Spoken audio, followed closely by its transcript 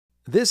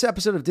This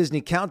episode of Disney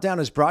Countdown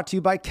is brought to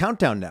you by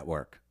Countdown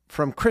Network.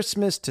 From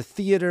Christmas to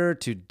theater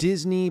to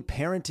Disney,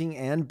 parenting,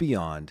 and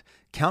beyond,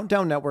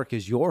 Countdown Network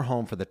is your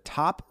home for the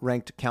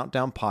top-ranked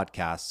countdown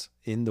podcasts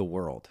in the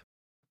world.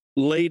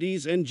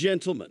 Ladies and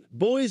gentlemen,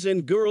 boys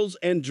and girls,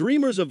 and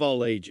dreamers of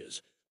all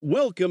ages,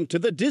 welcome to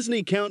the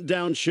Disney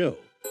Countdown Show.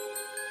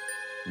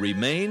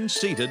 Remain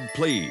seated,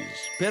 please.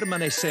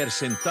 Permanecer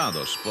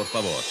sentados, por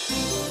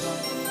favor.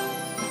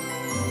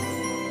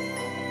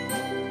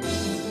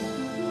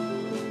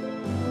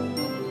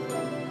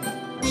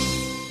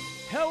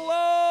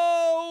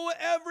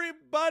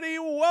 Everybody,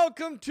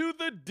 welcome to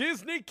the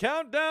Disney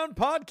Countdown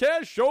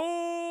Podcast Show.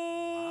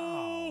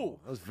 Wow,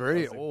 that was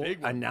very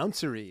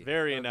announcery.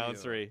 Very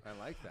announcery.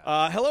 I like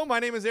that. Hello, my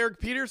name is Eric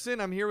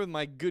Peterson. I'm here with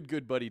my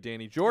good buddy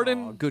Danny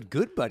Jordan. Oh,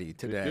 good buddy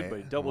today. Good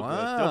buddy, double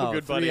wow.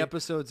 good buddy. 3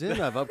 episodes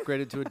in, I've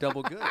upgraded to a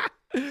double good.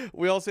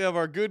 We also have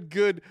our good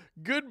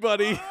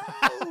buddy.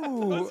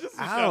 Oh, Just a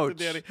shout ouch.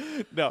 to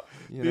Danny.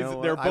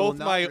 No, they're I will both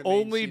not my remain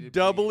only seated,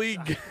 doubly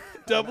please.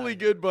 doubly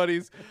good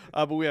buddies.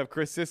 But we have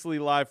Chris Sicily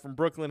live from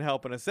Brooklyn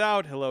helping us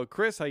out. Hello,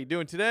 Chris. How you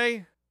doing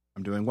today?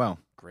 I'm doing well.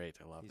 Great.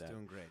 I love He's that.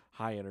 doing great.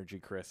 High energy,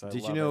 Chris. Did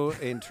love you know,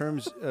 it. in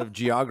terms of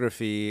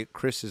geography,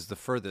 Chris is the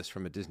furthest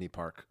from a Disney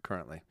park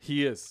currently?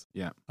 He is.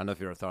 Yeah. I don't know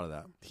if you ever thought of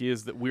that. He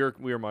is. We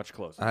are much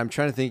closer. I'm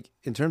trying to think,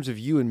 in terms of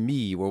you and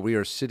me, where we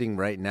are sitting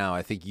right now,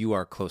 I think you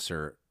are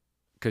closer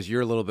because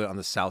you're a little bit on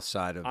the south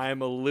side of... I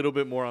am a little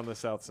bit more on the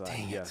south side.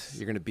 Dang it. Yes.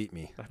 You're going to beat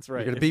me. That's right.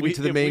 You're going to beat me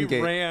to the main gate.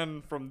 If we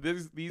ran from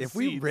these If seats,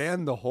 we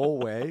ran the whole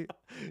way...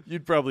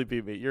 you'd probably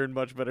beat me. You're in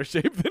much better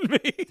shape than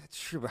me. That's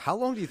true, but how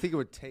long do you think it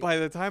would take? By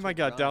the time I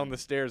got down the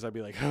stairs, I'd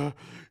be like, oh,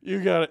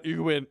 you got it.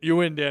 You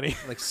win, Danny.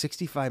 Like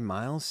 65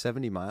 miles,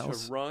 70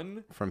 miles? To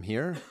run? From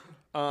here?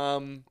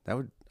 Um, That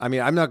would... I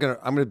mean, I'm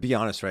going to be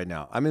honest right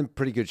now. I'm in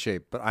pretty good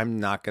shape, but I'm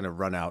not going to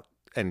run out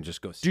and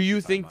just go 65 do you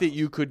think that miles.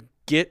 you could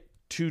get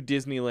to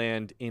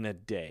Disneyland in a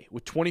day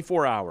with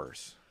 24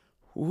 hours?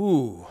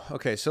 Ooh,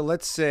 okay. So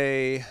let's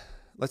say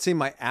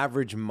my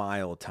average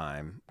mile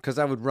time, because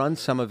I would run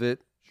some of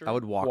it. Sure. I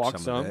would walk some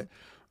of some. it.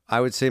 I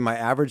would say my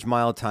average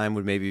mile time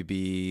would maybe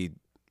be,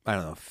 I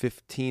don't know,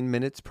 15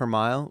 minutes per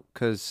mile.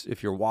 Because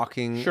if you're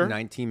walking Sure.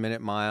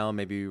 19-minute mile,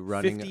 maybe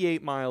running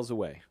 58 miles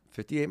away.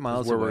 58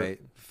 miles where away.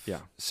 Yeah.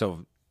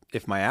 So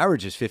if my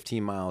average is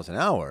 15 miles an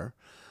hour,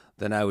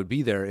 then I would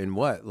be there in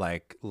what,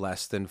 like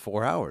less than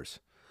 4 hours.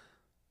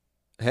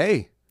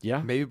 Hey.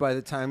 Yeah. Maybe by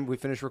the time we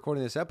finish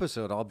recording this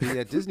episode, I'll be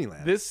at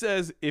Disneyland. This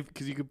says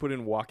because you could put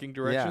in walking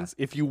directions.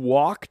 If you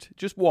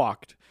just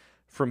walked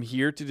from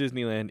here to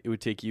Disneyland, it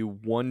would take you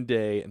 1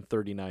 day and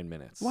 39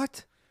 minutes.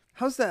 What?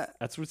 How's that?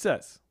 That's what it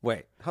says.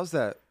 Wait, how's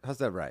that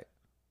right?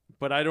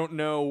 But I don't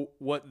know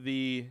what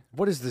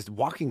What is this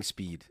walking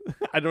speed?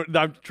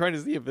 I'm trying to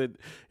see if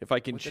I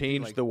can Would that be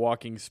change like the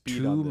walking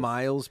speed 2 on this.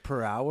 miles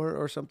per hour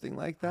or something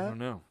like that? I don't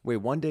know. Wait,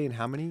 1 day and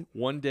how many?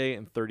 1 day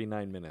and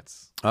 39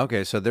 minutes.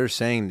 Okay, so they're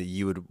saying that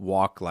you would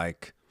walk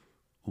like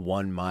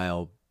 1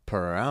 mile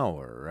per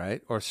hour,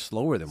 right? Or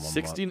slower than 1 mile.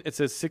 16. It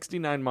says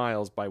 69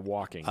 miles by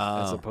walking,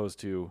 as opposed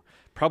to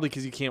probably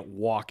because you can't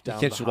walk down.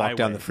 You can't the just walk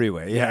down the highway.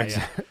 freeway. Yeah,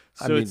 exactly.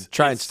 I So mean,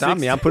 try and it's stop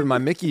me. I'm putting my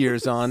Mickey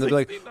ears on. They'll be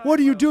like, 69 what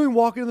are you miles. doing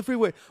walking on the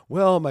freeway?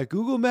 Well, my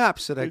Google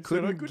Maps said I It said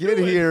I couldn't could get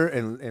do it. here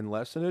in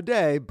less than a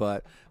day,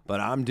 but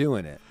I'm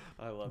doing it.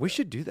 I love We it.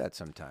 should do that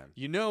sometime.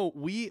 You know,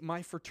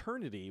 my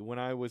fraternity, when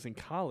I was in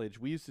college,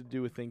 we used to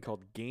do a thing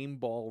called Game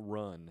Ball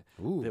Run.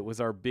 Ooh. That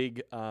was our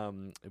big. I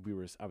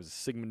was a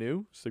Sigma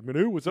Nu. Sigma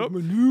Nu, what's up?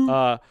 Sigma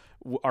Nu.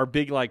 Our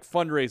big like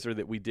fundraiser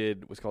that we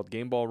did was called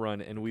Game Ball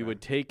Run, and we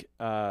would take.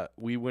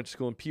 We went to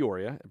school in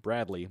Peoria,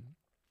 Bradley.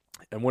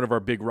 And one of our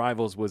big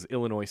rivals was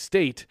Illinois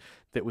State,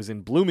 that was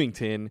in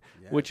Bloomington,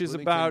 which is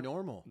Bloomington about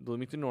Normal.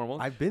 Bloomington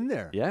Normal. I've been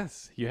there.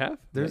 Yes, you have.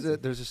 There's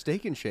a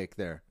Steak and Shake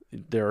there.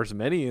 There's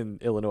many in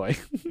Illinois,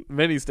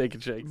 many steak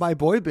and shakes. My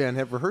boy band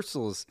have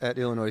rehearsals at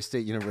Illinois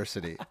State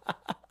University.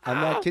 I'm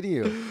not kidding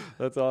you.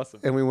 That's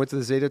awesome. And we went to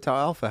the Zeta Tau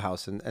Alpha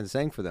house and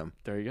sang for them.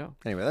 There you go.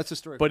 Anyway, that's a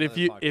story. But for if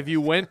another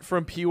you podcast. went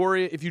from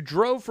Peoria, if you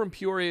drove from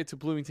Peoria to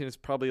Bloomington, it's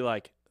probably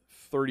like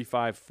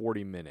 35,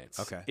 40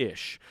 minutes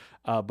ish.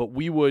 But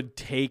we would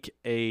take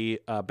a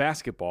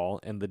basketball,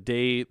 and the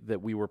day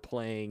that we were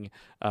playing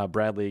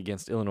Bradley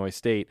against Illinois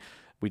State,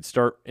 we'd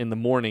start in the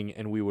morning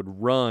and we would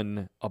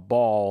run a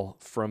ball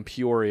from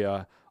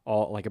Peoria,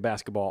 like a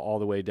basketball, all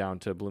the way down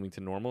to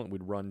Bloomington Normal, and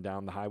we'd run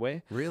down the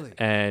highway. Really?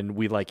 And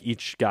we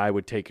each guy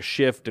would take a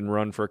shift and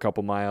run for a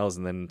couple miles,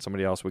 and then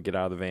somebody else would get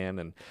out of the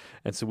van,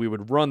 and so we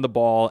would run the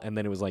ball, and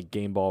then it was like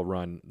Game Ball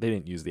Run. They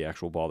didn't use the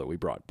actual ball that we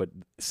brought, but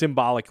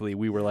symbolically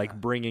we were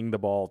like bringing the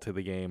ball to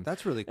the game.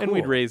 That's really cool. And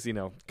we'd raise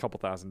a couple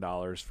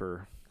 $1,000s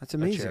for That's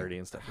amazing. a charity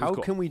and stuff. It was How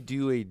cool. can we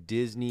do a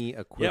Disney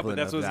equivalent? Yeah, but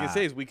that's of what I was that? gonna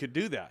say is we could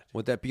do that.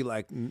 Would that be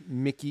like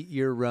Mickey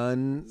Ear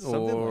Run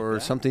Something like or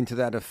that. something to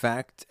that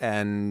effect?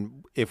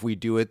 And if we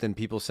do it, then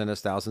people send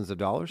us thousands of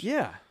dollars?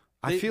 Yeah.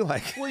 I feel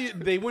like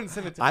they wouldn't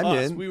send it to I'm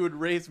us. in. We would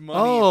raise money.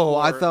 Oh,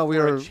 for, I thought we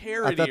for were. a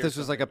charity I thought or this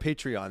was like a something.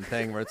 Patreon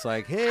thing where it's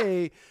like,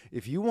 hey,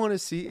 if you want to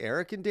see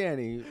Eric and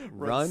Danny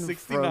run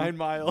 69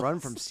 miles, run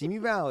from Simi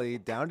Valley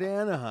down to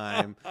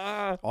Anaheim,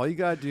 all you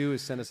gotta do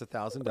is send us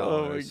 $1,000.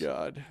 Oh my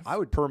God! I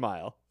would per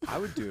mile. I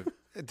would do.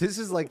 This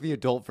is like the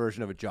adult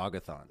version of a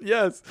jogathon.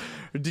 Yes.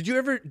 Did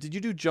you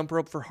do jump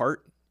rope for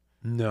heart?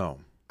 No.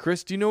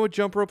 Chris, do you know what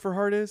jump rope for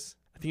heart is?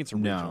 I think it's a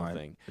regional I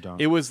thing. don't.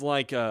 It was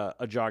like a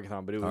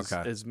jogathon, but it was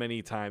Okay. as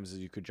many times as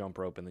you could jump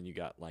rope, and then you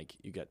got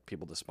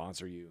people to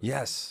sponsor you.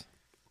 Yes.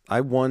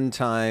 I one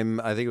time,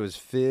 I think it was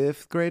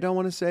 5th grade, I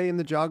want to say, in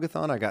the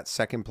jogathon. I got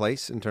 2nd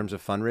place in terms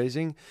of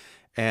fundraising.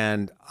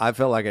 And I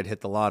felt like I'd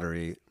hit the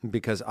lottery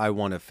because I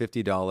won a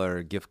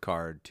 $50 gift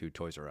card to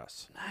Toys R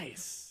Us.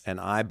 Nice. And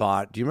I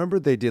bought, do you remember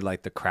they did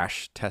like the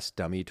crash test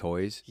dummy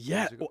toys?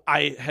 Yeah,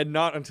 I had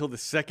not until the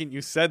second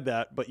you said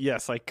that, but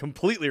yes, I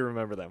completely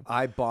remember them.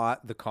 I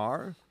bought the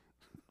car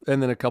and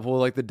then a couple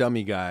of like the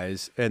dummy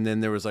guys. And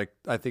then there was like,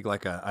 I think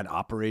like an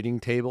operating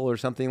table or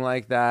something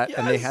like that.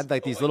 And they Yes! had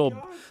like these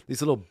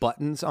little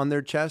buttons on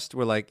their chest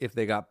where like if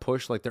they got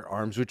pushed, like their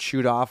arms would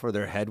shoot off or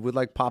their head would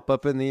like pop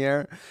up in the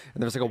air.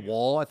 And there was like a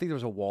wall. I think there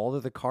was a wall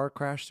that the car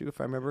crashed to, if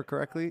I remember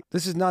correctly.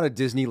 This is not a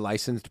Disney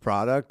licensed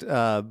product,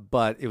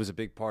 but it was a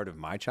big part of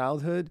my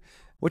childhood,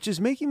 which is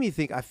making me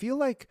think, I feel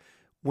like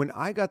when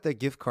I got that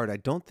gift card, I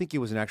don't think it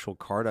was an actual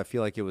card. I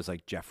feel like it was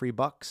like Jeffrey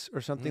bucks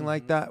or something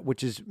like that,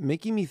 which is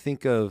making me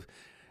think of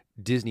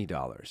Disney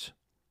dollars.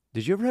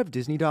 Did you ever have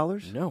Disney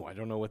dollars? No, I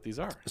don't know what these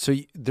are. So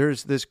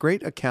there's this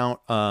great account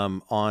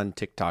on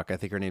TikTok. I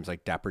think her name's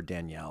like Dapper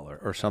Danielle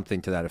or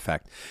something to that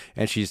effect.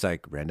 And she's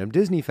like random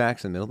Disney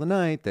facts in the middle of the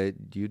night that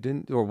you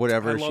didn't or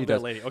whatever. I love she that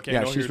does. lady. Okay, I yeah,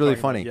 know who she's you're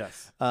really talking about.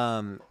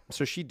 funny. Yes.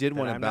 So she did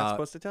one I'm about. not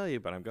supposed to tell you,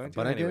 but I'm going to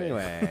But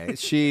anyway,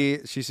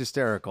 she's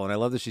hysterical, and I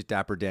love that she's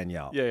Dapper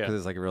Danielle. Yeah, yeah. Because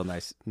it's like a real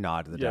nice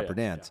nod to the Yeah, Dapper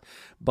yeah, Dance.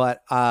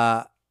 But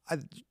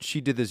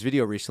she did this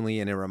video recently,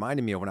 and it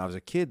reminded me of when I was a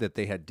kid that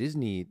they had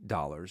Disney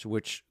dollars,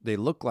 which they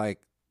look like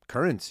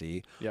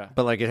currency, Yeah.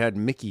 but like it had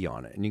Mickey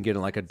on it, and you get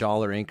like a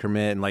 $1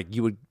 increment, and like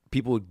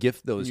people would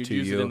gift those You'd to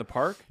use you it in the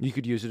park? You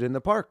could use it in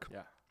the park.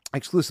 Yeah.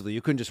 Exclusively,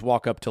 you couldn't just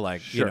walk up to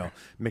like Sure.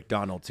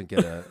 McDonald's and get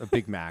a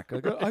Big Mac. I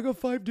got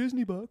 $5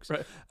 Disney bucks.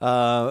 Right.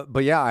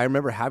 But yeah, I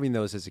remember having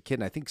those as a kid,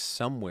 and I think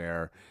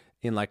somewhere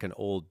in like an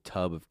old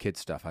tub of kid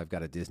stuff, I've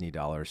got a Disney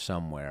dollar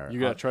somewhere.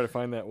 You got to try to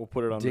find that. We'll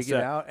put it on the dig set.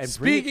 it out and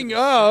bring it to Speaking the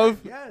of,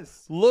 set.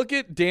 Yes. look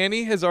at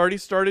Danny has already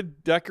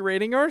started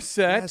decorating our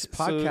set. Yes,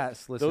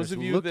 podcast So listeners. those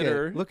of you look that at,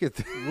 are look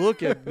at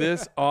look at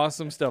this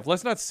awesome stuff.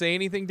 Let's not say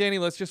anything, Danny.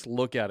 Let's just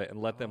look at it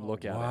and let them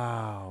look at it.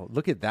 wow,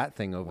 look at that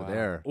thing over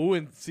there. Oh,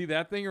 and see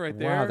that thing right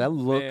there? Wow, that Man,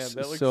 looks,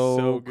 that looks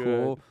so good.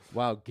 cool.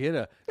 Wow,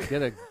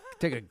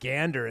 take a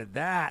gander at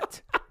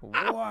that.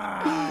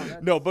 Wow.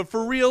 No, but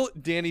for real,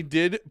 Danny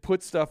did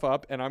put stuff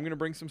up, and I'm going to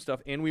bring some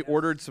stuff. And we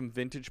ordered some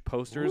vintage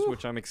posters,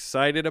 which I'm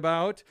excited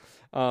about.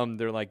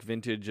 They're like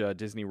vintage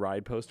Disney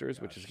ride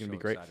posters, which is going to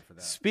be great.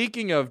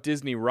 Speaking of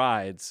Disney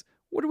rides,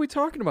 what are we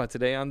talking about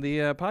today on the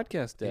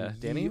podcast,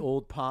 Danny? Ye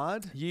Old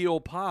Pod. Ye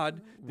Old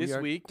Pod. This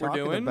week we're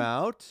talking doing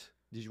about.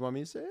 Did you want me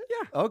to say it?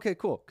 Yeah. Okay,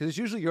 cool. Because it's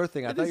usually your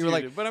thing. I It thought is you were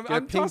like, usually, but I'm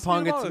gonna ping tossing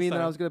pong it it all to this me, and then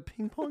time. I was gonna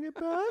ping pong it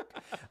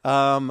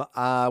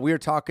back. We are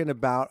talking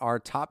about our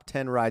top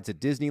 10 rides at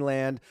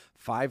Disneyland,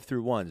 5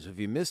 through 1. So if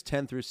you missed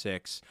 10 through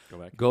 6,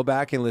 go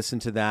back and listen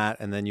to that,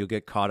 and then you'll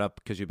get caught up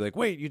because you'll be like,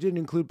 wait, you didn't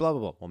include blah blah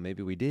blah. Well,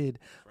 maybe we did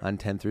on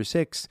 10 through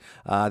 6.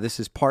 This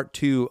is part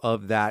 2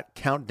 of that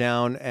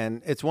countdown,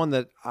 and it's one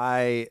that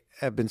I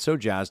have been so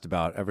jazzed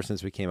about ever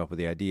since we came up with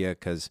the idea,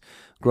 because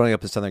growing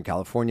up in Southern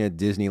California,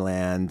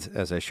 Disneyland,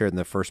 as I shared in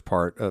the first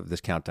part of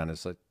this countdown,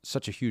 is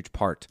such a huge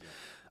part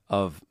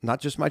of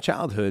not just my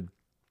childhood,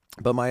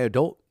 but my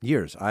adult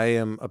years. I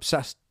am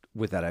obsessed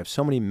with that. I have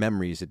so many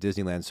memories at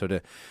Disneyland. So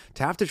to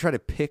have to try to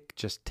pick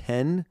just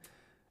 10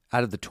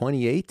 out of the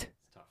 28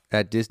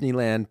 at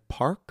Disneyland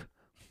Park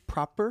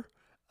proper,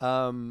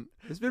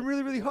 it's been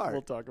really, really hard.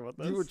 We'll talk about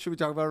this. Should we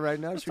talk about it right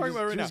now? Let's talk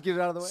about it right now. Just get it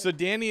out of the way? So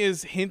Danny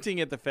is hinting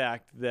at the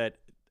fact that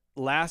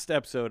last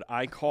episode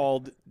I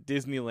called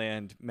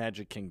Disneyland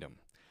Magic Kingdom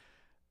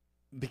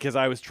because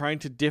I was trying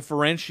to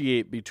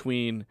differentiate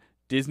between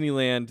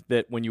Disneyland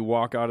that when you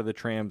walk out of the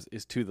trams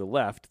is to the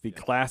left, the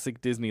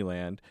classic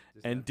Disneyland,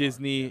 and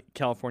Disney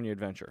California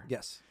Adventure.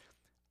 Yes.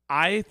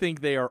 I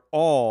think they are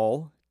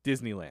all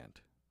Disneyland.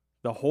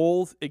 The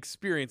whole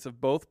experience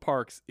of both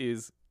parks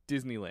is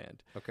Disneyland.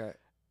 Okay.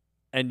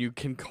 And you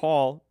can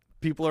call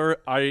people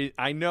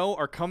I know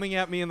are coming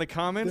at me in the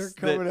comments.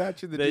 They're coming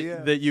at you in the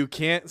DM. That you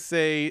can't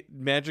say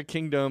Magic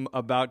Kingdom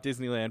about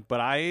Disneyland, but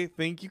I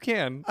think you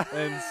can,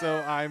 and so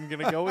I'm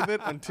gonna go with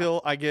it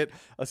until I get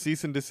a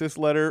cease and desist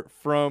letter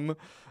from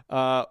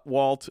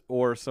Walt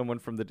or someone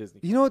from the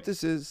Disney. You know what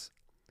this is?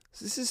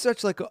 This is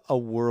such like a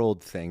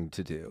world thing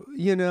to do.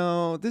 You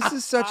know, this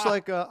is such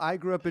like I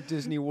grew up at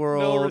Disney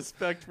World. No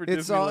respect for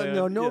it's Disneyland.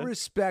 all no Yeah.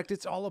 respect.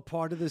 It's all a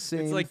part of the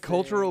same. It's like thing.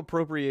 cultural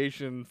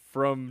appropriation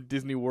from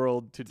Disney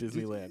World to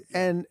Disneyland.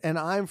 And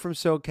I'm from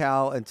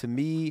SoCal, and to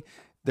me,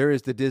 there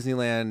is the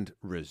Disneyland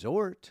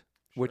Resort,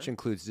 which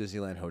includes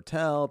Disneyland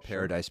Hotel,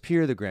 Paradise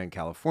Pier, the Grand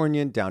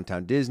Californian,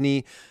 Downtown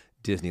Disney,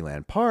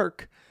 Disneyland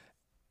Park,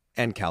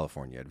 and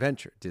California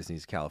Adventure,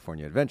 Disney's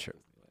California Adventure.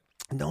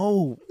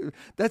 No,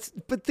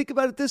 but think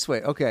about it this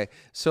way. Okay,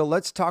 so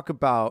let's talk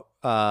about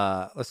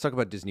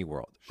Disney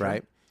World,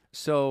 right?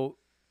 So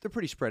they're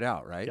pretty spread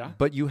out, right? Yeah.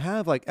 But you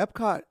have like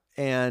Epcot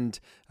and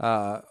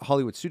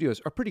Hollywood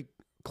Studios are pretty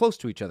close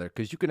to each other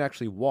because you can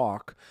actually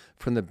walk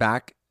from the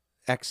back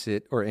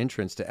exit or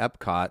entrance to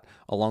Epcot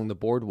along the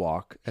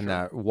boardwalk and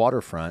that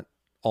waterfront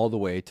all the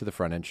way to the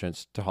front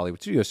entrance to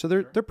Hollywood Studios. So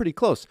they're pretty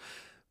close.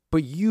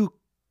 But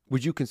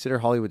would you consider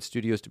Hollywood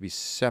Studios to be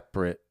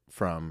separate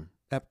from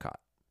Epcot?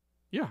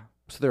 Yeah.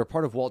 So they're a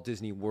part of Walt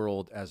Disney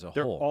World as a whole.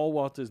 They're all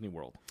Walt Disney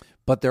World.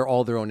 But they're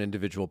all their own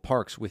individual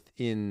parks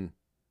within.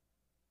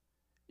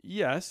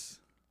 Yes.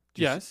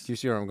 Do you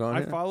see where I'm going?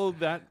 I followed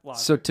that logic.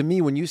 So to me,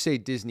 when you say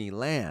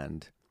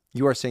Disneyland,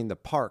 you are saying the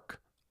park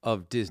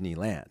of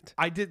Disneyland.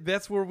 I did.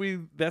 That's where we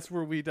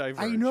diverge.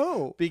 I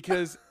know.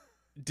 Because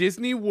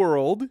Disney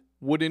World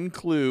would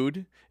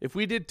include, if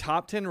we did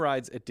top 10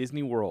 rides at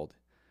Disney World,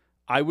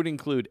 I would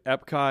include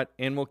Epcot,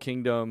 Animal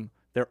Kingdom.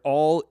 They're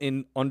all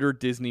under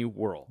Disney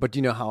World. But do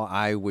you know how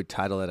I would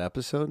title that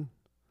episode?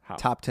 How?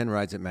 Top 10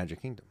 rides at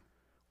Magic Kingdom.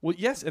 Well,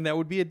 yes, and that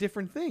would be a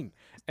different thing.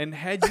 And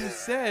had you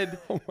said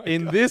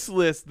this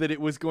list that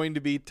it was going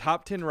to be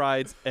top 10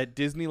 rides at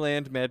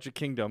Disneyland Magic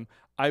Kingdom,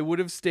 I would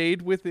have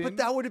stayed within. But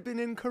that would have been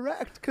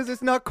incorrect because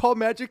it's not called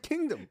Magic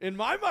Kingdom. In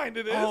my mind,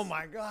 it is. Oh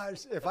my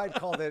gosh! If I'd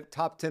called it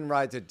top 10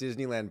 rides at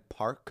Disneyland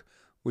Park,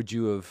 would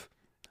you have?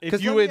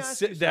 If you had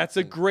said, that's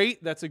a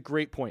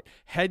great point.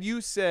 Had you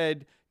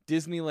said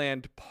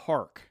Disneyland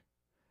Park,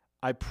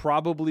 I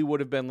probably would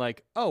have been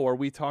like, oh, are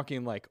we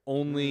talking like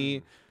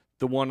only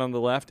the one on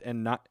the left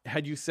and not?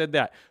 Had you said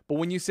that, but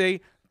when you say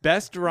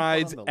best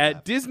rides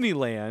at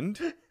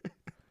Disneyland.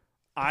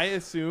 I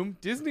assume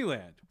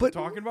Disneyland. We're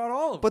talking about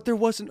all of them. But there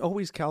wasn't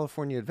always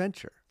California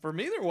Adventure. For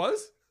me, there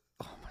was.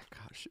 Oh, my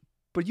gosh.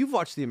 But you've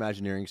watched the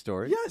Imagineering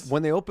story. Yes.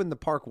 When they opened the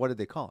park, what did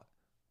they call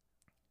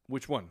it?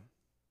 Which one?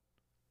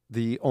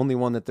 The only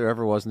one that there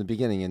ever was in the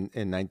beginning in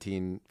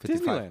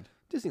 1955.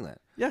 Disneyland.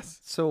 Yes.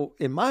 So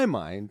in my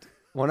mind,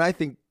 when I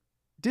think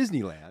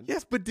Disneyland.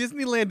 Yes, but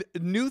Disneyland,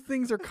 new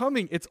things are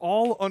coming. It's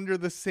all under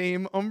the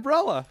same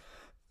umbrella.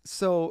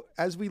 So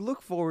as we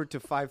look forward to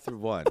 5 through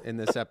 1 in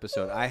this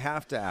episode, I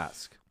have to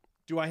ask.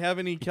 Do I have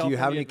any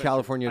California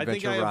California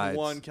Adventure rides? I think I have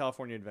one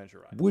California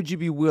Adventure ride. Would you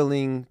be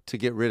willing to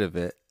get rid of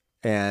it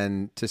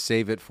and to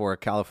save it for a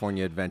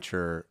California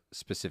Adventure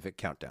specific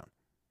countdown?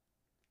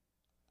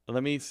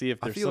 Let me see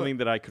if there's something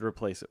that I could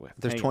replace it with.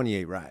 There's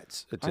 28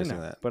 rides at Disneyland. I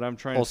know, but I'm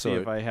trying to see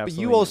if I have But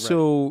something. you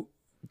also,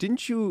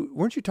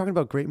 weren't you talking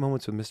about great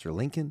moments with Mr.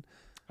 Lincoln?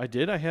 I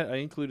did. I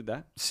included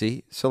that.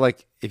 See? So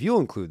like if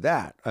you'll include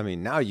that, I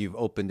mean, now you've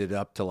opened it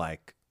up to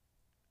like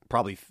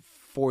probably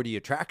 40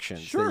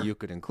 attractions that you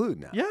could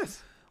include now.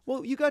 Yes.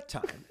 Well, you got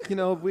time.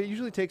 It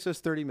usually takes us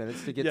 30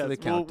 minutes to get to the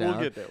countdown.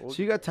 We'll get there.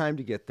 So you got time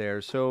to get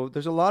there. So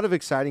there's a lot of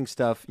exciting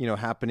stuff,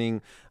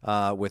 happening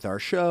with our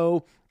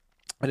show.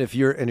 And if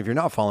you're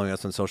not following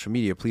us on social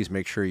media, please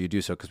make sure you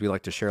do so because we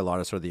like to share a lot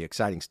of sort of the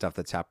exciting stuff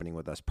that's happening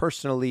with us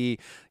personally.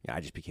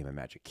 I just became a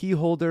magic key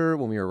holder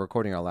when we were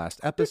recording our last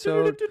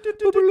episode.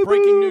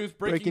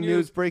 Breaking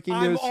news.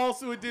 I'm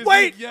also a Disney.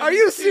 Wait, are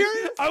you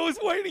serious? I was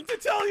waiting to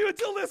tell you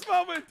until this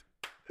moment.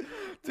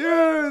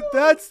 Dude,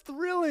 that's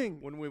thrilling.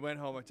 When we went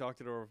home, I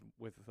talked it over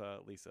with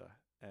Lisa,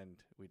 and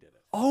we did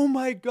it. Oh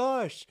my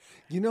gosh.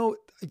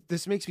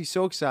 This makes me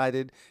so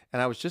excited. And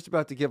I was just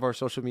about to give our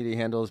social media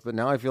handles, but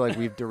now I feel like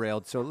we've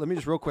derailed. So let me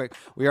just real quick.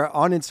 We are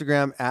on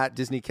Instagram at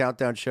Disney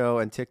Countdown Show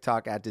and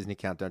TikTok at Disney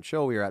Countdown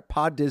Show. We are at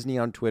Pod Disney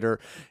on Twitter,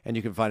 and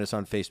you can find us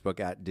on Facebook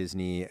at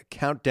Disney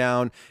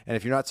Countdown. And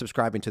if you're not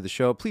subscribing to the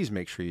show, please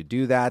make sure you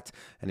do that.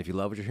 And if you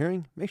love what you're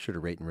hearing, make sure to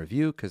rate and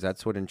review because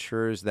that's what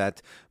ensures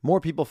that more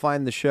people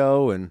find the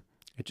show, and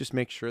it just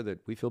makes sure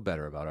that we feel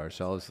better about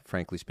ourselves,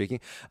 frankly speaking.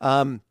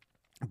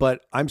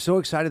 But I'm so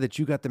excited that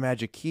you got the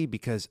magic key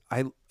because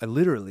I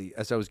literally,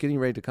 as I was getting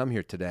ready to come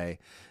here today,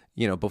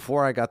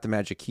 before I got the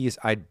magic keys,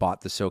 I'd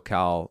bought the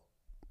SoCal,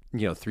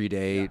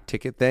 3-day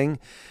ticket thing.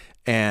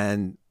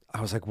 And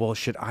I was like, well,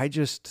 should I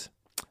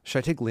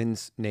take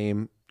Lynn's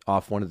name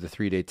off one of the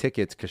 3-day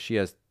tickets because she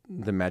has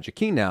the magic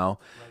key now,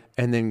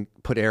 and then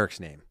put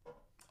Eric's name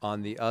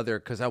on the other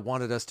because I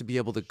wanted us to be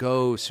able to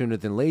go sooner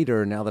than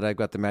later now that I've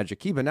got the magic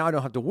key. But now I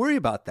don't have to worry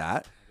about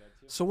that.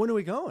 So when are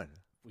we going?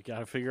 We got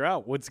to figure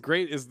out. What's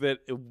great is that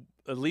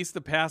at least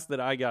the pass that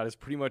I got is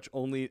pretty much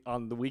only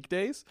on the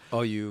weekdays.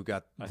 Oh, you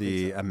got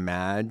the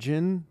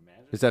Imagine?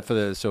 Is that for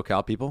the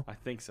SoCal people? I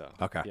think so.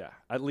 Okay. Yeah.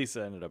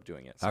 Lisa ended up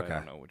doing it, so I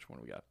don't know which one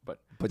we got. But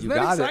you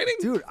got exciting?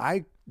 It.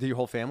 Dude, your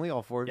whole family,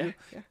 all 4 of you?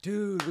 Yeah.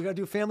 Dude, we got to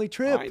do a family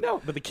trip. I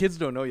know, but the kids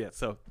don't know yet,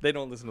 so they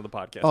don't listen to the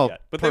podcast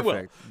yet. But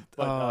perfect.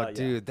 They will. But,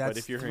 dude, that's but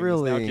if you're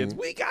thrilling. Hearing this now, kids,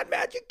 we got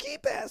magic key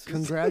passes.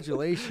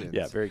 Congratulations.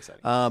 Yeah, very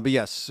exciting. But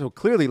yes, so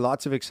clearly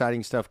lots of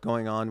exciting stuff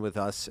going on with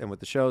us and with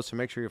the show, so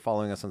make sure you're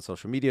following us on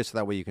social media so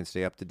that way you can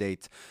stay up to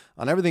date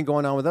on everything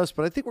going on with us.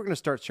 But I think we're going to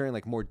start sharing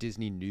like more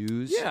Disney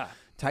news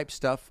type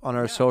stuff on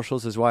our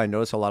socials as well. I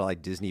notice a lot of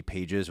like Disney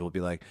pages will be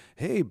like,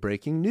 hey,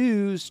 breaking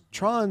news,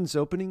 Tron's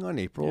opening on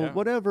April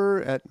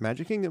whatever at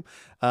Magic Kingdom.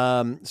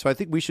 So I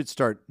think we should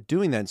start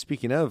doing that. And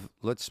speaking of,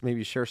 let's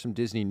maybe share some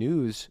Disney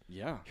news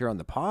here on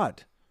the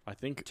pod. I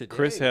think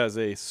Chris has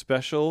a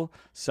special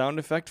sound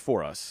effect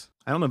for us.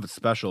 I don't know if it's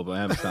special, but I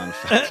have a sound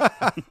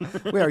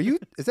effect. Wait,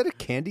 is that a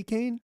candy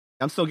cane?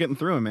 I'm still getting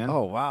through them, man.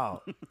 Oh,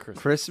 wow.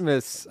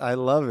 Christmas. I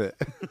love it.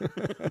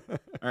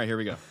 All right, here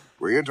we go.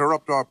 We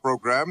interrupt our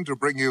program to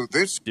bring you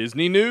this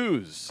Disney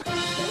news.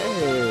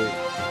 Hey.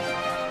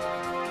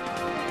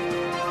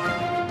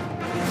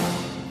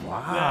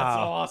 Wow. That's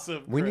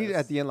awesome. We need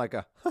at the end like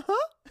a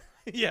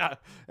yeah,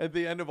 at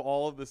the end of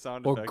all of the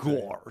sound or effects.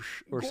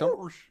 gosh or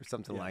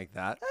something like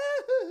that.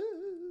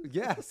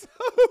 Yes.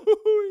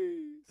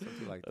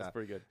 Something like that. That's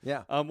pretty good.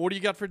 Yeah. What do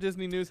you got for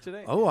Disney news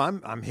today? Oh,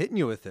 I'm hitting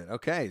you with it.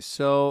 Okay.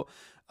 So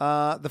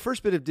the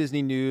first bit of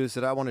Disney news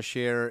that I want to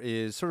share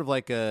is sort of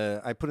like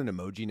I put an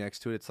emoji next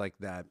to it. It's like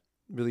that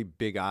really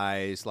big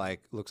eyes,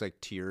 like looks like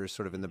tears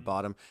sort of in the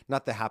bottom.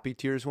 Not the happy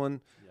tears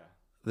one. Yeah.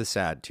 The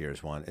sad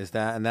tears one is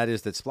that. And that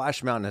is that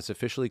Splash Mountain has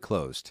officially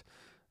closed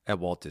at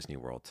Walt Disney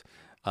World.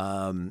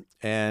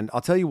 And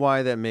I'll tell you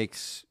why that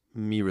makes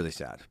me really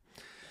sad.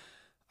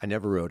 I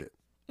never rode it.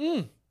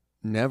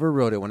 Never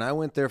rode it. When I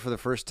went there for the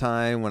first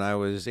time when I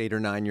was 8 or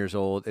 9 years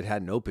old, it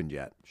hadn't opened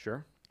yet.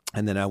 Sure.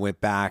 And then I went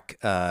back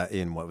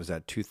in,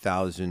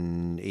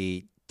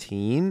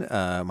 2018.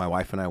 My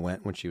wife and I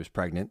went when she was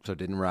pregnant, so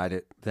didn't ride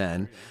it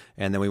then.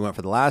 And then we went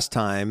for the last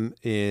time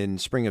in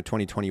spring of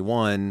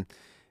 2021,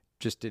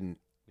 just didn't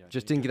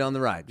get on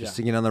the ride,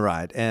 to get on the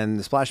ride. And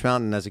the Splash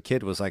Mountain as a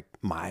kid was like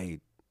my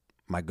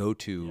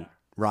go-to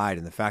ride.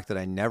 And the fact that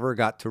I never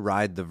got to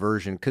ride the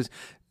version, because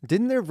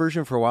didn't their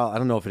version for a while, I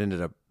don't know if it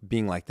ended up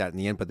being like that in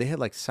the end, but they had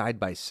like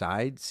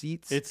side-by-side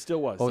seats. It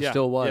still was. Oh, it yeah.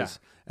 still was. Yeah.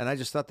 And I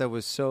just thought that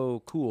was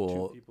so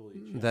cool 2 people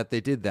each, that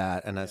they did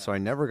that. And so I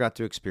never got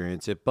to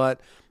experience it. But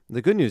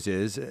the good news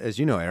is, as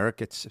you know,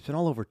 Eric, it's been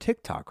all over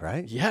TikTok,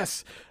 right?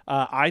 Yes.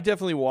 I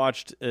definitely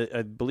watched,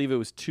 I believe it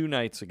was 2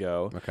 nights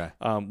ago,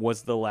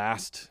 was the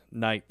last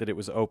night that it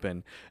was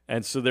open.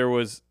 And so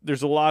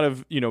there's a lot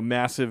of,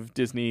 massive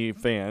Disney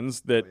fans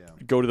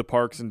that go to the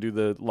parks and do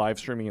the live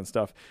streaming and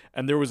stuff.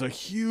 And there was a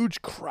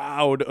huge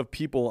crowd of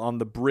people on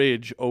the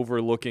bridge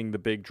overlooking the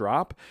big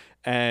drop.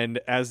 And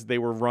as they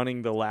were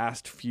running the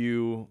last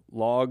few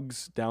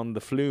logs down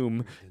the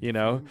flume,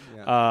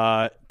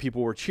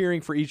 people were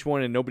cheering for each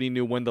one and nobody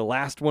knew when the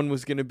last one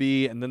was going to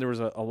be. And then there was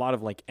a lot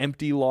of like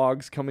empty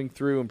logs coming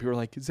through and people were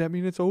like, does that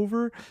mean it's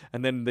over?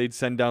 And then they'd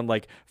send down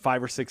like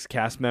 5 or 6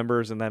 cast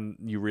members. And then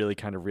you really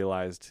kind of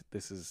realized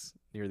this is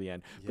near the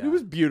end. But it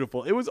was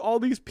beautiful. It was all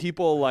these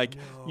people like,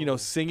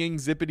 singing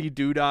Zippity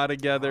Doo-Dah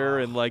together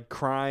and like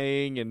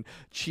crying and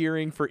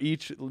cheering for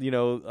each,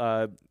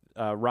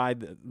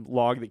 ride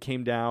log that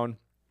came down.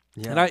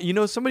 Yeah.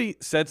 And somebody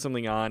said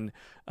something on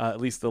at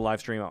least the live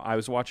stream I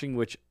was watching,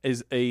 which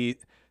is a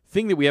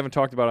thing that we haven't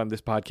talked about on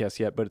this podcast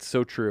yet, but it's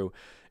so true,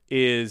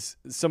 is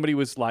somebody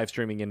was live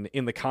streaming and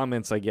in the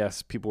comments, I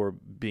guess people were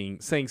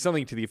saying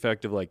something to the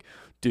effect of like,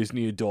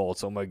 Disney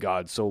adults, oh my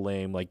God, so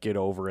lame, like get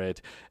over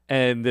it.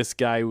 And this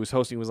guy who was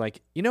hosting was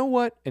like, you know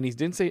what? And he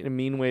didn't say it in a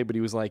mean way, but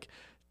he was like,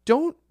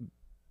 don't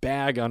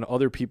bag on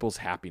other people's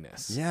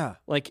happiness. Yeah.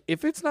 Like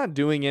if it's not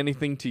doing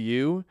anything to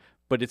you,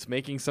 but it's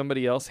making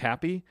somebody else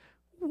happy,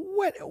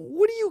 what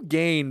do you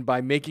gain by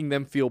making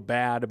them feel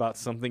bad about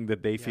something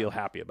that they feel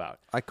happy about?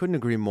 I couldn't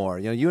agree more.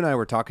 You and I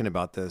were talking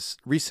about this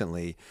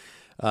recently,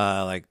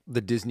 like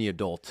the Disney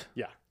adult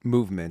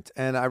movement.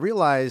 And I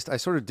realized I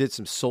sort of did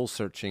some soul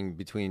searching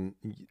between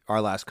our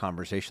last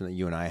conversation that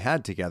you and I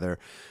had together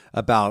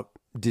about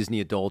Disney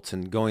adults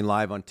and going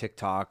live on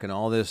TikTok and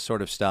all this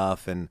sort of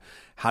stuff. And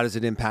how does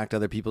it impact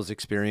other people's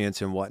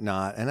experience and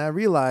whatnot? And I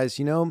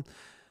realized,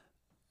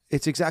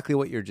 it's exactly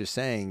what you're just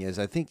saying is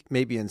I think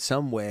maybe in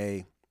some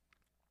way,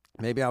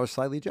 maybe I was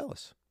slightly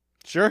jealous.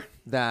 Sure.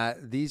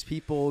 That these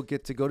people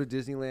get to go to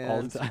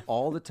Disneyland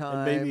all the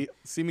time. And maybe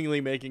seemingly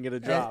making it a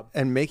job.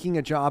 And making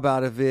a job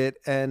out of it.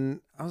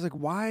 And I was like,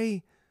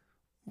 why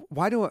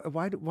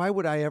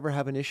would I ever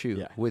have an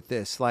issue with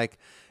this? Like,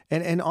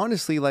 and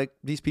honestly, like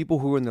these people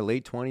who are in their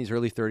late 20s,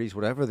 early 30s,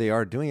 whatever they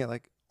are doing it,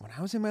 like when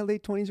I was in my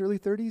late 20s, early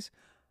 30s,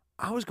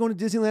 I was going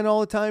to Disneyland all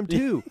the time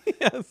too.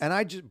 Yes.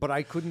 And but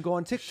I couldn't go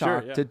on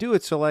TikTok to do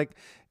it. So like,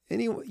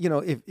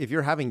 if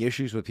you're having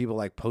issues with people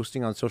like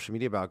posting on social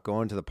media about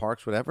going to the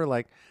parks, whatever,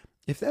 like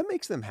if that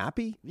makes them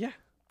happy,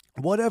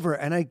 whatever.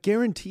 And I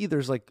guarantee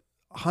there's like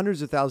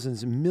hundreds of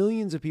thousands,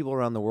 millions of people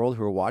around the world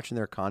who are watching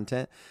their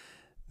content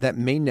that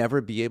may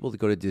never be able to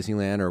go to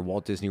Disneyland or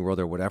Walt Disney World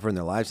or whatever in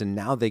their lives. And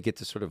now they get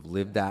to sort of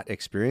live that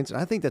experience.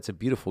 And I think that's a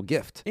beautiful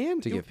gift to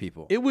give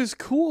people. It was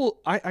cool.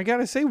 I got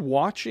to say,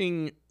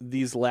 watching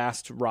these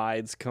last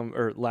rides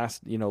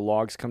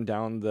logs come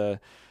down the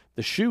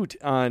chute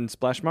on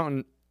Splash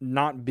Mountain,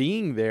 not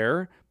being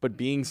there, but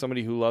being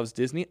somebody who loves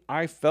Disney,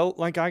 I felt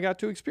like I got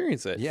to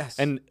experience it. Yes.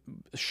 And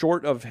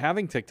short of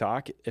having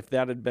TikTok, if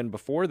that had been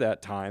before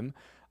that time,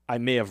 I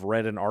may have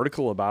read an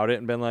article about it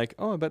and been like,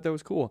 oh, I bet that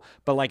was cool.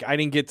 But like, I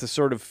didn't get to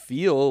sort of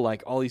feel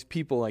like all these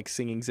people like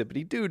singing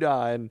Zippity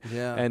Doo-Dah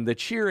and the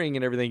cheering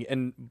and everything.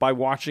 And by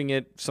watching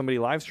it, somebody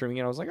live streaming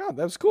it, I was like, oh,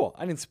 that was cool.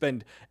 I didn't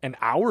spend an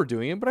hour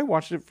doing it, but I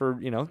watched it for,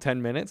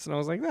 10 minutes and I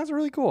was like, that's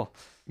really cool.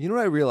 You know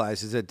what I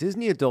realized is that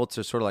Disney adults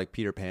are sort of like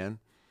Peter Pan,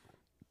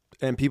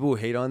 and people who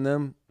hate on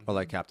them are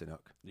like Captain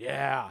Hook.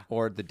 Yeah.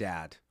 Or the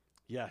dad.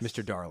 Yes.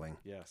 Mr. Darling.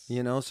 Yes.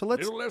 So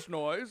let's... Little less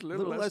noise,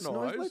 little less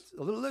noise.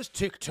 A little less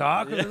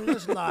TikTok, a little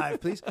less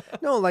live, please.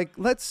 No, like,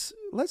 let's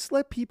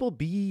let people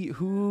be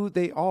who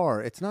they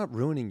are. It's not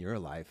ruining your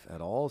life at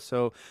all.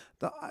 So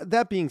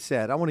that being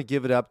said, I want to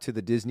give it up to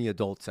the Disney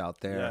adults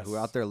out there who are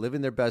out there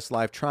living their best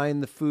life,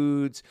 trying the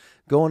foods,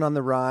 going on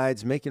the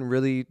rides, making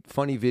really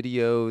funny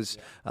videos.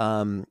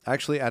 Yeah.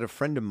 Actually, I had a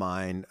friend of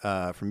mine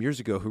from years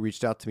ago who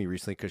reached out to me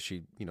recently because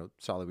she,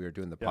 saw that we were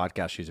doing the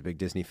podcast. She's a big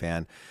Disney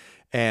fan.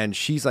 And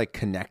she's like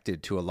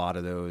connected to a lot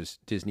of those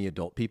Disney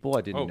adult people.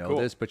 I didn't know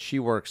this, but she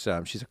works,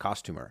 she's a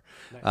costumer.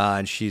 Nice.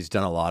 And she's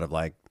done a lot of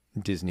like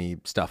Disney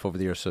stuff over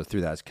the years. So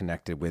through that, it's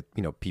connected with,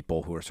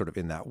 people who are sort of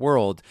in that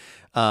world.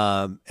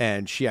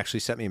 And she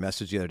actually sent me a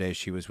message the other day.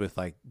 She was with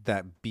like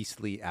that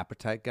Beastly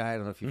Appetite guy. I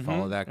don't know if you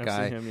follow that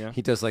guy. I've seen him, yeah.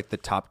 He does like the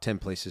top 10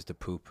 places to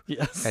poop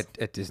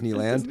at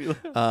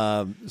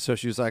Disneyland. So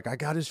she was like, I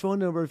got his phone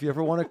number. If you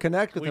ever want to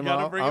connect with him,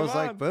 I was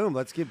like, boom,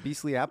 let's get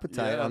Beastly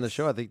Appetite on the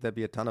show. I think that'd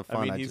be a ton of fun.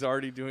 I mean, he's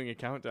already doing a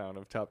countdown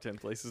of top 10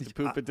 places to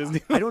poop at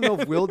Disneyland. I don't know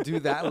if we'll do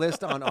that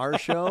list on our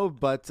show,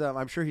 but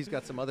I'm sure he's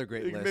got some other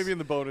great lists. Maybe in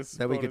the bonus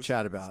that we could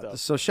chat about. Stuff.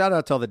 So shout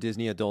out to all the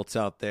Disney adults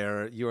out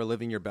there. You are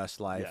living your best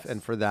life.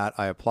 And for that,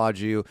 I applaud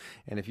you.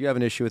 And if you have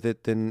an issue with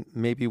it, then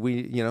maybe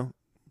we,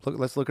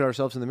 let's look at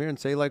ourselves in the mirror and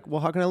say like,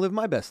 well, how can I live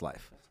my best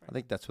life? I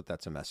think that's what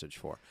that's a message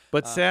for.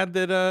 But sad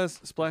that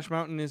Splash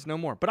Mountain is no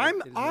more. But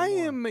I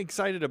am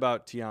excited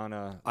about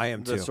Tiana. I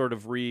am too. The sort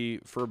of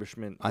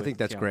refurbishment. I think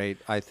that's Tiana. great.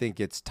 I think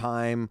it's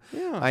time.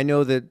 Yeah. I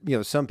know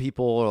that some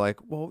people are like,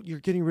 well, you're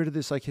getting rid of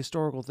this like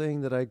historical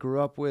thing that I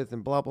grew up with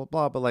and blah blah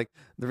blah. But like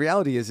the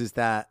reality is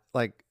that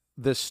like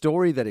the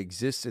story that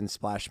exists in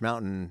Splash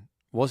Mountain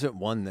wasn't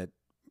one that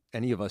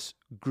any of us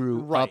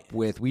grew up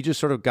with. We just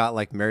sort of got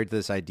like married to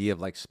this idea of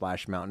like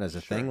Splash Mountain as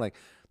a thing. Like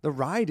the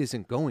ride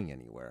isn't going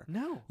anywhere.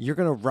 No. You're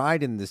going to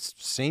ride in this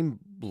same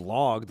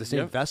log, the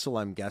same vessel,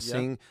 I'm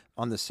guessing,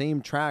 on the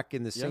same track,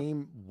 in the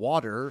same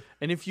water.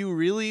 And if you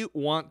really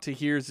want to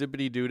hear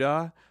Zippity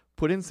Doo-Dah,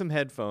 put in some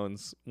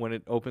headphones when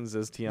it opens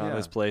as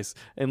Tiana's place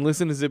and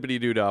listen to Zippity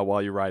Doo-Dah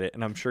while you ride it.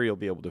 And I'm sure you'll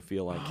be able to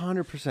feel like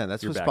 100%.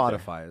 That's what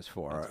Spotify is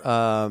for.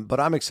 Right. But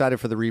I'm excited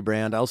for the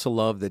rebrand. I also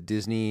love that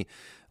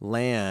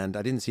Disneyland,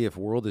 I didn't see if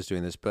World is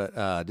doing this, but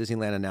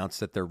Disneyland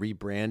announced that they're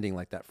rebranding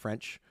like that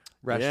French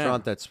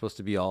restaurant that's supposed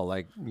to be all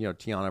like,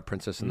 Tiana,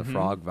 Princess and the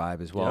Frog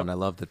vibe as well. And I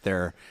love that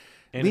they're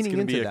leaning into that. And it's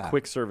going to be a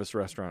quick service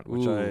restaurant,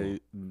 which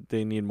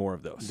they need more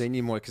of those. They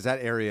need more because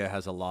that area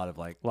has a lot of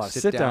like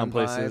sit-down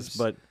places, vibes,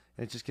 but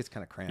and it just gets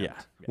kind of cramped. Yeah.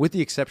 With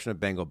the exception of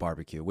Bengal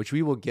Barbecue, which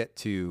we will get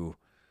to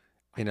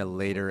in a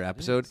later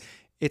episode.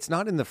 It's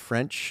not in the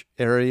French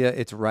area.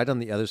 It's right on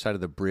the other side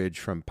of the bridge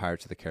from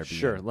Pirates of the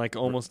Caribbean. Sure, like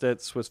almost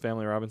at Swiss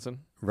Family Robinson.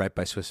 Right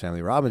by Swiss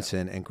Family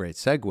Robinson, and great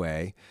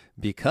segue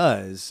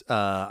because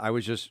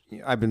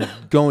I've been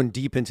going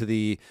deep into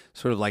the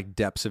sort of like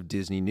depths of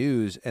Disney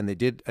news, and they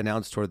did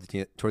announce towards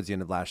the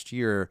end of last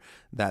year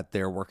that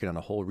they're working on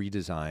a whole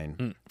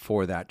redesign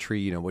for that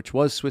tree, which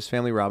was Swiss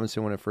Family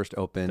Robinson when it first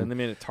opened. Then they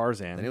made it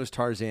Tarzan. And it was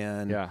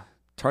Tarzan. Yeah.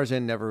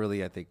 Tarzan never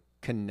really, I think,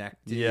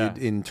 connected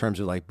in terms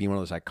of like being one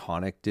of those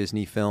iconic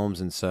Disney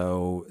films, and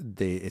so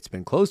it's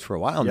been closed for a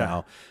while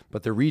now,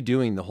 but they're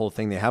redoing the whole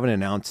thing. They haven't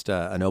announced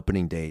an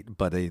opening date,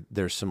 but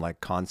there's some like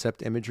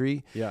concept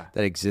imagery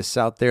that exists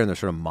out there, and they're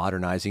sort of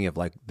modernizing of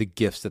like the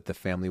gifts that the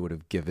family would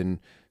have given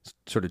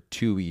sort of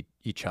to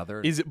each other.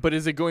 Is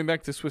it going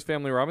back to Swiss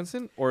Family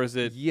Robinson, or is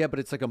it? Yeah, but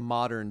it's like a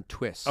modern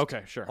twist.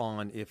 Okay, sure.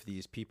 On if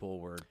these people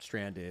were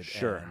stranded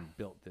and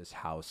built this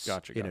house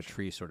in a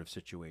tree sort of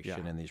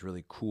situation, and these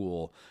really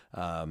cool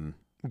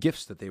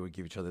gifts that they would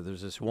give each other.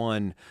 There's this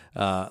one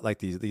like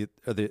there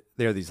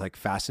are these like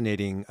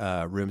fascinating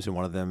rooms, and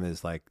one of them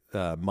is like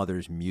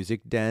mother's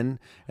music den,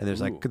 and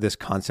there's like this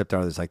concept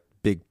of this like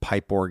big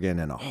pipe organ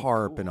and a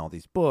harp and all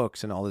these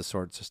books and all this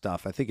sorts of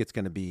stuff. I think it's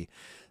going to be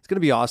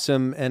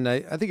awesome, and I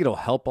think it'll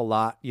help a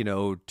lot,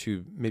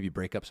 to maybe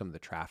break up some of the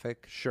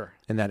traffic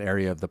in that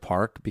area of the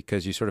park,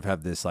 because you sort of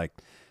have this like,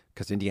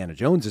 because Indiana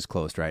Jones is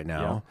closed right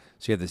now,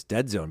 so you have this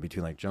dead zone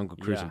between like Jungle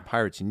Cruise and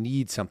Pirates. You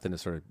need something to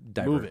sort of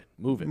divert,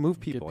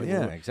 move people.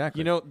 Yeah,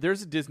 exactly.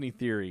 There's a Disney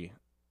theory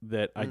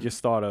that I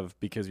just thought of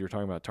because you were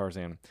talking about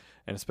Tarzan,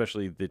 and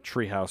especially the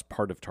treehouse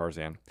part of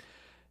Tarzan.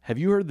 Have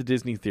you heard the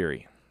Disney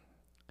theory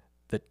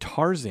that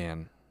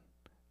Tarzan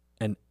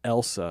and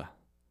Elsa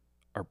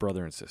are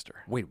brother and sister?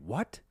 Wait,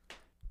 what?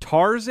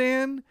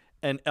 Tarzan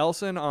and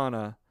Elsa and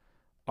Anna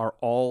are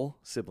all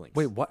siblings.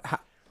 Wait, what?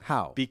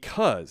 How?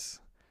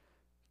 Because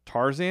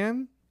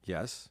Tarzan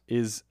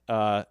is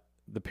the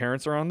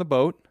parents are on the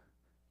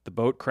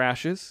boat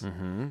crashes,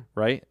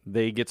 right?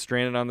 They get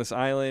stranded on this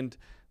island.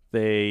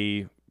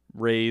 They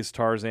raise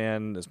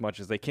Tarzan as much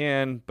as they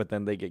can, but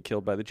then they get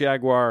killed by the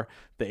jaguar.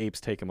 The apes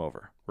take him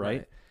over,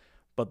 right?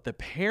 But the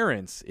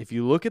parents, if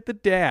you look at the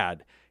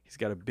dad, he's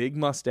got a big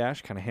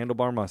mustache, kind of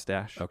handlebar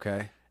mustache.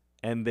 Okay.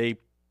 And they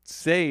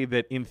say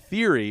that in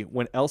theory,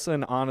 when Elsa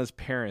and Anna's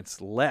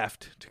parents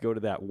left to go to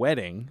that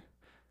wedding,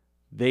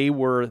 they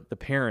were the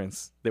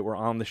parents that were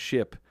on the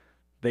ship.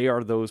 They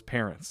are those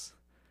parents.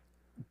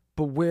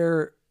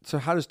 But so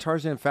how does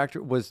Tarzan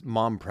factor? Was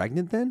mom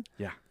pregnant then?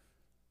 Yeah.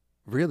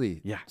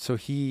 Really? Yeah. So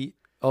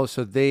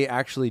so they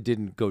actually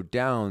didn't go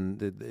down.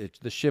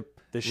 The ship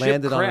The ship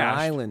landed on an crashed,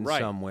 island right.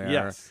 somewhere.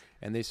 Yes.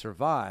 And they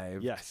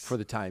survived Yes. for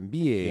the time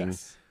being.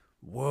 Yes.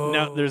 Whoa.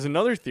 Now, there's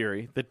another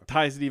theory that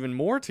ties it even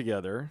more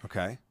together.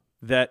 Okay.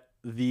 That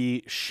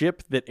the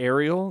ship that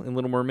Ariel in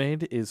Little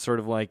Mermaid is sort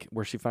of like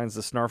where she finds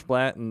the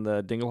Snarfblat and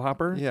the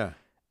Dinglehopper Yeah.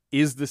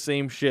 is the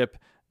same ship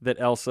that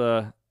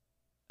Elsa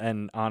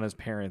and Anna's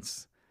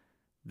parents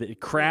that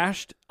it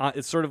crashed.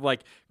 It's sort of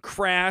like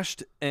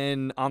crashed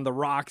and on the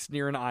rocks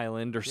near an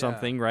island or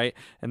something, right?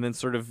 And then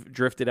sort of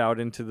drifted out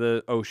into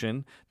the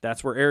ocean.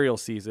 That's where Ariel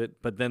sees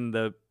it. But then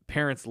the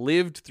parents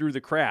lived through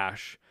the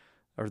crash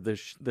or the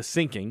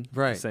sinking,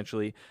 Right.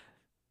 essentially,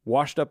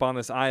 washed up on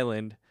this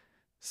island,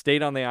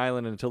 stayed on the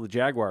island until the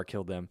jaguar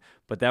killed them.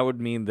 But that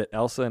would mean that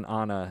Elsa and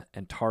Anna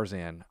and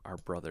Tarzan are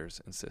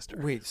brothers and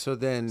sisters. Wait, so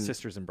then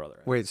Sisters and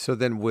brother. Wait, so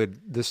then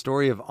would the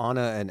story of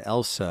Anna and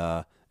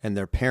Elsa and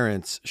their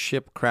parents'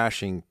 ship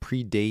crashing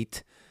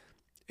predate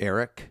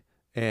Eric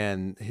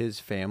and his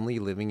family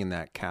living in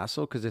that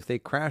castle? Because if they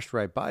crashed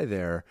right by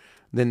there,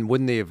 then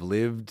wouldn't they have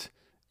lived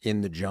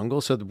in the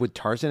jungle? So would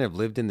Tarzan have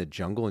lived in the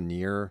jungle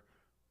near?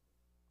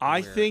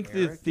 I think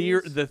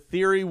the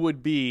theory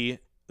would be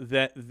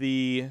that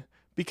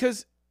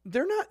because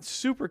they're not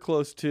super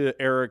close to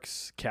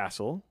Eric's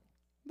castle.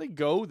 They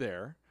go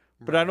there,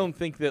 but I don't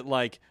think that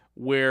like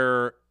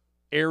where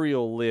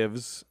Ariel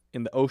lives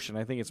in the ocean.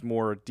 I think it's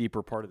more a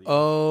deeper part of the ocean.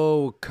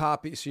 Oh,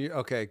 copy. So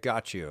okay,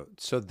 got you.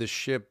 So the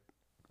ship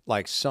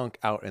like sunk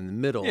out in the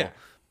middle,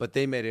 but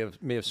they may have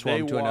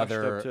swum to washed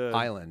another up to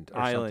island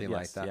or something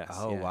like yes, that. yes,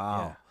 Oh, yeah,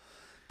 wow. yeah.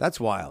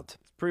 That's wild.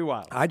 Pretty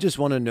wild. I just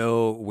want to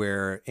know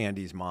where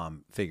Andy's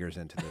mom figures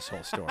into this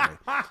whole story.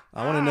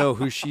 I want to know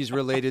who she's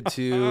related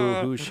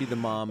to, who's she the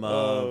mom of.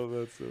 Oh,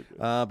 that's so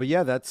good. But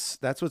yeah,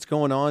 that's what's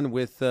going on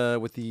with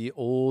the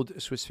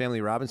old Swiss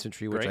Family Robinson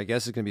tree, which Great. I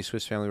guess is going to be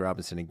Swiss Family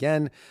Robinson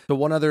again. But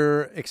one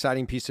other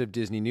exciting piece of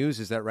Disney news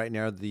is that right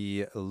now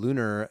the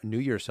Lunar New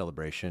Year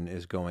celebration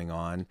is going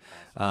on.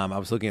 I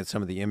was looking at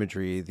some of the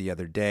imagery the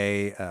other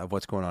day of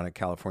what's going on at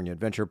California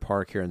Adventure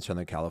Park here in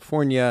Southern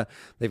California.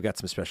 They've got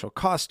some special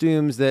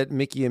costumes that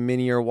Mickey and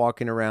Minnie are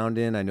walking around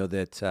in. I know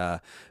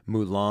that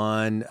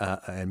Mulan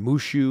and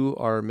Mushu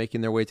are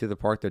making their way through the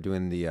park. They're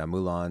doing the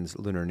Mulan's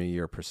Lunar New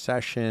Year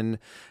procession.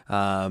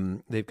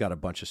 They've got a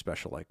bunch of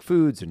special like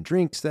foods and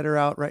drinks that are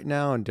out right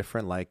now and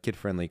different like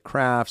kid-friendly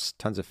crafts,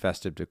 tons of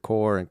festive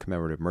decor and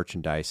commemorative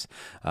merchandise.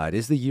 It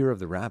is the year of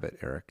the rabbit,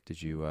 Eric.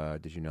 Did you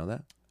know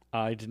that?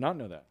 I did not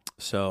know that.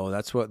 So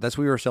that's what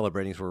we were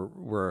celebrating. So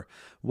we're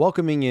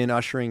welcoming in,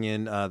 ushering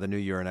in the new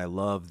year, and I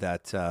love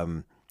that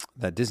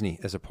that Disney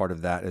is a part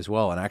of that as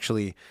well. And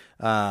actually,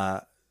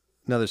 another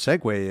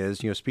segue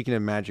is, speaking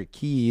of Magic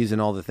Keys and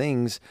all the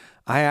things,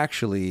 I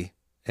actually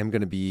am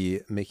going to be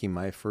making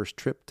my first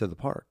trip to the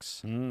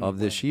parks of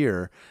this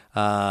year.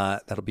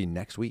 That'll be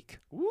next week.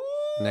 Woo!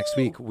 Next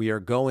week we are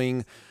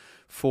going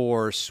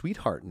for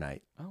Sweetheart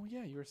Night. Oh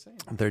yeah, you were saying.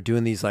 They're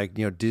doing these like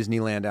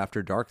Disneyland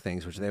After Dark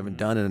things, which they haven't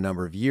done in a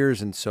number of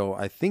years, and so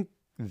I think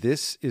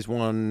this is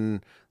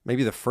one,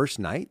 maybe the first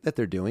night that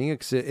they're doing it.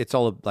 'Cause it's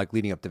all like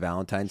leading up to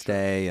Valentine's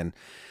Day, and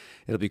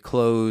it'll be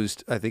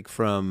closed, I think,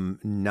 from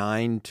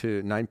 9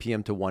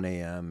 p.m. to 1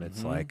 a.m.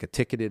 It's like a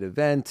ticketed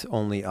event.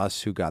 Only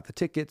us who got the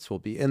tickets will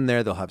be in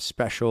there. They'll have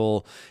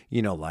special,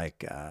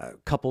 like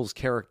couples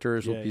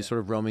characters will be sort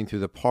of roaming through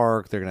the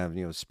park. They're going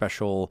to have,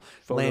 special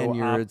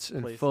lanyards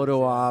and places,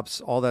 photo ops,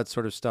 all that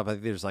sort of stuff. I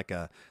think there's like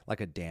a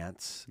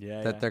dance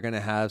that they're going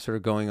to have sort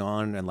of going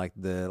on. And like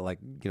the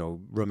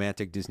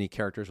romantic Disney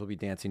characters will be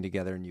dancing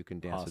together, and you can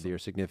dance with your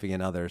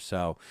significant other.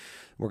 So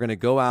we're going to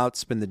go out,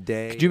 spend the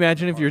day. Could you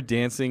imagine if you're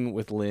dancing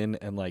with Lynn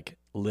and like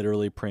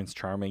literally Prince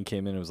Charming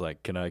came in and was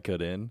like, "Can I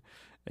cut in?"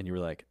 And you were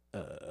like,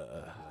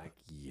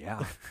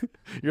 yeah.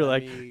 You're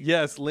like,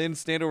 yes, Lynn,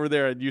 stand over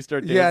there, and you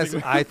start dancing.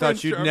 Yes, I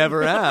thought you'd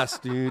never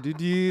ask. But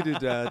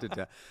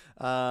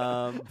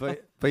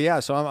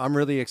yeah, so I'm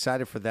really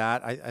excited for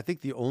that. I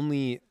think the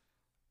only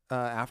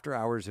after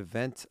hours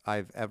event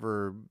I've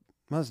ever.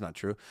 Well, that's not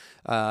true.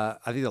 I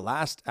think the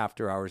last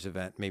after hours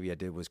event maybe I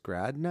did was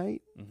grad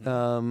night,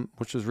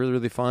 which was really,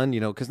 really fun,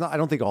 because I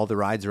don't think all the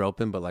rides are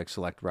open, but like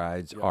select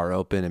rides are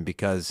open. And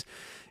because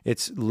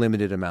it's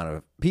limited amount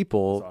of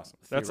people. That's awesome.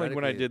 That's like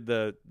when I did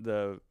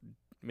the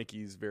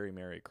Mickey's Very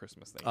Merry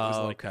Christmas thing. It was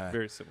like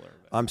very similar.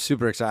 I'm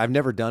super excited. I've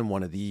never done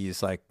one of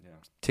these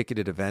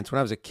ticketed events. When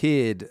I was a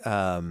kid,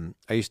 I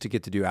used to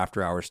get to do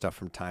after hours stuff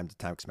from time to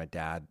time because my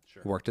dad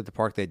worked at the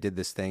park. They did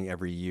this thing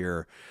every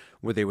year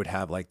where they would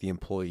have like the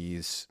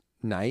employees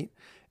night,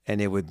 And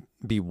it would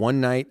be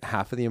one night,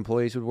 half of the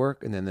employees would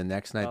work, and then the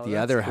next night, the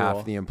other half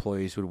of the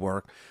employees would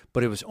work.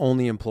 But it was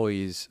only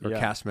employees or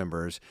cast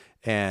members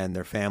and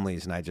their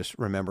families. And I just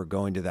remember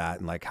going to that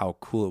and like how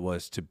cool it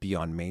was to be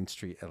on Main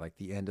Street at like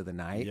the end of the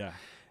night. Yeah.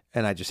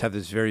 And I just have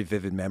this very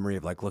vivid memory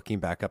of like looking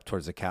back up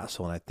towards the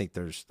castle, and I think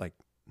there's like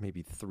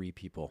maybe 3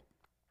 people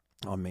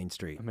on Main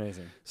Street.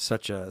 Amazing.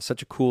 Such a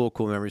cool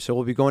memory. So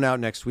we'll be going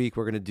out next week.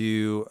 We're going to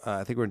do,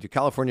 I think we're going to do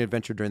California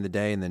Adventure during the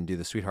day and then do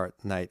the Sweetheart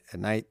Night at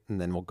night. And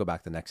then we'll go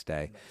back the next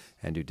day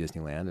and do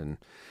Disneyland. And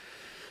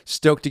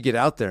stoked to get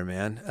out there,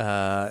 man,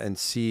 and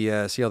see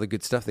all the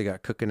good stuff they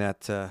got cooking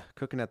at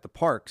the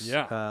parks.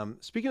 Yeah.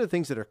 Speaking of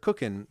things that are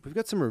cooking, we've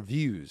got some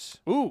reviews.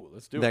 Ooh,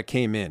 let's do it. That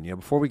came in.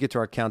 Before we get to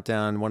our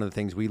countdown, one of the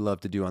things we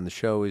love to do on the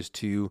show is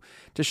to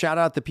shout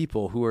out the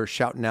people who are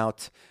shouting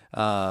out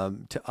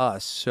to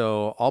us.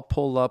 So I'll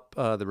pull up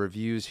the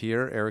reviews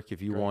here, Eric, if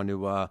you want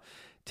to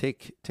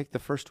take the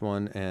first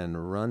one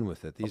and run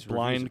with it. These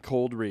blind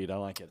cold read. I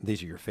like it.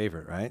 These are your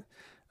favorite, right?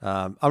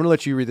 I'm going to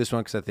let you read this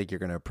one because I think you're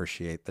going to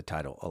appreciate the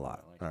title a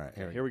lot. All right,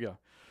 here we go.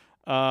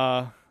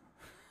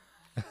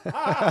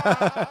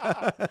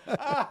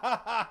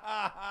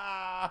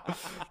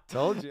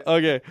 Told you.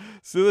 Okay,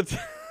 so this is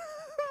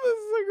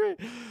so great.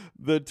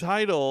 The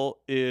title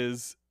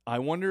is, I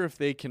wonder if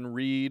they can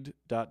read ...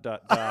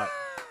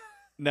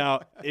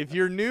 Now, if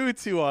you're new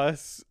to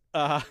us,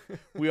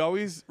 we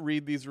always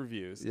read these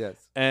reviews. Yes.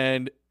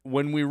 And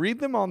when we read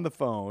them on the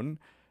phone,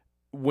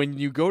 when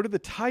you go to the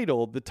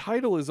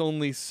title is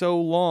only so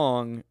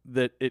long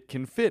that it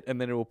can fit, and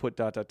then it will put ...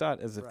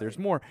 as if there's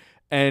more.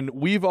 And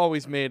we've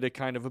always made a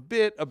kind of a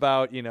bit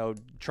about,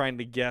 trying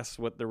to guess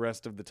what the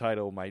rest of the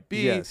title might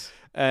be. Yes.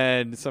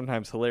 And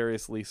sometimes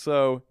hilariously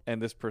so. And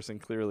this person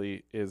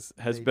clearly has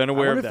been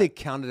aware of that. I wonder if they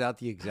counted out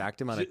the exact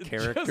amount of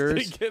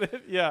characters. Just to get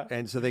it, yeah.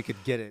 And so they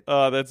could get it.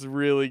 That's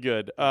really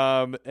good.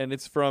 And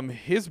it's from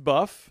His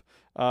Buff,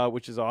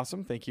 which is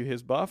awesome. Thank you,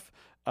 His Buff.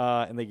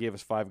 And they gave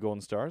us 5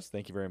 golden stars.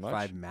 Thank you very much.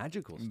 5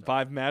 magical stars.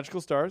 5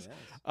 magical stars.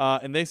 Yes.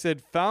 And they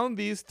said, found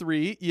these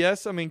 3.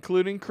 Yes, I'm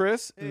including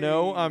Chris. Hey.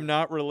 No, I'm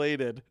not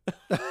related.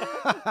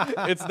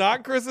 It's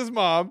not Chris's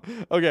mom.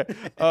 Okay.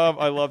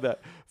 I love that.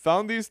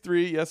 Found these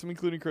 3. Yes, I'm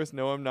including Chris.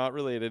 No, I'm not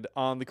related.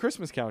 On the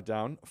Christmas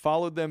countdown.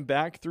 Followed them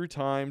back through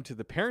time to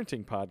the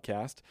parenting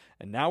podcast.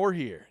 And now we're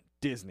here.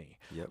 Disney.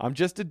 Yep. I'm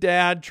just a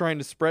dad trying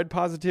to spread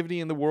positivity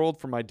in the world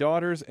for my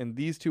daughters, and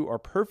these 2 are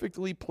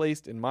perfectly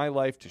placed in my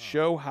life to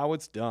show how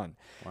it's done.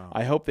 Wow.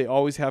 I hope they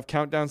always have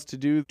countdowns to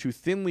do to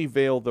thinly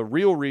veil the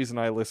real reason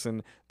I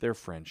listen, their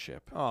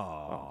friendship.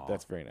 Oh,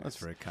 that's very nice. That's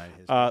very kind.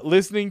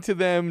 Listening to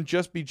them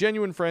just be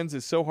genuine friends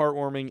is so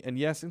heartwarming and,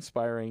 yes,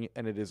 inspiring,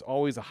 and it is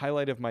always a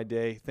highlight of my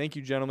day. Thank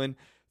you, gentlemen.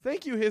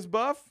 Thank you, His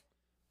Buff.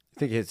 You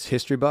think it's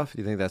History Buff?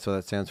 Do you think that's what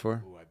that stands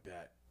for? Ooh, I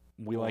bet.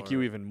 We like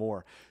you even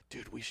more.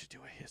 Dude, we should do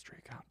a history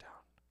countdown.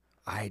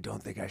 I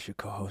don't think I should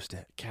co-host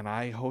it. Can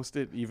I host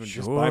it even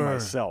just by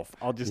myself?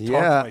 I'll just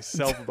talk to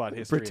myself about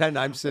history. Pretend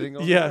I'm sitting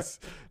over Yes.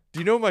 Do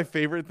you know what my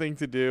favorite thing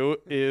to do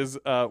is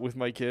with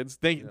my kids?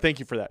 Thank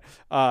you for that.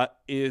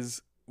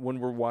 Is when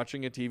we're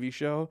watching a TV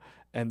show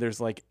and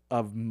there's like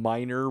a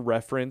minor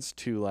reference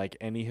to like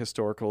any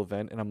historical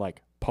event, and I'm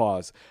like,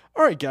 pause.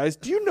 All right, guys,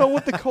 do you know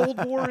what the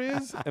Cold War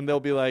is? And they'll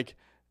be like,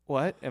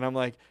 what? And I'm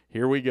like,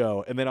 here we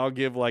go. And then I'll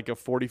give like a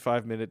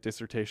 45-minute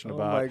dissertation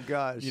about, my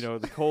gosh,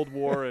 the Cold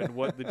War and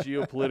what the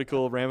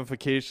geopolitical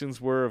ramifications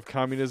were of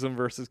communism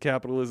versus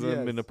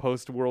capitalism in a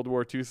post-World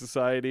War II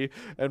society.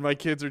 And my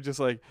kids are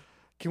just like,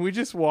 can we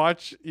just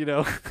watch,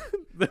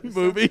 the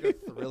movie? Sounds like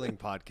a thrilling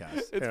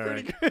podcast. It's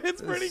pretty good.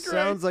 It's pretty great.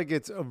 Sounds like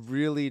it's a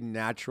really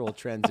natural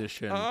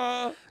transition.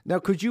 Now,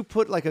 could you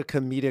put like a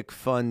comedic,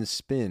 fun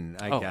spin,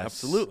 I guess,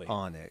 absolutely.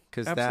 on it?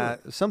 Because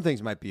some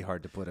things might be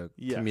hard to put a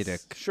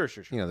comedic. Sure.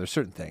 There's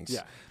certain things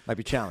might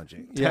be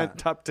challenging.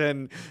 Top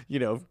 10,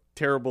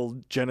 terrible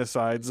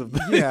genocides of,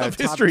 of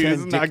history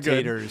is not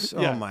dictators.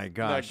 good. Oh my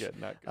gosh.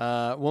 Not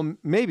good. Well,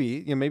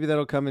 maybe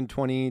that'll come in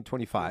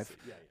 2025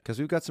 because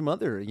we've got some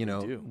other.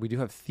 We do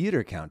have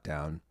Theater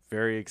Countdown.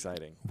 Very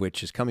exciting.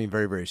 Which is coming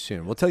very, very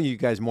soon. We'll tell you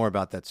guys more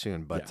about that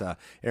soon. But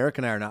Eric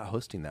and I are not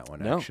hosting that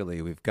one,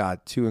 actually. We've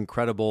got 2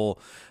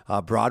 incredible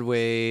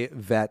Broadway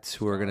vets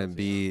who are going to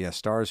be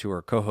stars who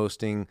are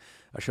co-hosting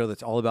a show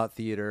that's all about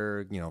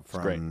theater,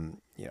 from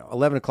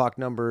 11 o'clock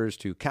numbers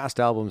to cast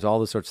albums, all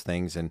those sorts of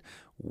things. And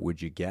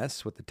would you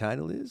guess what the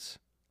title is?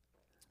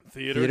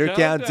 Theater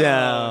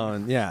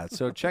Countdown. Yeah,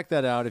 so check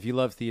that out. If you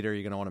love theater,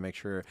 you're going to want to make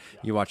sure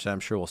you watch that.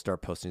 I'm sure we'll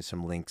start posting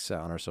some links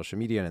on our social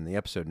media and in the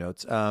episode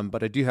notes.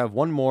 But I do have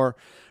one more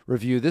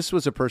review. This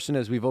was a person,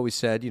 as we've always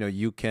said,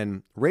 you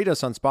can rate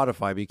us on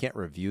Spotify, but you can't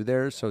review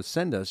there. So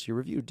send us your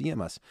review,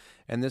 DM us.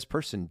 And this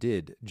person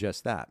did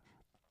just that.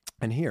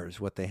 And here's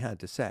what they had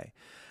to say.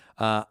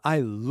 I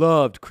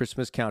loved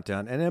Christmas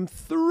Countdown and am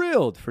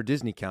thrilled for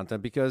Disney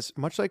Countdown because,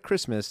 much like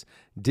Christmas,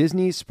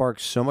 Disney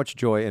sparks so much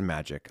joy and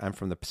magic. I'm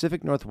from the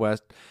Pacific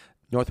Northwest,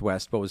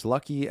 but was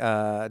lucky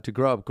to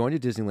grow up going to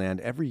Disneyland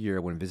every year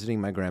when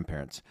visiting my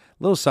grandparents.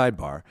 Little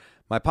sidebar,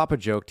 My papa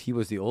joked he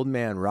was the old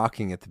man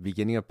rocking at the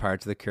beginning of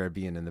Pirates of the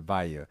Caribbean in the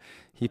bayou.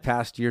 He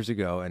passed years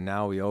ago, and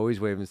now we always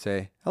wave and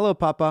say, "Hello,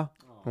 Papa,"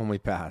 when we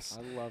pass.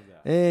 I love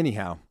that.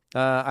 Anyhow,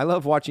 I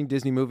love watching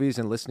Disney movies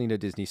and listening to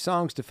Disney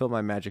songs to fill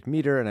my magic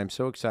meter, and I'm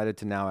so excited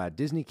to now add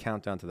Disney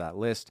Countdown to that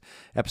list.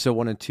 Episode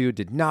 1 and 2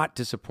 did not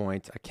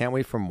disappoint. I can't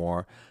wait for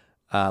more.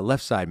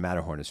 Left Side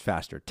Matterhorn is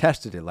faster.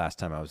 Tested it last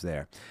time I was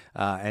there.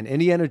 And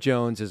Indiana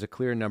Jones is a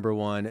clear number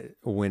 1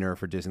 winner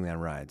for Disneyland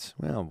rides.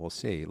 Well, we'll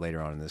see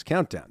later on in this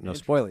countdown. No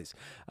spoilies.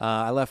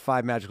 I left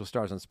 5 magical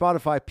stars on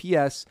Spotify.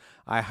 P.S.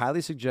 I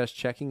highly suggest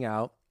checking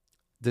out,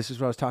 this is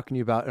what I was talking to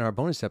you about in our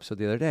bonus episode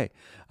the other day,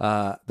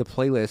 the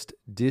playlist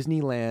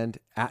Disneyland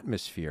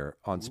Atmosphere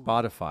on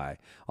Spotify.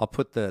 I'll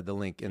put the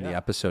link in the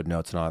episode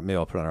notes, and maybe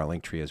I'll put it on our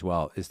link tree as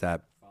well, is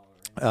that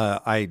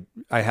I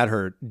had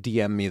her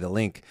DM me the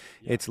link.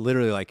 Yeah. It's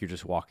literally like you're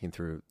just walking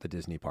through the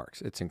Disney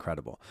parks. It's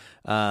incredible.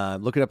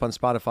 Look it up on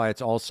Spotify.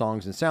 It's all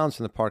songs and sounds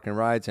from the park and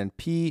rides. And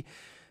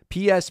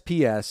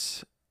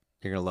PSPS,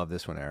 you're going to love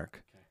this one,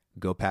 Eric. Okay.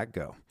 Go Pack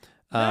Go.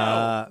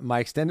 No. My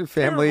extended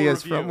family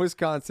is from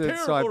Wisconsin,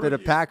 so I've been a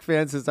Pack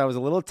fan since I was a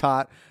little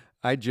tot.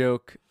 I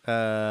joke,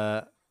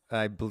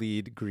 I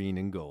bleed green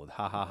and gold.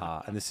 Ha, ha,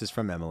 ha. And this is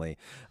from Emily.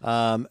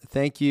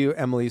 Thank you,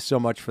 Emily, so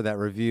much for that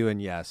review.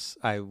 And yes,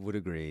 I would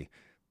agree.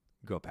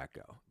 Go Pack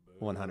Go.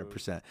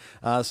 100%.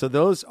 So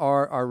those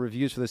are our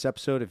reviews for this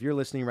episode. If you're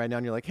listening right now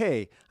and you're like,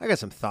 hey, I got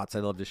some thoughts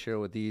I'd love to share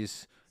with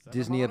these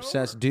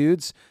Disney-obsessed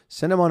dudes,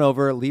 send them on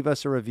over. Leave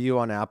us a review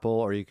on Apple,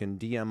 or you can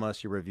DM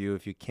us your review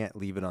if you can't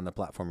leave it on the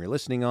platform you're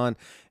listening on,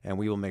 and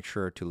we will make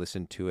sure to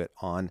listen to it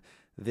on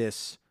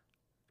this.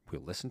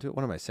 We'll listen to it?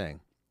 What am I saying?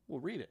 We'll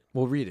read it.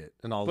 We'll read it,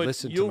 and I'll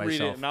listen to myself. You'll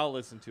read it, and I'll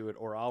listen to it,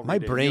 or I'll read My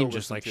it. brain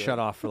just shut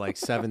off for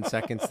 7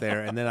 seconds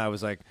there, and then I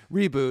was like,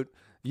 reboot.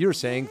 You're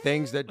saying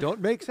things that don't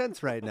make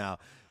sense right now.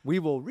 We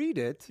will read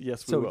it,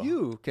 yes, we so will.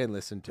 you can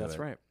listen to That's it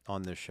right.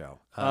 on this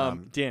show.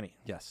 Danny.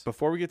 Yes.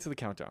 Before we get to the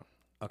countdown,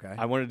 okay,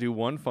 I want to do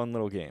one fun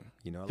little game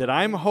that that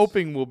I'm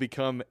hoping will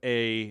become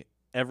a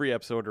every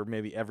episode or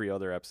maybe every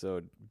other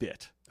episode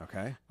bit.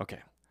 Okay. Okay.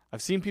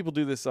 I've seen people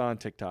do this on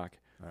TikTok,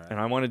 and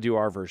I want to do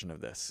our version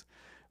of this.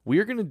 We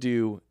are going to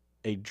do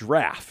a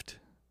draft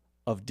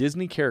of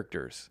Disney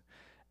characters,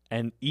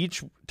 and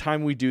each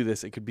time we do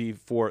this, it could be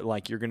for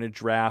you're going to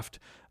draft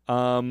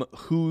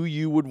who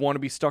you would want to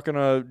be stuck on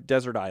a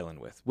desert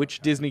island with. Which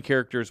 5 Disney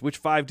characters would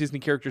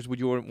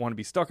you want to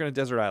be stuck on a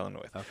desert island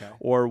with? Okay.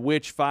 Or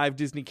which 5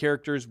 Disney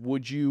characters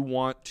would you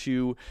want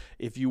to,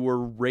 if you were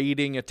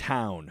raiding a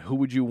town, who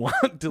would you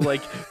want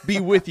to be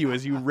with you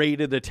as you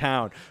raided a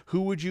town?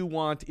 Who would you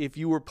want if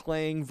you were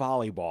playing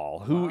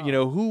volleyball?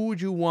 Who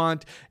would you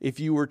want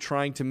if you were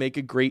trying to make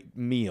a great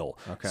meal?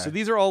 Okay. So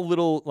these are all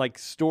little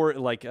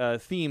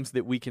themes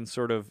that we can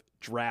sort of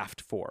draft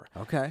for.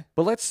 Okay.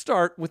 But let's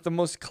start with the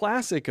most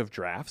classic of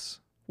drafts,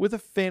 with a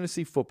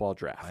fantasy football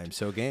draft. I am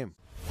so game.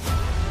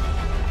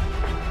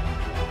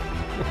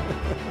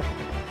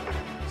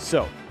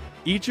 So,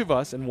 each of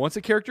us, and once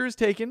a character is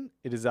taken,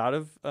 it is out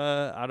of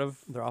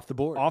they're off the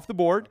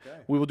board. Okay.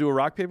 We will do a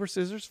rock, paper,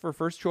 scissors for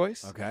first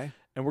choice. Okay.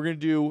 And we're going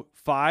to do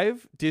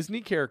 5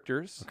 Disney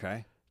characters.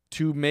 Okay.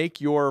 To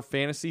make your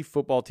fantasy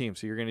football team.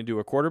 So you're going to do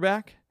a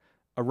quarterback,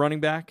 a running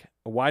back,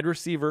 a wide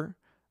receiver,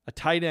 a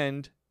tight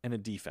end, and a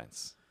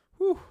defense.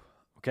 Whew.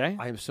 Okay?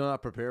 I am so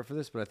not prepared for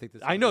this, but I think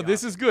this. I know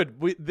this is good.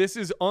 This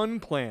is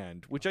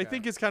unplanned, which I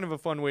think is kind of a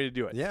fun way to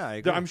do it. Yeah, I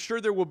agree. I'm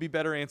sure there will be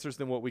better answers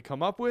than what we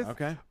come up with.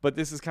 Okay. But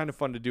this is kind of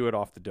fun to do it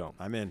off the dome.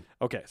 I'm in.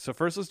 Okay, so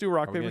first let's do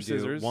rock, paper,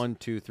 scissors. 1,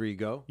 2, 3,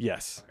 go.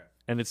 Yes. Okay.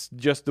 And it's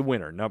just the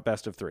winner, not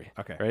best of 3.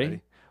 Okay.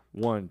 Ready?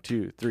 1,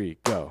 2, 3,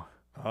 go.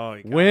 Oh,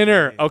 you got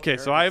winner. Me. Okay,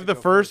 so I have the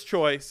first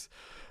choice.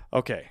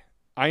 Okay.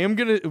 I am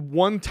going to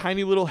one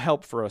tiny little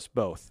help for us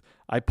both.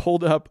 I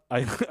pulled up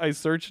I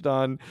searched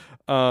on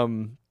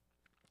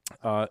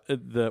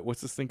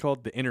what's this thing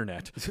called? The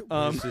internet.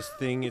 What's this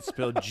thing? It's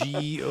spelled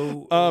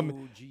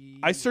G-O-O-G.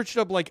 I searched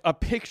up a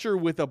picture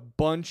with a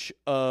bunch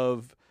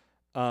of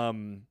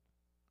Disney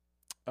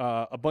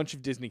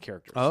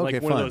characters. Oh, okay,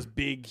 one of those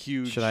big,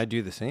 huge. Should I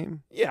do the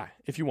same? Yeah,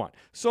 if you want.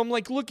 So I'm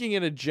looking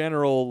at a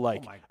general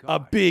a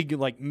big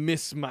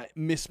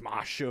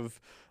mismatch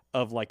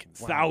of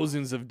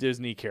thousands of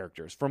Disney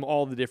characters from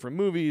all the different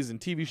movies and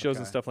TV shows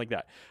and stuff like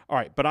that. All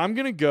right, but I'm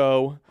gonna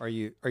go. Are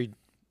you?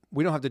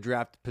 We don't have to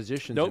draft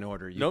positions in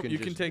order. You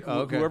can take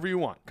whoever you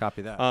want.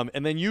 Copy that.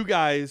 And then you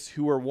guys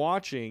who are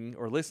watching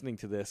or listening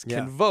to this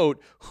can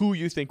vote who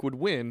you think would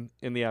win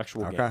in the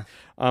actual game.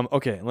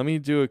 Okay, let me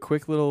do a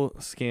quick little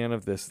scan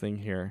of this thing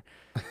here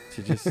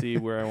to just see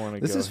where I want to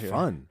go. This is here.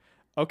 fun.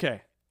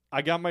 Okay,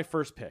 I got my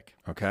first pick.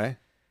 Okay.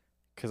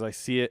 Because I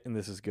see it and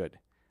this is good.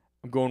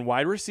 I'm going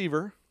wide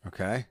receiver.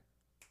 Okay.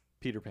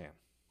 Peter Pan.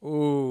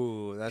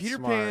 Ooh, that's Peter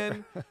smart.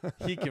 Pan.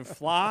 He can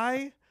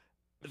fly.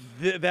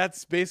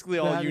 That's basically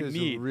all you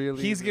need.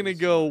 He's going to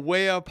go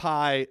way up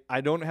high.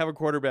 I don't have a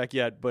quarterback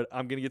yet, but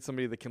I'm going to get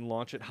somebody that can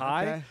launch it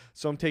high. Okay.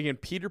 So I'm taking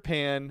Peter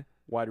Pan,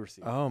 wide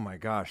receiver. Oh, my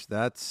gosh.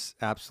 That's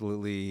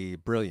absolutely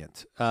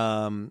brilliant.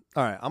 All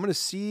right. I'm going to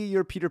see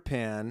your Peter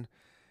Pan,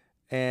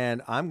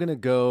 and I'm going to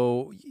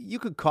go. You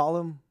could call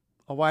him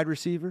a wide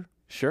receiver.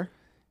 Sure.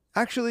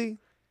 Actually,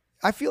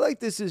 I feel like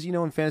this is,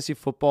 in fantasy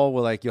football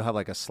where like you'll have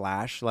like a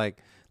slash,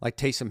 like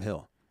Taysom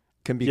Hill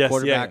can be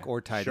quarterback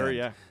or tight end.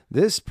 Yeah.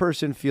 This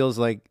person feels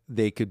like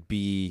they could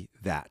be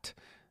that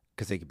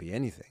because they could be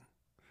anything.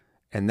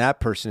 And that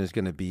person is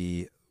going to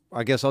be,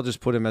 I guess I'll just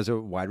put him as a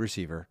wide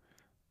receiver,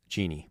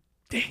 Genie.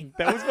 Dang,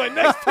 that was my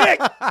next pick.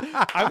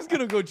 I was going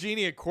to go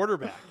Genie at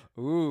quarterback.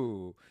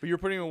 Ooh. But you're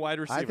putting him a wide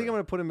receiver. I think I'm going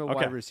to put him at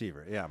wide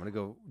receiver. Yeah, I'm going to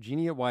go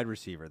Genie at wide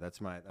receiver.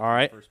 That's my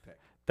first pick.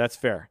 That's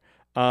fair.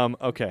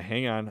 Okay,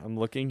 hang on. I'm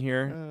looking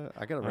here.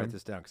 I got to write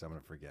this down because I'm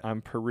going to forget.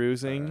 I'm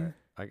perusing.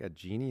 I got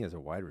Genie as a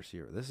wide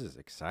receiver. This is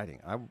exciting.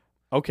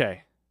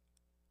 Okay.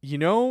 You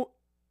know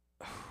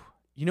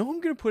who I'm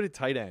going to put at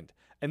tight end?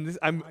 And this,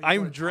 I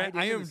am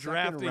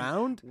drafting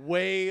round?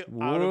 way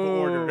out of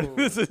order.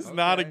 This is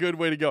not a good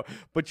way to go.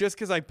 But just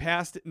because I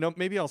passed it, no,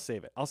 maybe I'll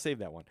save it. I'll save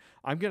that one.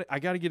 I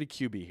got to get a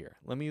QB here.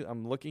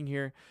 I'm looking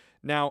here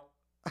now.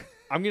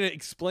 I'm going to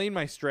explain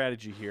my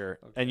strategy here,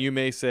 and you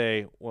may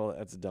say, "Well,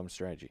 that's a dumb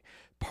strategy."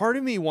 Part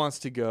of me wants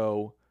to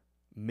go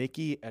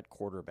Mickey at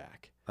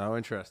quarterback. Oh,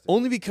 interesting.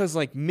 Only because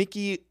like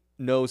Mickey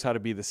knows how to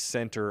be the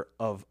center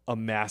of a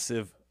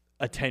massive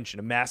attention,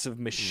 a massive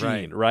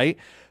machine, right?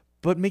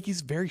 But Mickey's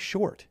very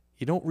short.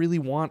 You don't really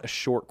want a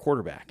short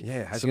quarterback.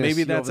 Yeah, so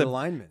maybe that's a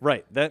lineman.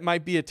 Right. That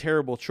might be a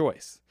terrible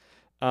choice.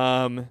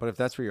 But if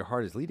that's where your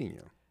heart is leading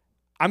you,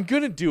 I'm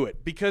gonna do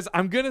it because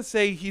I'm gonna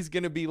say he's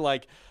gonna be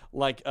like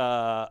Doug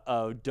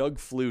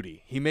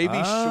Flutie. He may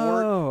be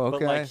short,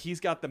 but like he's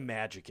got the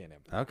magic in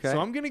him. Okay. So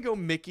I'm gonna go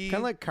Mickey.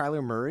 Kind of like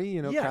Kyler Murray.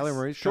 Yes, Kyler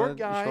Murray's short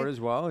guy, short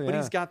as well. Yeah. But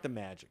he's got the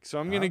magic. So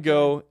I'm gonna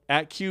go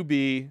at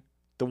QB,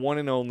 the one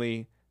and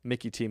only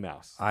Mickey T.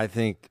 Mouse. I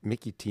think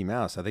Mickey T.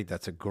 Mouse. I think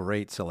that's a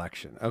great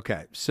selection.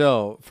 Okay,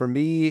 so for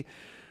me,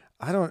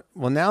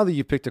 now that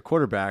you picked a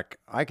quarterback,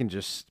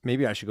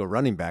 maybe I should go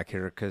running back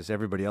here because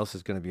everybody else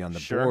is going to be on the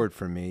board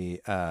for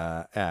me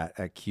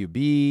at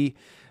QB.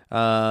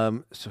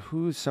 So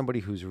who's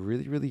somebody who's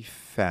really, really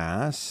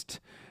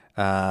fast?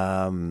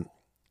 Well,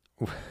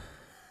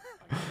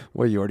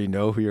 you already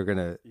know who you're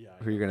gonna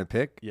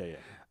pick. Yeah.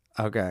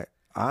 Okay,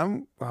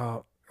 I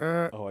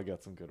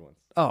got some good ones.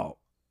 Oh,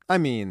 I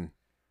mean,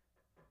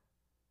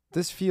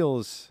 this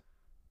feels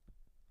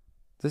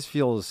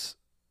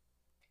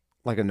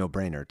like a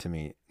no-brainer to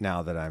me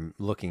now that I'm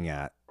looking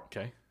at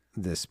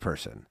this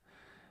person.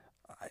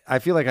 I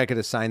feel like I could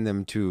assign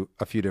them to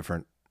a few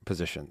different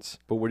positions.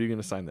 But what are you going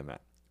to assign them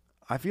at?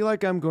 I feel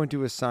like I'm going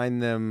to assign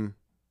them.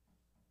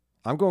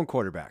 I'm going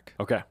quarterback.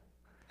 Okay.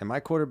 And my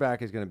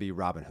quarterback is going to be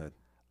Robin Hood.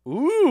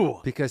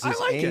 Ooh. Because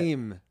his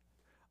aim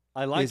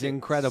is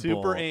incredible.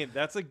 Super aim.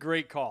 That's a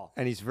great call.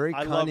 And he's very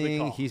cunning. Love the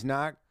call. He's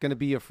not going to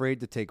be afraid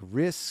to take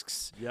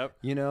risks. Yep.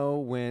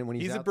 When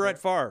he's a out Brett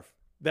Favre.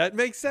 That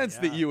makes sense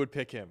that you would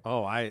pick him.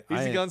 Oh, he's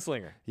a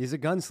gunslinger. He's a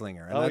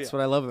gunslinger, and that's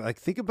what I love. Like,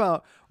 think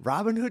about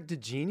Robin Hood to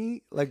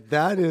Genie. Like,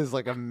 that is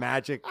like a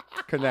magic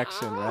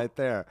connection right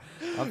there.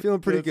 I'm feeling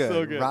pretty good.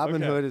 So good.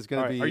 Robin Hood is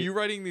going to be. Are you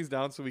writing these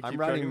down so we keep I'm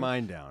writing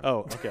mine down. Oh,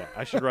 okay.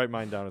 I should write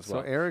mine down as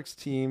well. So Eric's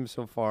team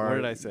so far. What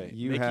did I say?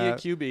 Mickey at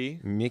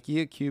QB.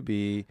 Mickey at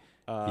QB.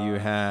 You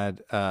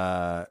had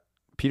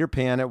Peter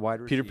Pan at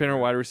wide receiver. Peter Pan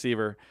at wide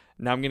receiver.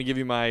 Now I'm going to give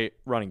you my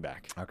running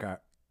back. Okay.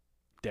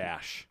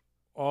 Dash.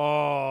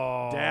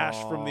 Oh, Dash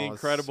from The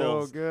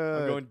Incredibles. So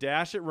good. I'm going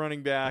Dash at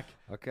running back.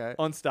 Okay.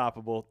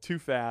 Unstoppable. Too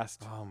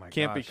fast. Oh my gosh.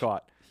 Can't be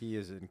caught. He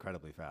is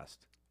incredibly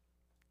fast.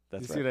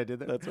 That's you see what I did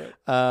there? That's right.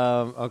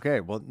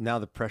 Okay. Well, now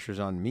the pressure's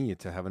on me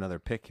to have another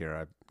pick here.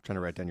 I'm trying to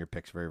write down your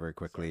picks very, very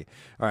quickly.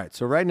 All right.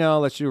 So right now,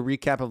 let's do a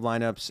recap of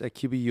lineups. At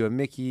QB, you have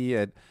Mickey.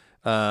 At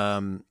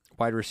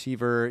wide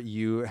receiver,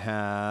 you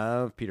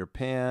have Peter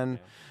Pan.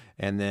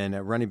 Yeah. And then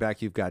at running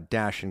back, you've got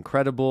Dash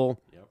Incredible.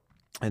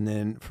 And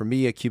then for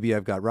me at QB,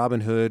 I've got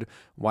Robin Hood.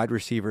 Wide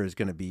receiver is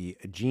going to be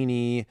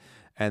Genie.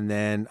 And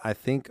then I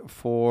think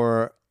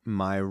for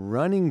my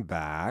running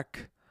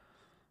back,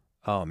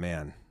 oh,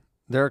 man.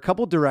 There are a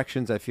couple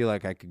directions I feel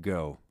like I could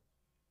go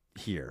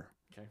here.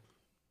 Okay.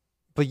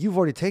 But you've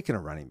already taken a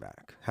running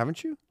back,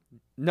 haven't you?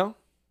 No.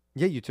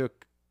 Yeah, you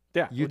took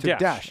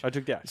Dash. I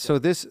took Dash. So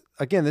this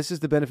is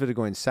the benefit of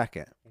going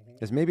second,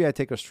 is maybe I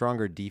take a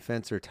stronger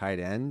defense or tight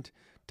end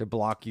to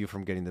block you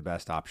from getting the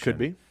best option. Could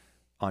be.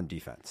 On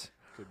defense.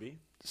 Could be.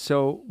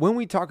 So when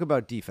we talk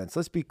about defense,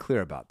 let's be clear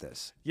about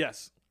this.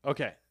 Yes.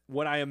 Okay.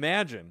 What I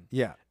imagine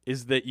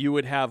is that you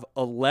would have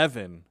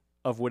 11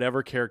 of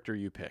whatever character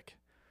you pick.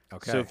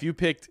 Okay. So if you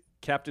picked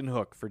Captain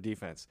Hook for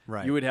defense,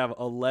 you would have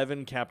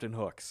 11 Captain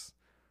Hooks.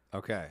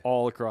 Okay.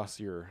 All across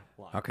your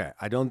line. Okay.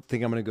 I don't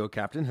think I'm going to go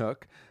Captain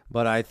Hook,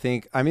 but I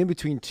think I'm in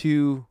between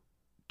two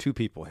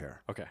people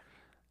here. Okay.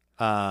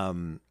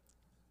 Should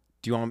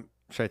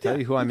I tell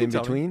you who I'm in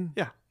between?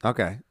 Yeah.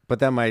 Okay. But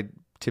that might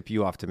tip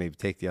you off to maybe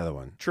take the other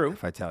one. True.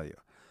 If I tell you.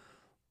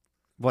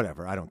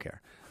 Whatever. I don't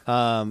care.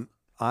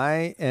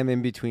 I am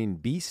in between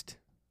Beast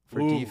for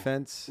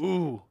defense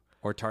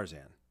or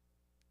Tarzan.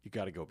 You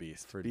got to go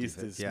Beast. For Beast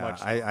defense. is much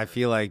stronger. I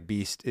feel like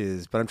Beast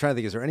is, but I'm trying to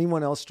think, is there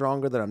anyone else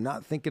stronger that I'm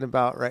not thinking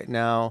about right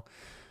now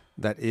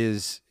that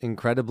is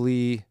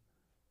incredibly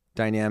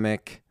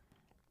dynamic?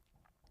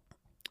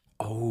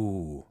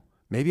 Oh,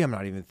 maybe I'm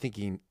not even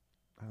thinking.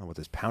 I don't know what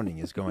this pounding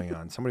is going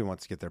on. Somebody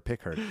wants to get their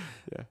pick heard.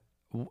 Yeah.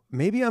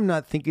 Maybe I'm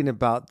not thinking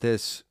about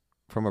this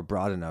from a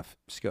broad enough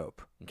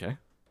scope. Okay.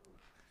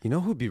 You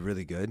know who'd be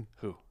really good?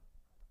 Who?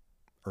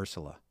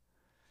 Ursula.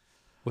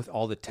 With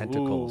all the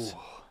tentacles. Ooh.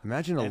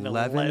 Imagine And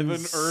 11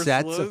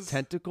 sets of Ursulas?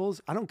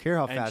 tentacles. I don't care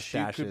how And fast she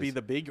Dash could is. be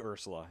the big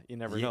Ursula. You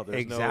never know.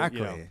 There's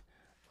exactly. no,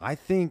 I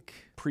think,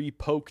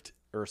 pre-poked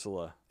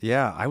Ursula.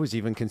 yeah, I was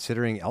even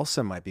considering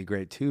Elsa might be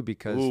great too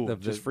because Ooh,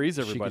 of just freeze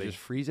She everybody. could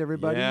just freeze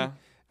everybody. Yeah.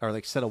 Or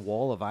like set a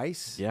wall of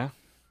ice. Yeah.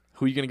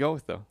 Who are you gonna go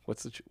with though?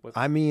 What's the?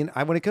 I mean,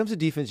 when it comes to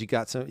defense, you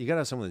got to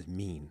have someone who's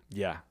mean,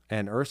 Yeah.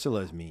 and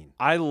Ursula is mean.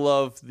 I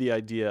love the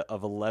idea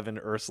of 11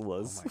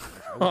 Ursulas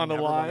on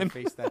a line.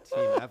 Face that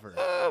team ever.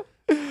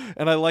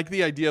 And I like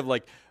the idea of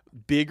like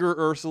bigger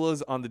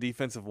Ursulas on the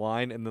defensive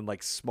line and then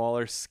like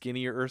smaller,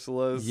 skinnier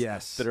Ursulas.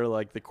 Yes. That are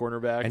like the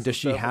cornerbacks. And does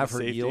she stuff, and have the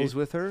her safety. eels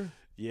with her?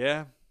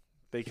 Yeah.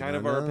 They kind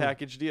of don't are a know.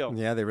 package deal.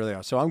 Yeah, they really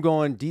are. So I'm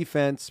going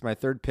defense. My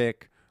third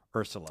pick,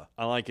 Ursula.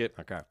 I like it.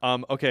 Okay.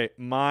 Okay.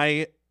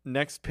 My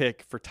next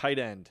pick for tight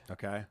end,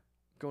 Okay.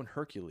 going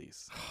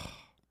Hercules.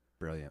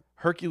 Brilliant.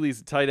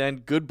 Hercules at tight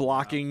end, good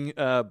blocking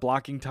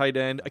tight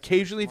end.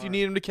 Occasionally, if you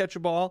need him to catch a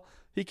ball,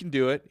 he can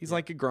do it. He's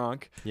like a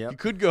Gronk. Yep. You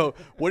could go.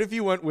 What if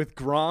you went with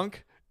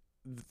Gronk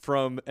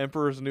from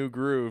Emperor's New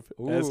Groove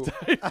as Ooh.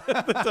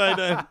 the tight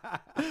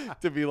end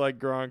to be like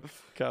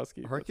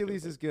Gronkowski?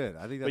 Hercules is good.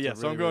 I think that's But yeah, a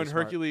so really, I'm going really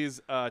smart-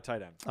 Hercules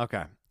tight end.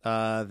 Okay.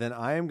 Then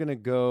I am going to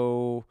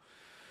go.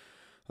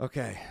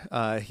 Okay.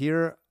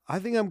 Here, I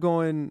think I'm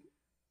going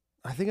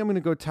to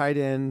go tight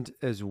end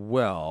as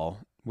well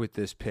with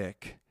this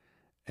pick.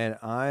 And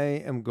I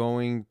am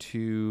going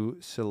to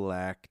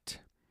select.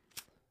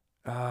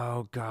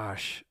 Oh,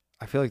 gosh.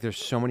 I feel like there's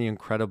so many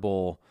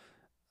incredible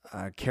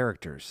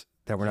characters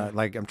that we're not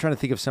like. I'm trying to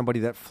think of somebody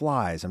that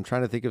flies. I'm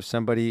trying to think of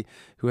somebody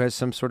who has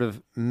some sort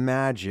of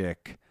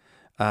magic.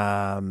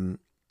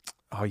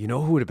 Oh, you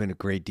know who would have been a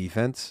great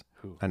defense?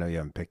 Who? I know you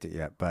haven't picked it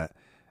yet, but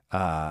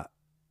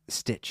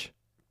Stitch.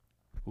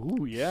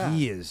 Ooh, yeah.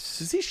 He is.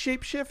 Does he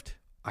shapeshift?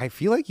 I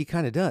feel like he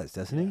kind of does,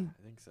 doesn't he?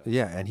 I think so.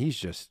 Yeah, and he's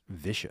just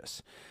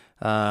vicious.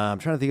 I'm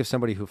trying to think of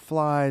somebody who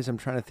flies. I'm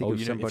trying to think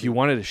of somebody. If you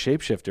wanted a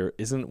shapeshifter,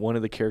 isn't one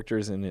of the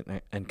characters in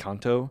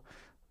Encanto?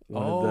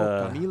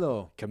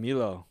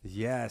 Camilo.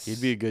 Yes.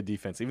 He'd be a good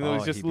defense. Even though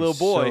he's just he'd a be little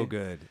boy, So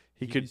good.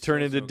 he He'd could be turn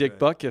so, into so Dick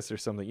good. Butkus or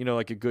something.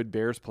 Like a good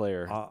Bears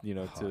player. Oh,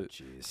 to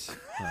jeez.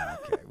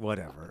 Okay,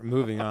 whatever.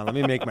 Moving on. Let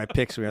me make my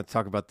picks. We don't have to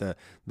talk about the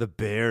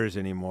Bears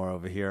anymore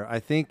over here. I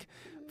think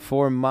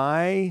for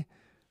my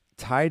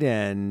tight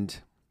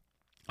end,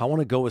 I want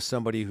to go with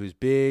somebody who's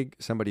big,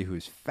 somebody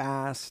who's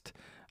fast,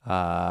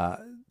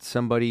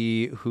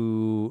 somebody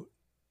who,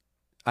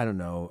 I don't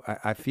know,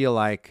 I feel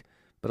like,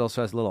 but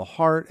also has a little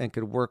heart and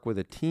could work with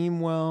a team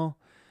well.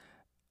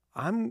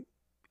 I'm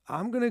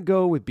going to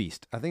go with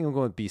Beast. I think I'm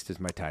going with Beast as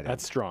my tight end.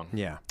 That's strong.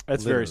 Yeah.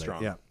 That's very literally,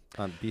 strong.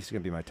 Yeah. Beast is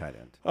going to be my tight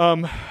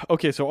end.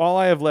 Okay, so all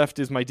I have left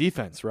is my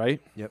defense, right?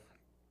 Yep.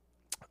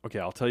 Okay,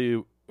 I'll tell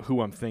you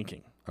who I'm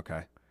thinking.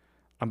 Okay.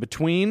 I'm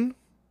between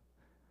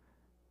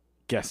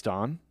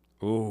Gaston,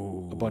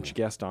 Ooh. a bunch of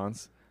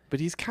Gastons, but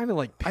he's kind of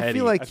like petty. I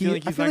feel like he's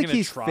not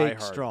gonna try fake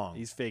hard. strong.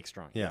 He's fake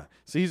strong. Yeah.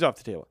 So he's off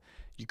the table.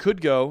 You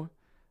could go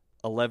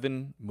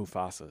 11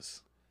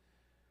 Mufasas.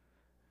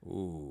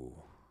 Ooh.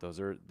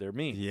 They're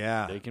mean.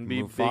 Yeah. They can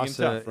be Mufasa big and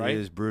tough, right?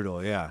 is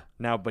brutal, yeah.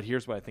 Now, but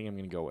here's what I think I'm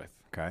going to go with.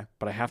 Okay.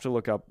 But I have to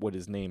look up what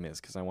his name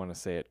is because I want to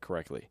say it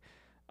correctly.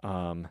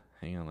 Hang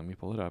on, let me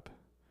pull it up.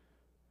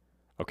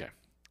 Okay.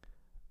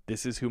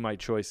 This is who my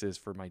choice is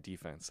for my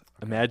defense.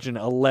 Okay. Imagine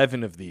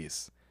 11 of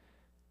these.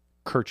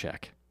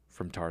 Kerchak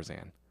from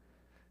Tarzan.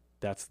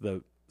 That's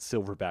the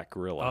silverback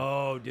gorilla.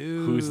 Oh,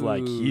 dude. Who's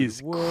like,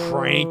 he's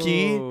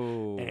cranky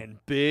and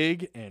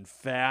big and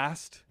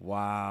fast.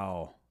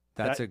 Wow.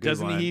 That's a good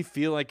doesn't one. he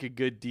feel like a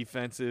good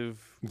defensive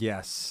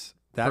Yes.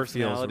 That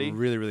personality? feels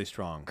really, really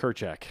strong.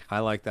 Kerchak? I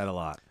like that a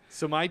lot.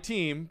 So my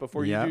team,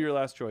 before you Yep. do your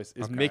last choice,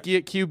 is Okay. Mickey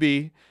at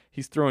QB.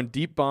 He's throwing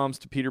deep bombs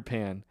to Peter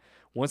Pan.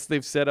 Once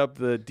they've set up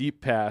the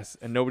deep pass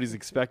and nobody's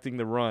expecting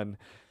the run,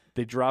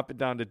 they drop it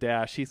down to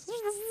Dash. He's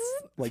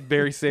like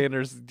Barry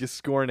Sanders, just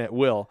scoring at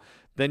will.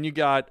 Then you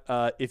got,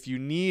 if you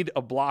need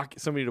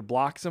somebody to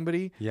block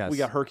somebody, Yes. we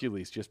got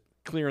Hercules just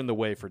clearing the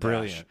way for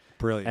Dash.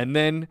 Brilliant. And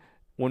then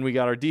when we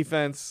got our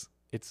defense,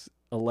 it's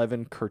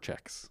 11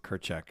 Kerchaks.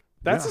 Kerchak.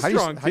 That's a how do you-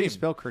 strong How do you team.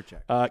 spell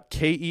Kerchak? Kerchak.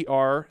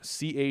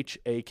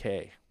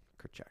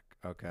 Kerchak.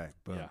 Okay.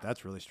 Boom. Yeah.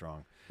 That's really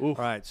strong. Oof.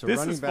 All right. So This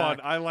running is back. fun.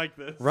 I like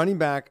this. Running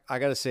back, I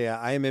got to say,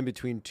 I am in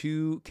between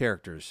two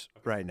characters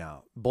right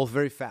now, both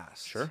very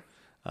fast. Sure.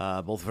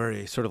 Both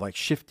very sort of like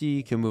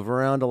shifty, can move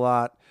around a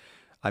lot.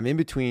 I'm in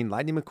between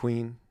Lightning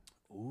McQueen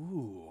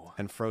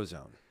and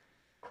Frozone.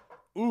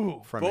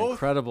 Ooh, From both,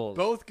 Incredibles.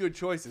 Both good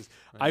choices.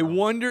 I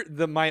wonder,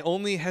 my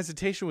only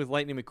hesitation with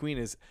Lightning McQueen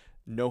is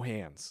no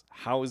hands.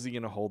 How is he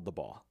going to hold the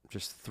ball?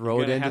 Just throw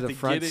You're it gonna into have the to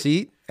front get it-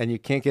 seat, and you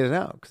can't get it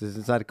out because it's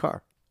inside a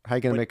car. How are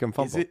you going to make him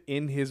fumble? Is it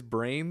in his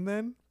brain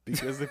then?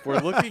 Because if we're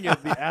looking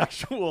at the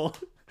actual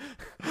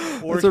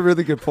That's a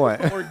really good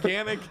point.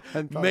 Organic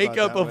Hadn't thought about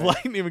makeup that of way.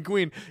 Lightning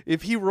McQueen.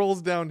 If he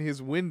rolls down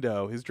his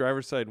window, his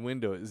driver's side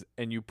window,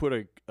 and you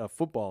put a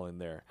football in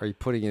there, Are you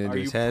putting it into are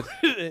his you head?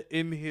 putting it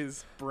in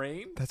his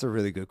brain? That's a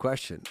really good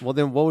question. Well,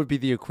 then what would be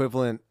the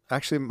equivalent?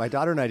 Actually, my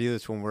daughter and I do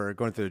this when we're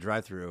going through the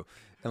drive-through,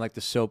 and like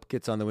the soap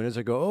gets on the windows.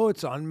 I go, "Oh,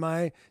 it's on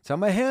my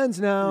hands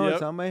now. Yep.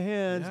 It's on my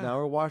hands. Yeah. Now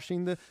we're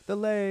washing the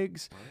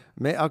legs."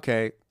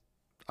 Okay,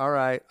 all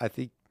right. I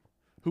think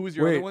Who was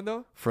your other one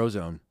though?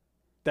 Frozone.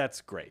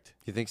 That's great.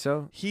 You think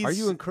so? Are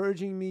you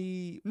encouraging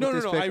me? with No.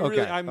 this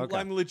pick?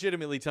 I'm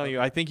legitimately telling you.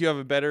 I think you have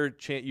a better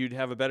chance. You'd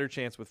have a better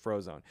chance with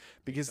Frozone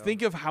because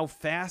think of how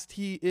fast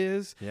he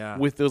is. Yeah.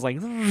 With those like,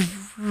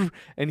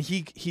 and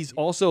he's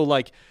also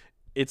like,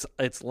 it's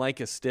like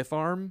a stiff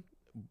arm,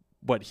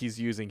 but he's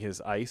using his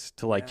ice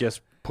to like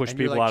just push And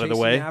you're, people like, out of the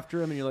chasing way.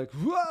 After him, and you're like,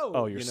 "Whoa!"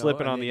 Oh, you're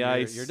slipping on and the then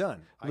ice. You're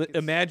done.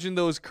 Imagine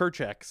those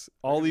Kerchaks.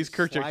 All these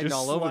Kerchaks sliding just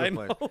all over the sliding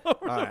place. all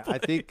over All right, the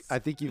place. I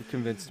think you've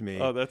convinced me.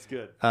 Oh, that's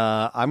good.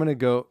 I'm gonna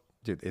go,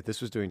 dude. If this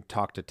was doing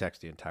talk to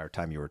text the entire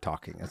time you were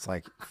talking, it's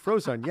like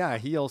Frozone. Yeah,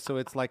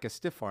 it's like a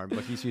stiff arm,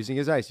 but he's using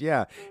his ice.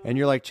 Yeah, and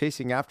you're like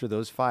chasing after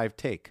those 5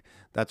 take.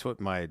 That's what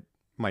my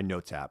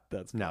notes app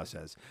now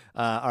says.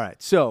 All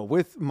right, so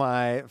with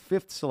my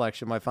 5th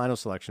selection, my final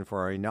selection for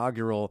our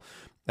inaugural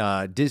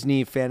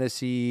Disney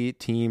Fantasy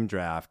Team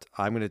Draft,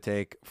 I'm gonna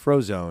take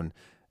Frozone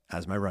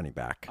as my running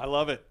back. I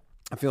love it.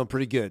 I'm feeling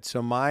pretty good.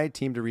 So my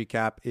team, to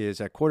recap,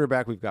 is at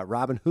quarterback, we've got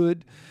Robin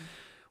Hood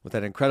with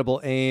that incredible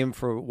aim.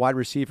 For wide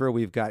receiver,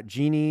 we've got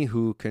Genie,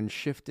 who can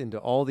shift into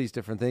all these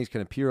different things,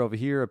 can appear over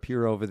here,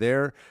 appear over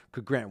there,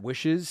 could grant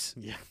wishes.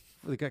 Yeah.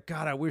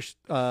 God, I wish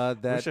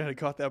that... Wish I had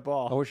caught that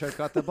ball. I wish I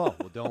caught that ball.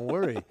 Well, don't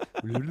worry.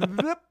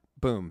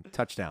 Boom,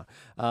 touchdown.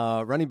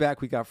 Running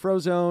back, we got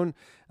Frozone.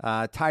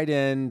 Tight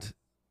end,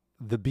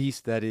 the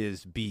beast that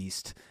is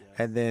Beast. Yes.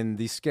 And then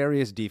the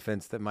scariest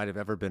defense that might have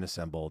ever been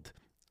assembled,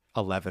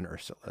 11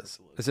 Ursulas.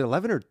 Is it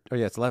 11 or? Oh,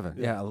 yeah, it's 11.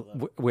 Yeah,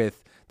 11.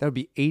 With that would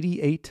be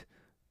 88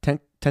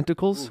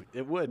 tentacles. Ooh,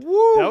 it would.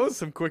 Woo! That was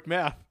some quick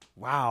math.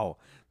 Wow.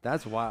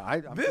 That's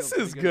why This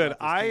is good.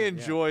 I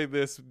enjoy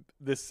this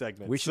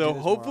segment. We should so do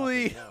this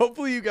more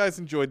hopefully you guys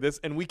enjoyed this,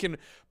 and we can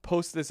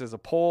post this as a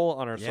poll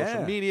on our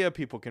social media.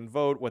 People can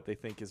vote what they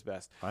think is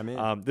best. I'm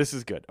in. This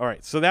is good. All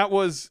right. So that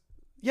was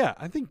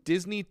I think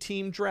Disney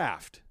Team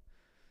Draft,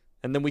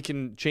 and then we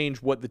can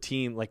change what the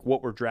team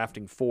what we're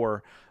drafting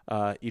for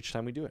each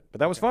time we do it. But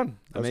that was fun.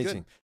 That was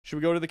amazing. good. Should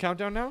we go to the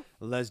countdown now?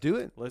 Let's do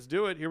it. Let's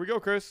do it. Here we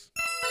go, Chris.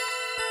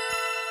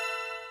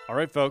 All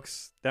right,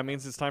 folks. That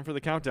means it's time for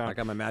the countdown. I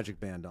got my magic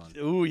band on.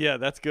 Ooh, yeah,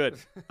 that's good.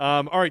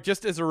 All right,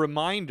 just as a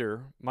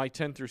reminder, my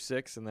 10 through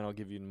 6, and then I'll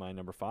give you my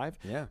number 5.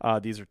 Yeah.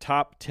 These are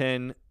top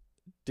 10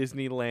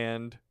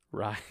 Disneyland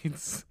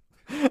rides.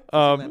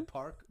 Disneyland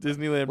Park?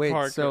 Disneyland Wait,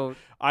 Park. so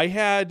I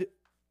had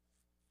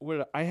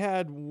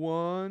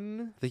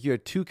one. I think you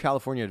had 2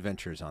 California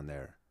Adventures on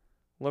there.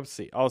 Let's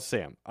see. I'll say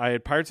them. I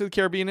had Pirates of the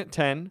Caribbean at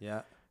 10.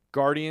 Yeah.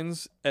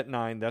 Guardians at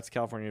 9. That's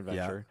California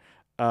Adventure.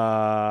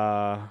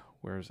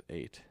 Where's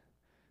 8?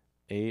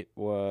 8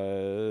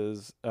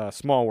 was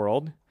Small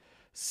World.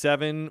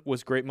 7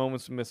 was Great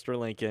Moments with Mr.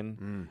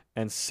 Lincoln.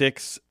 And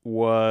 6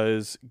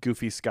 was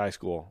Goofy Sky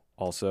School,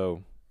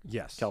 also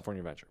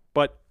California Adventure.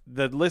 But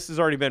the list has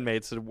already been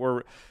made, so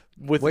we're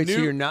with Wait,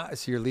 so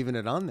you're leaving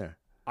it on there?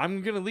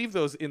 I'm going to leave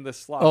those in the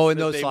slots. Oh, in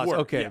that those they slots. work.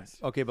 Okay. Yes.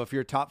 Okay, but for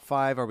your top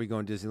 5, are we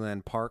going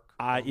Disneyland Park?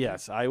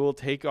 Yes, I will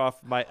take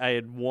off I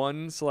had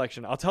one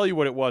selection. I'll tell you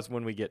what it was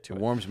when we get to it. It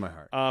warms my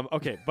heart.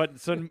 Okay, but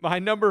so my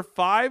number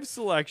 5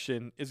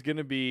 selection is going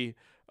to be,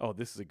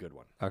 this is a good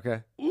one.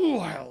 Okay. Ooh,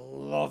 I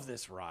love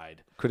this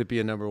ride. Could it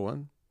be a number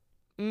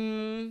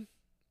 1?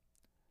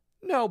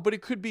 No, but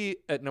it could be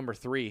at number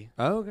 3.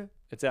 Oh, okay.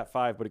 It's at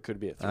 5, but it could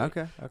be at 3.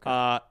 Okay.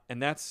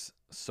 And that's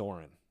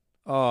Soarin'.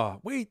 Oh,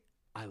 wait.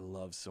 I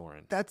love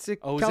Soarin'. That's a Is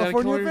that a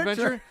California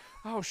Adventure?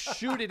 Oh,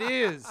 shoot, it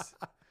is.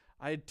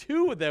 I had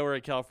 2 that were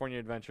a California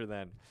Adventure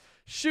then.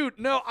 Shoot,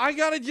 no, I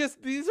got to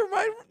these are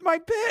my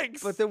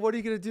picks. But then what are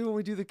you going to do when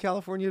we do the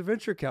California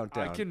Adventure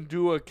countdown? I can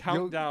do a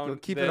countdown you'll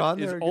keep that it on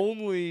is there?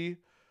 only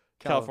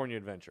California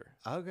Adventure.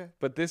 Okay.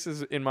 But this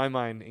is, in my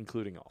mind,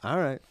 including all. All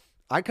right.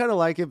 I kind of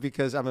like it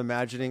because I'm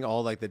imagining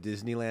all the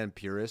Disneyland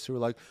purists who are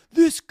like,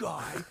 this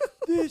guy.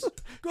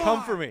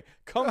 Come for me.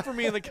 Come for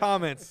me in the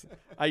comments.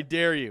 I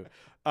dare you.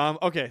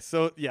 Okay,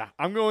 so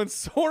I'm going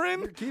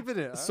Soarin'. You're keeping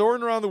it.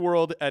 Soarin' Around the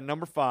World at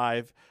number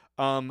 5.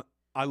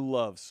 I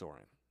love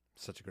Soarin'.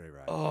 Such a great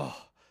ride. Oh,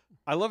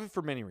 I love it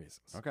for many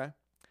reasons. Okay.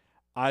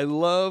 I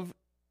love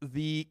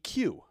the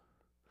queue.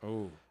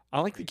 Oh.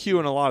 I like the queue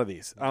in a lot of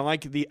these. I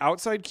like the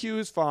outside queue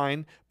is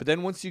fine, but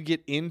then once you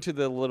get into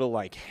the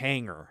little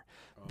hangar,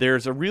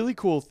 there's a really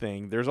cool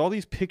thing. There's all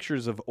these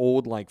pictures of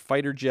old like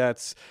fighter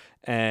jets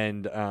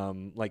and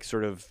like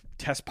sort of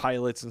test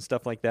pilots and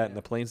stuff like that and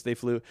the planes they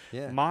flew.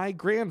 Yeah. My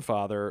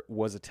grandfather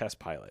was a test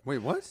pilot. Wait,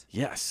 what?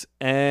 Yes.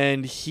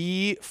 And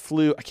he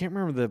flew, I can't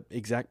remember the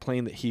exact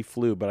plane that he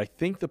flew, but I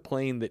think the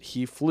plane that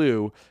he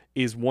flew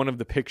is one of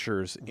the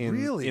pictures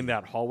in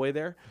that hallway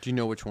there. Do you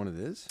know which one it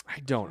is? I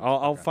don't.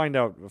 I'll find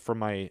out from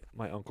my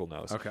uncle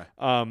knows. Okay.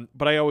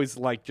 But I always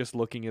like just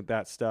looking at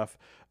that stuff.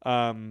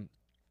 The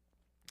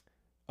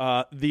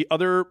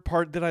other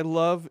part that I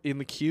love in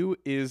the queue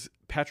is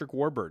Patrick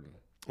Warburton.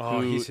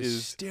 Oh, he's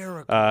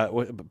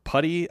hysterical.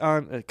 Putty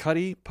on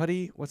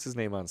Putty. What's his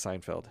name on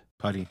Seinfeld?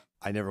 Putty.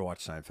 I never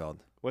watched Seinfeld.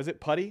 Was it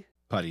Putty?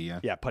 Putty, yeah.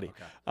 Yeah, Putty.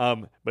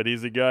 Okay. But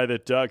he's a guy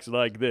that talks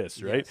like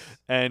this, right? Yes.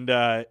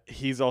 And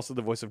he's also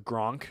the voice of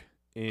Gronk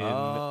in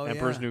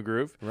Emperor's New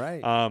Groove.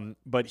 Right.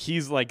 But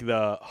he's like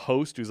the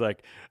host who's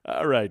like,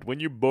 all right, when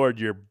you board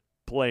your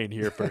plane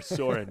here for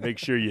Soren, make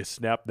sure you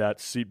snap that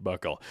seat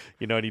buckle.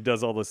 And he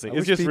does all those things.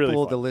 It's just really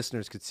fun. The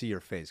listeners could see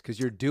your face because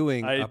you're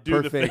doing I a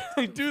do perfect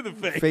I do the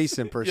face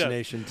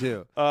impersonation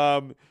too.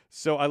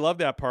 So I love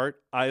that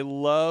part. I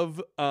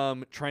love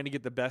trying to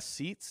get the best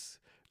seats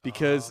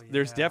because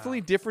there's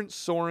definitely different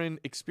Soren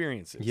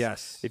experiences.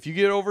 Yes. If you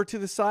get over to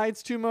the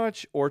sides too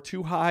much or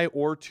too high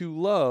or too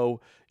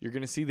low, you're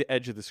going to see the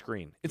edge of the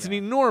screen. It's an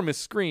enormous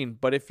screen,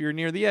 but if you're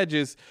near the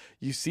edges,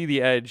 you see the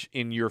edge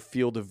in your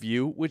field of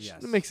view, which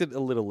makes it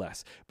a little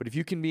less. But if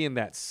you can be in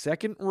that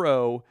second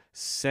row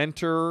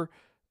center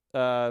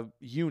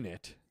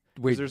unit,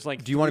 wait, there's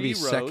like do you want to be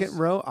rows, second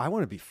row? I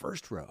want to be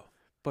first row.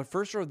 But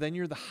first row, then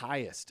you're the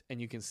highest, and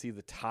you can see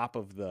the top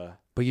of the.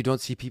 But you don't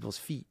see people's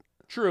feet.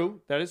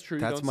 True, that is true.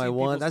 That's my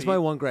one. That's my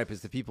one gripe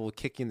is the people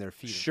kicking their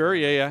feet. Sure,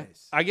 yeah.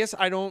 I guess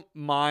I don't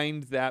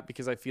mind that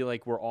because I feel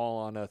like we're all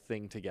on a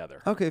thing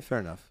together. Okay, fair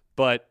enough.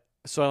 But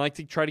so I like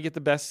to try to get the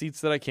best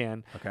seats that I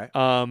can. Okay.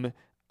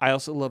 I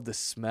also love the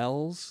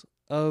smells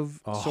of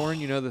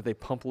Soren. You know that they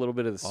pump a little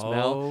bit of the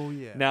smell. Oh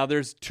yeah. Now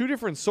there's two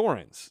different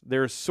Sorens.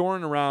 There's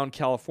Soren around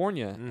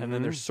California, and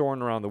then there's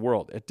Soren around the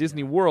world. At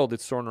Disney World,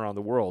 it's Soren around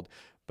the world.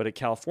 But at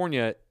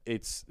California,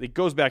 it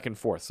goes back and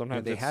forth.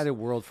 Sometimes they had a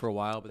World for a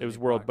while, but it was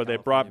World, but they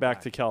brought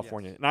back to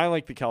California. Yes. And I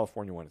like the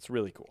California one. It's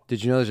really cool.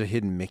 Did you know there's a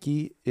hidden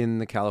Mickey in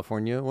the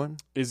California one?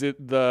 Is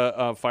it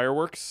the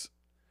fireworks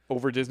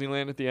over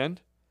Disneyland at the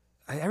end?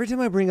 Every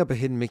time I bring up a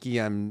hidden Mickey,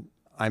 I'm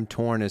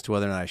torn as to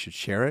whether or not I should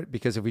share it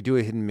because if we do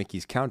a hidden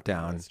Mickey's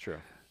countdown, that's true.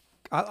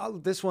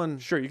 This one,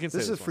 sure, you can.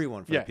 This is a free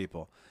one for the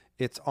people.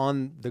 It's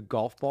on the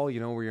golf ball. You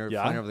know where you're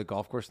flying over the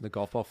golf course and the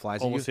golf ball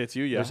flies. Almost hits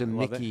you. Yeah, there's a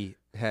Mickey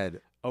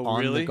head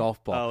on the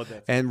golf ball.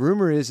 And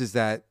rumor is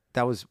that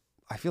was.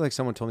 I feel like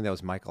someone told me that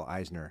was Michael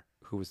Eisner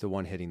who was the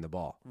one hitting the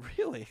ball.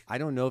 Really? I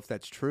don't know if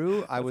that's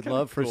true. I would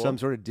love for some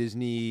sort of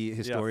Disney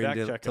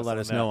historian to let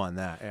us know on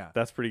that. Yeah,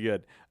 that's pretty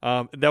good.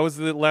 That was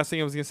the last thing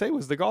I was going to say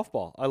was the golf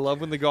ball. I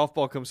love when the golf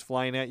ball comes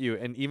flying at you,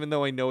 and even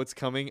though I know it's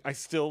coming, I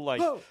still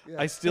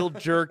I still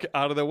jerk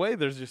out of the way.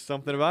 There's just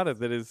something about it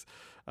that is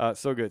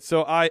so good.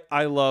 So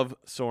I love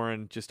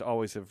Soren. Just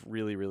always have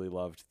really, really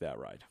loved that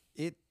ride.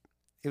 It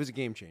was a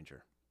game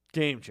changer.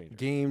 Game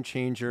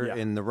changer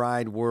in the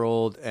ride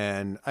world.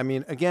 And I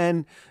mean,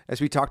 again, as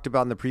we talked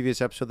about in the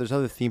previous episode, there's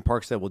other theme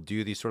parks that will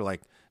do these sort of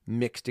like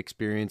mixed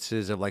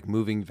experiences of like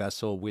moving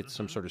vessel with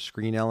some sort of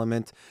screen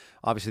element.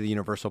 Obviously the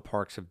Universal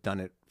parks have done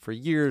it for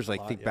years.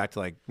 Like think back to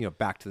like,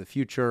 Back to the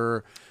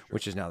Future,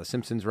 which is now the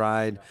Simpsons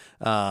ride.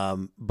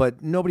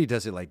 But nobody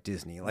does it like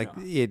Disney. Like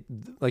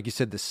like you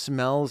said, the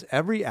smells,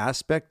 every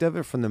aspect of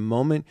it from the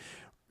moment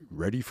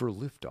ready for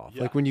liftoff.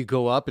 Like when you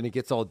go up and it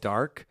gets all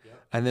dark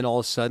and then all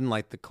of a sudden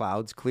like the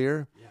clouds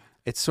clear.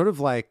 It's sort of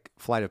like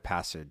Flight of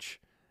Passage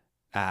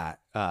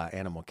at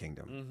Animal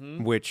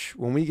Kingdom, which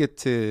when we get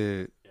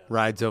to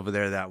rides over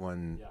there, that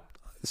one,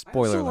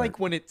 spoiler alert. Like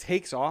when it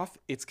takes off,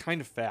 it's kind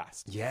of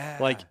fast. Yeah.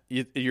 Like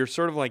you're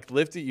sort of like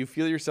lifted, you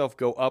feel yourself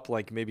go up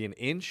like maybe an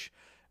inch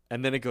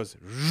and then it goes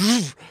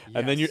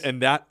and then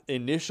and that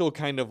initial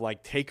kind of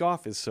like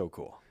takeoff is so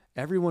cool.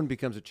 Everyone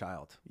becomes a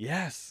child.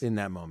 Yes. In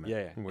that moment.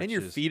 Yeah. And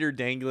your feet are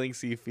dangling,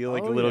 so you feel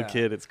like a little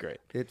kid. It's great.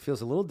 It feels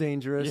a little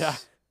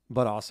dangerous,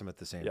 but awesome at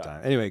the same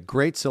time. Anyway,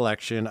 great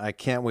selection. I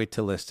can't wait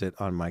to list it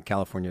on my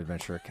California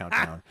Adventure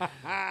countdown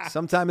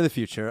sometime in the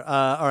future.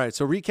 All right.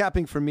 So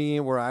recapping for me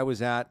where I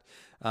was at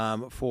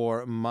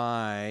for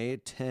my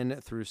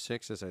 10 through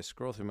 6 as I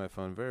scroll through my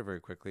phone very, very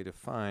quickly to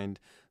find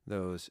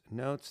those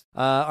notes.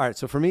 All right.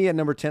 So for me at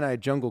number 10, I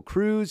had Jungle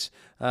Cruise.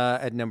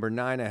 At number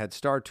 9, I had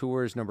Star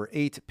Tours. Number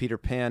 8, Peter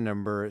Pan.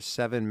 Number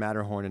 7,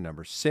 Matterhorn. And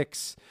number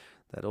 6,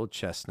 that old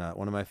chestnut,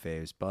 one of my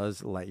faves,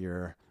 Buzz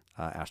Lightyear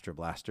Astro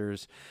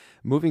Blasters.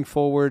 Moving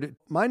forward,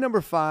 my number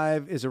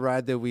 5 is a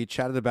ride that we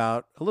chatted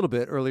about a little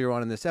bit earlier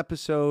on in this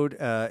episode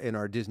in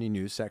our Disney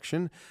News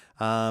section.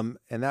 And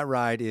that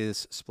ride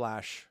is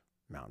Splash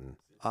Mountain.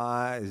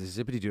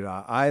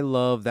 Zippity-doo-dah. I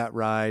love that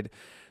ride.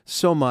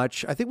 so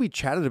much. I think we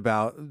chatted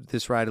about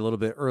this ride a little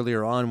bit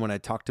earlier on when I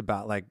talked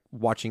about like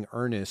watching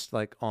Ernest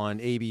like on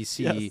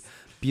ABC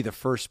be the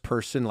first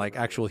person, like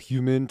actual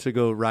human, to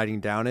go riding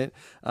down it.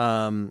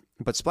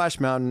 But Splash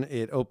Mountain,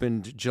 it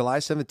opened July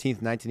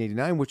 17th,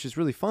 1989, which is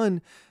really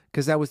fun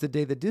because that was the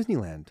day that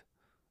Disneyland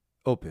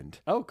opened.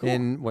 Oh, cool.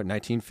 In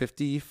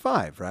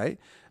 1955, right?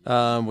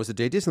 Was the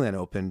day Disneyland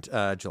opened,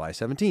 July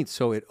 17th.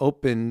 So it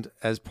opened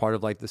as part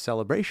of like the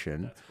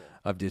celebration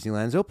of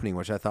Disneyland's opening,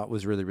 which I thought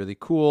was really, really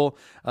cool.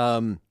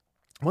 One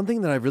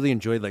thing that I really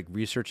enjoyed like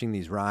researching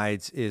these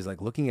rides is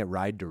like looking at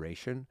ride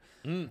duration,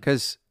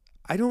 because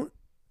I don't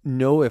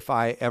know if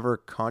I ever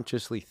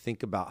consciously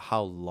think about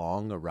how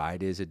long a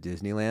ride is at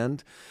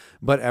Disneyland,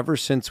 but ever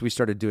since we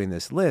started doing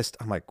this list,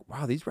 I'm like,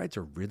 wow, these rides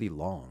are really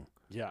long.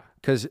 Yeah.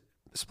 Because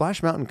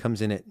Splash Mountain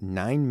comes in at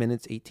 9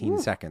 minutes, 18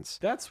 seconds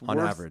on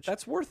average.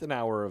 That's worth an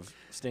hour of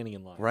standing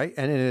in line. Right.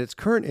 And in its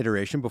current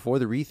iteration, before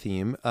the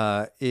retheme,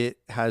 it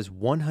has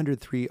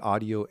 103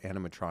 audio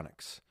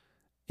animatronics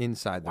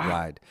inside the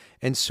ride.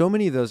 And so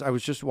many of those, I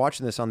was just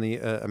watching this on the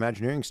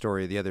Imagineering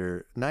story the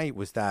other night,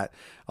 was that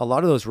a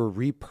lot of those were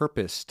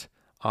repurposed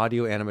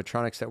audio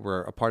animatronics that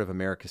were a part of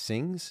America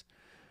Sings,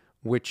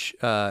 which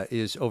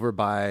is over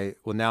by,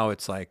 well, now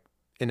it's like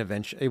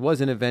Intervention. It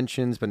was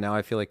Interventions, but now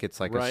I feel like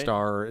it's like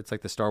it's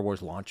like the Star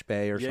Wars launch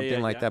bay or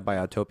something like that by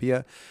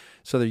Autopia.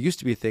 So there used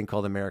to be a thing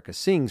called America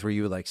Sings where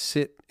you would like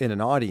sit in an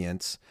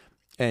audience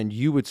and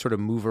you would sort of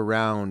move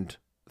around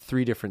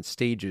 3 different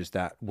stages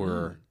that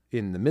were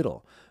in the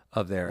middle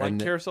of there. Like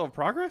and Carousel of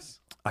Progress?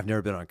 I've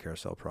never been on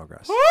Carousel of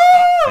Progress.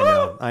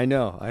 I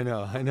know.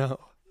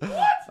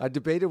 I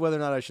debated whether or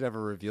not I should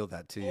ever reveal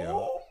that to you.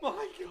 Oh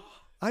my God.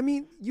 I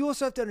mean, you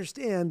also have to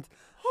understand,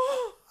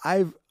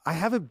 I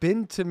haven't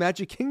been to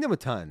Magic Kingdom a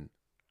ton.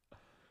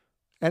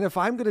 And if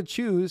I'm going to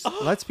choose,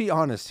 let's be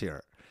honest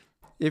here.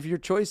 If your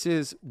choice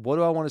is, what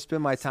do I want to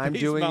spend my time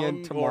doing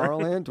in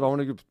Tomorrowland? Do I want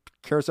to go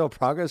Carousel of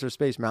Progress or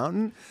Space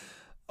Mountain?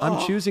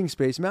 I'm choosing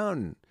Space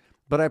Mountain.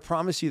 But I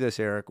promise you this,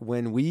 Eric,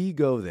 when we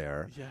go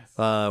there,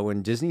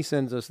 when Disney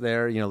sends us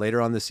there,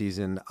 later on the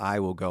season, I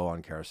will go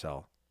on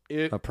Carousel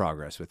of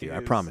Progress with you. I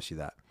promise you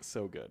that.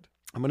 So good.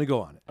 I'm going to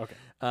go on it. Okay.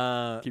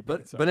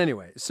 But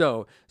anyway,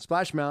 so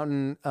Splash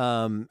Mountain,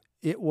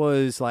 it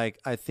was like,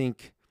 I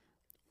think,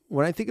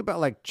 when I think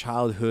about like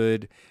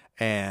childhood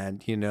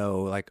and,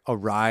 like a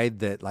ride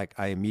that like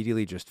I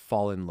immediately just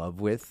fall in love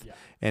with,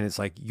 and it's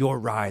like your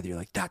ride, you're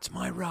like, that's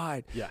my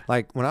ride. Yeah.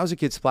 Like when I was a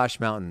kid, Splash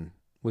Mountain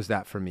was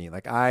that for me.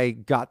 Like I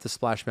got the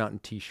Splash Mountain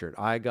t-shirt.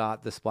 I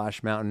got the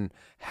Splash Mountain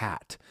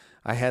hat.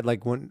 I had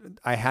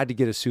to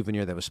get a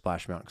souvenir that was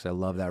Splash Mountain because I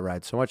love that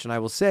ride so much. And I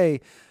will say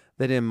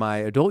that in my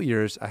adult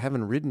years, I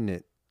haven't ridden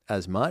it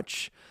as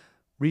much.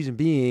 Reason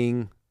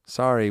being,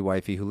 sorry,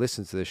 wifey who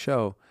listens to the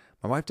show,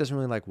 my wife doesn't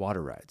really like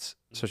water rides.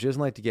 So she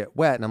doesn't like to get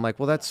wet. And I'm like,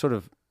 well, that's sort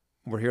of,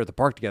 we're here at the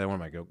park together. When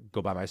am I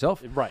go by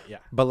myself? Right, yeah.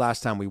 But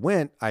last time we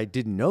went, I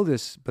didn't know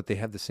this, but they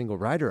have the single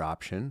rider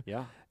option.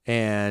 Yeah.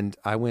 And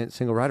I went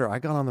single rider. I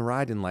got on the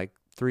ride in like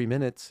 3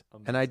 minutes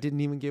and I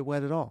didn't even get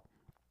wet at all.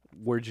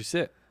 Where'd you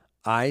sit?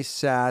 I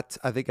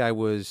think I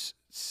was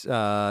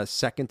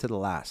second to the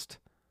last.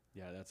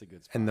 Yeah, that's a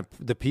good spot. And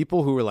the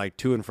people who were like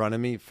 2 in front of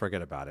me,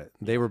 forget about it.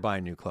 They were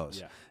buying new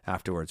clothes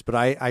afterwards. But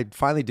I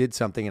finally did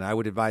something, and I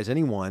would advise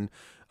anyone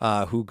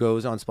who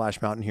goes on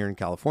Splash Mountain here in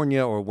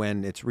California or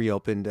when it's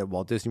reopened at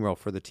Walt Disney World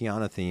for the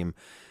Tiana theme,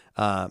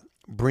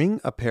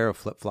 bring a pair of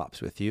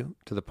flip-flops with you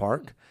to the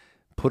park.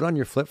 Put on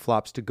your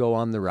flip-flops to go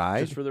on the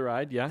ride. Just for the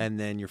ride, yeah. And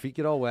then your feet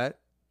get all wet.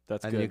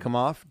 That's and good. then you come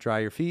off, dry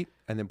your feet,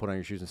 and then put on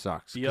your shoes and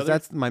socks. Because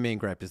that's my main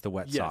gripe is the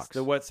wet socks.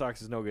 The wet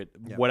socks is no good.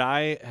 Yep. What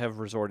I have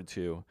resorted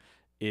to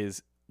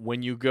is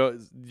when you go,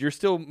 you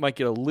still might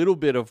get a little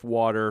bit of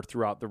water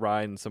throughout the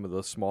ride and some of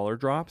those smaller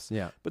drops.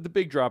 Yeah. But the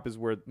big drop is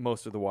where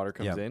most of the water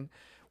comes in.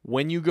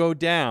 When you go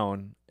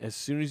down, as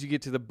soon as you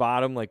get to the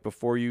bottom, like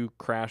before you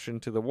crash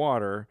into the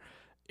water,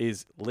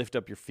 is lift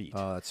up your feet.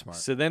 Oh, that's smart.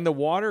 So then the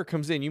water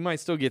comes in. You might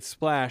still get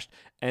splashed,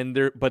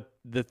 but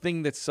the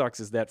thing that sucks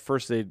is that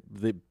first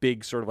the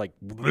big sort of like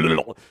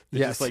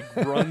just like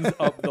runs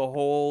up the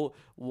whole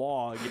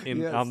log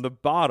on the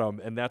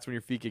bottom, and that's when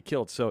your feet get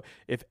killed. So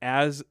if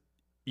as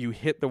you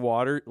hit the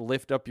water,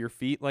 lift up your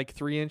feet like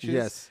 3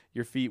 inches,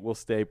 your feet will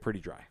stay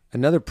pretty dry.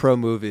 Another pro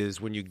move is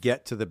when you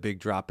get to the big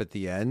drop at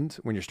the end,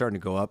 when you're starting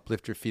to go up,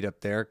 lift your feet up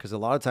there, because a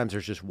lot of times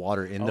there's just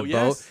water in the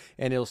boat,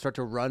 and it'll start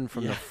to run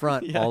from the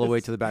front all the way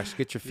to the back. So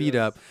get your feet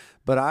up.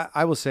 But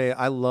I will say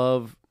I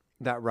love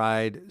that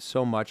ride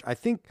so much. I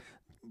think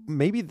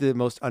maybe the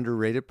most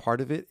underrated part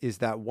of it is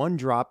that one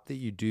drop that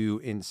you do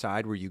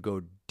inside where you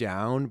go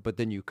down, but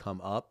then you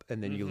come up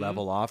and then you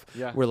level off.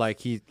 Yeah. Where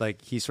he's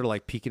sort of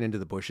like peeking into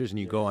the bushes and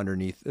you go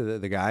underneath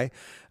the guy.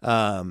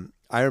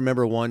 I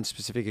remember one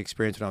specific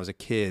experience when I was a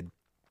kid.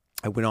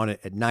 I went on it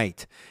at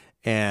night,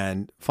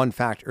 and fun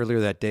fact,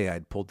 earlier that day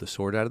I'd pulled the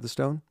sword out of the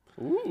stone.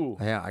 Ooh.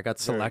 Yeah, I got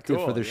Very selected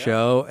for cool, the yeah.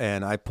 show,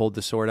 and I pulled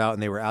the sword out,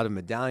 and they were out of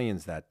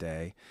medallions that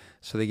day.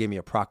 So they gave me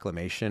a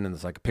proclamation, and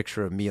it's like a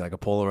picture of me, like a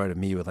Polaroid of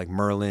me with like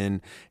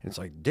Merlin, and it's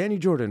like Danny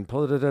Jordan,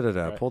 pulled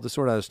the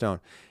sword out of the stone.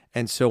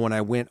 And so when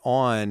I went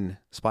on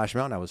Splash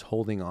Mountain, I was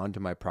holding on to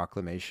my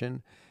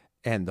proclamation,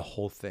 and the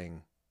whole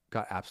thing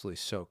got absolutely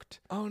soaked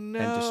Oh no.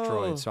 and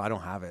destroyed. So I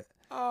don't have it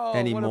Oh,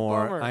 anymore.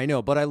 what a bummer. I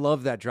know, but I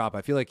love that drop.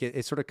 I feel like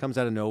it sort of comes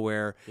out of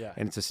nowhere, Yeah.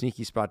 and it's a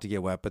sneaky spot to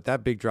get wet. But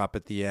that big drop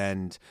at the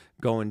end,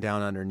 going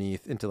down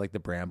underneath into like the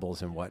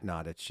brambles and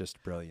whatnot, it's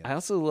just brilliant. I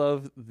also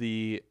love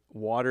the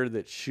water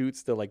that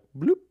shoots the like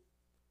bloop,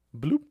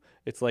 bloop.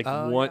 It's like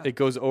yeah. it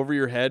goes over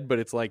your head, but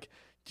it's like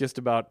just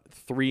about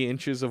 3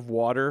 inches of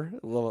water.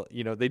 Well,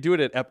 they do it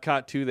at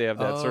Epcot too. They have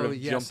that sort of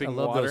jumping I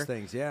love water. those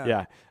things. Yeah.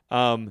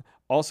 Yeah.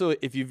 Also,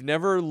 if you've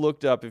never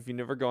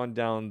gone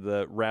down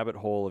the rabbit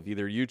hole of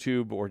either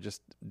YouTube or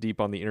just deep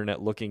on the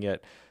internet looking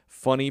at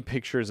funny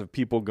pictures of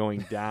people going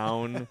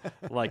down,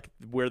 like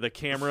where the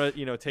camera,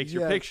 takes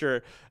your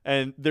picture,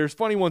 and there's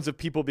funny ones of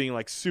people being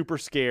like super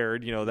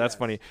scared, that's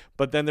funny.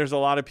 But then there's a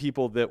lot of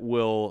people that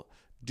will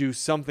do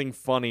something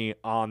funny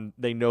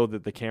they know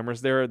that the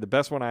camera's there. The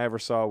best one I ever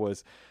saw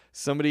was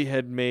somebody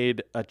had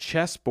made a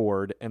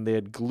chessboard and they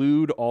had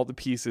glued all the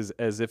pieces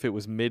as if it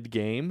was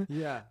mid-game.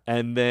 Yeah.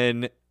 And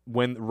then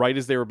right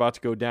as they were about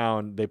to go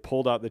down, they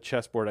pulled out the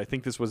chessboard. I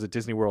think this was at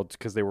Disney World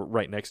because they were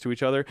right next to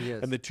each other.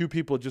 Yes. And the two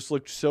people just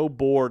looked so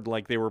bored,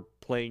 like they were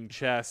playing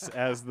chess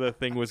as the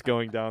thing was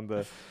going down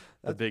the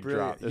big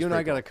Brilliant. drop. You and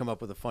I got to come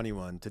up with a funny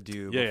one to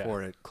do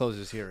before it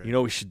closes here. You know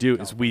what we should do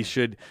is we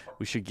should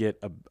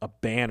get a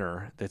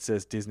banner that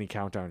says Disney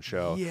Countdown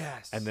Show.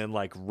 Yes. And then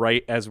like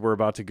right as we're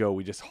about to go,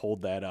 we just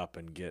hold that up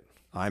and get.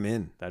 I'm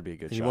in. That'd be a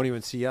good And shot. you won't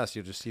even see us.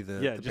 You'll just see the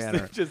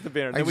banner. just the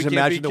banner. I Then we just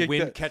can't be imagine the kicked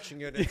wind out. catching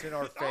it. It's in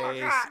our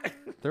face.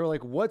 They were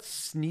like,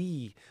 "What's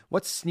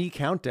Snee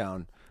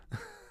Countdown?"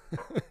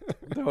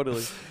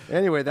 Totally.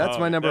 Anyway, that's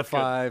my number that's good.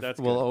 5. That's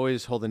We'll good.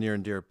 always hold a near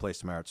and dear place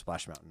to my heart,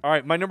 Splash Mountain. All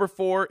right, my number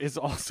 4 is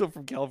also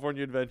from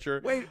California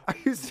Adventure. Wait, are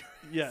you serious?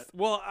 Yeah.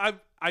 Well,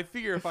 I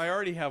figure if I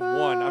already have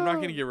one, I'm not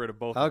going to get rid of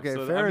both. Okay, of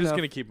them, so fair I'm just enough.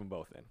 going to keep them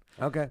both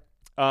in. Okay.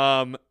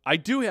 I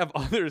do have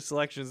other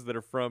selections that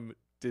are from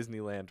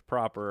Disneyland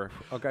proper.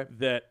 Okay.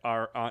 That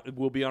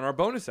will be on our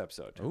bonus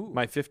episode. Ooh.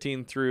 My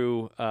 15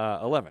 through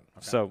 11.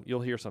 So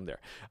you'll hear some there.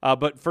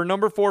 But for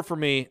number 4 for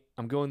me,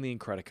 I'm going the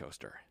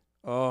Incredicoaster.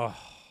 Oh,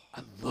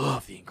 I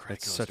love the Incredicoaster.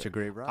 it's such a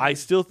great ride. I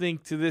still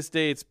think to this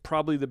day it's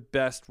probably the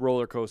best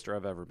roller coaster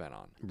I've ever been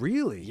on.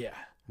 Really? Yeah.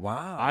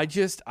 Wow. I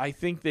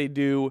think they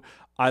do.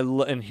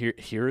 And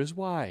here is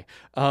why.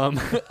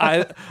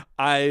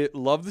 I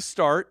love the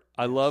start.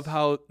 I love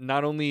how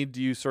not only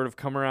do you sort of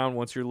come around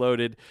once you're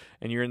loaded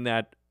and you're in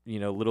that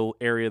little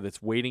area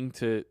that's waiting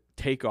to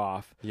take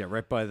off. Yeah,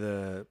 right by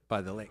the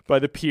lake. By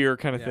the pier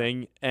kind of Yeah.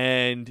 thing,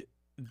 and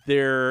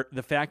the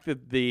fact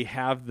that they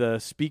have the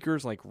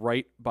speakers like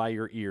right by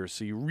your ears,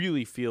 so you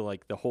really feel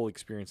like the whole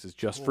experience is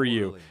just for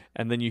you. Totally.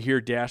 And then you hear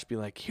Dash be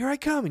like, "Here I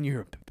come," and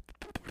you're.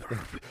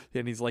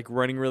 And he's like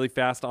running really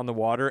fast on the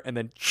water, and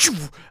then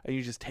and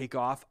you just take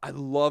off. I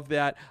love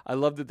that. I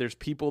love that there's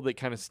people that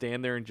kind of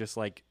stand there and just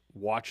like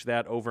watch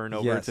that over and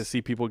over Yes. to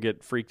see people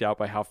get freaked out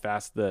by how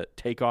fast the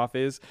takeoff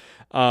is.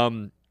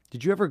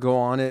 Did you ever go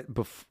on it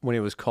when it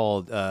was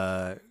called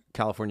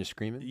California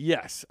Screamin'?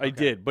 Yes, I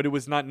did, but it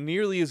was not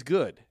nearly as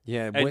good.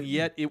 Yeah, and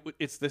yet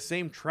it's the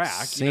same track.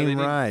 Same they didn't-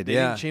 ride, They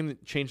yeah.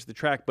 didn't change the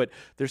track, but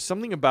there's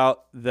something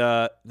about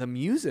the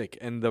music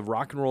and the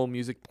rock and roll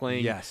music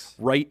playing Yes.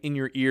 right in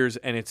your ears,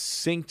 and it's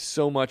synced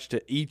so much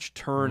to each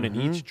turn and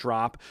Mm-hmm. each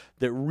drop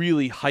that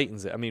really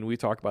heightens it. I mean, we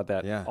talk about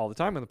that Yeah. all the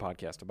time on the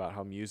podcast about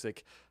how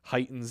music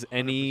heightens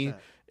any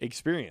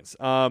experience.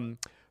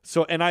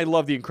 So, and I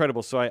love The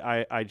Incredibles, so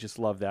I just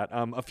love that.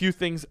 A few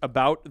things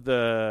about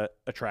the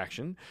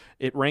attraction.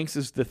 It ranks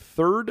as the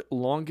 3rd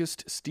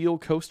longest steel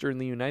coaster in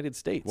the United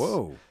States.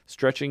 Whoa.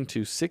 Stretching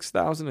to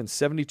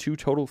 6,072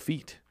 total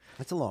feet.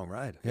 That's a long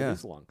ride. It Yeah.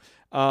 is long.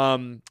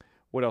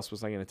 What else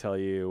was I going to tell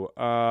you?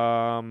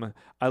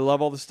 I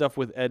love all the stuff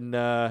with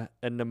Edna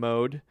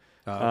Mode.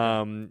 Oh,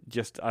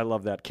 okay. I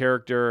love that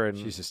character, and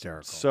She's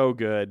hysterical. so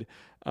good.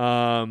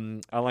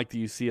 I like that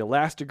you see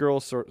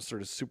Elastigirl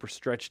sort of super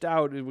stretched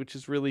out, which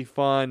is really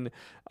fun.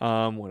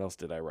 What else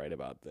did I write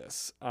about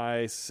this?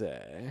 I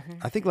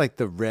think like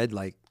the red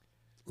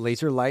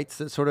laser lights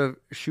that sort of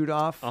shoot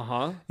off.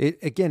 Uh-huh.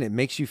 It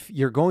makes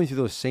you're going through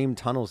those same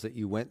tunnels that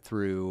you went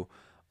through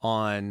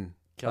on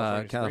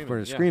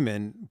California yeah.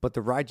 Screamin', but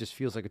the ride just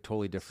feels like a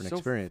totally different So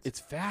experience. It's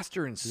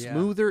faster and Yeah.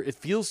 smoother. It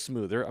feels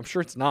smoother. I'm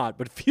sure it's not,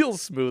 but it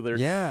feels smoother.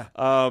 Yeah.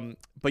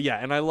 But yeah,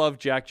 and I love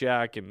Jack,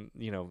 and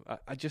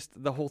I just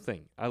the whole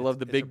thing. I love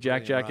the it's a big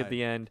Jack brilliant at ride.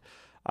 the end.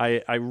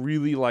 I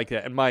really like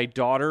that, and my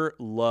daughter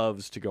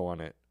loves to go on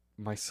it.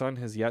 My son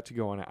has yet to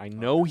go on it. I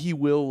know he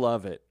will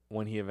love it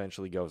when he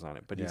eventually goes on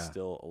it, but he's Yeah.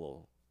 still a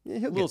little. Yeah,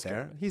 he'll little get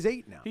there. scary. He's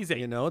 8 now. He's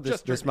 8.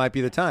 This Just turned might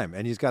be the time,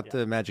 and he's got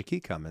the magic key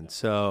coming.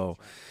 So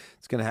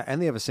it's gonna. And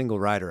they have a single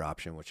rider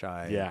option, which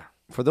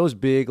for those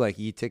big like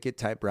e-ticket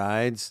type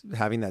rides,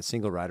 having that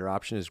single rider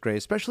option is great,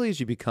 especially as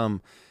you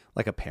become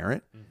like a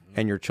parent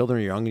and your children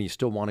are young and you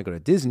still want to go to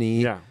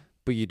Disney,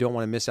 but you don't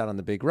want to miss out on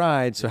the big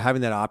ride. So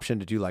having that option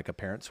to do like a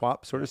parent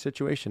swap sort of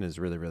situation is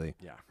really, really,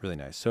 really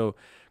nice. So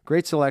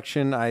great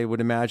selection. I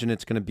would imagine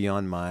it's going to be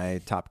on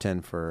my top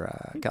 10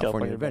 for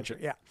California Adventure.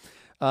 Yeah.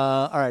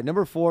 All right.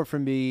 Number 4 for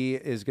me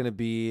is going to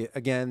be,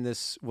 again,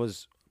 this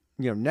was,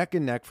 neck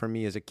and neck for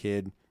me as a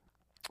kid.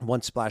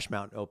 Once Splash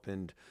Mountain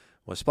opened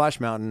was Splash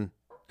Mountain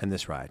and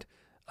this ride.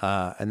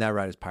 And that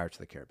ride is Pirates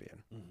of the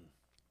Caribbean.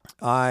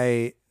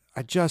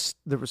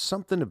 There was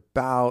something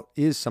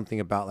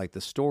about like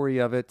the story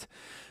of it.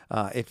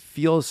 It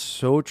feels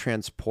so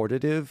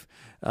transportative.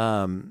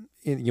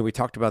 We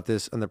talked about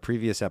this on the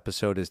previous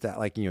episode, is that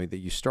like, that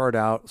you start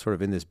out sort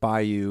of in this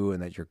bayou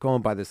and that you're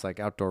going by this like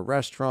outdoor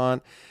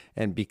restaurant.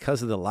 And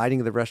because of the lighting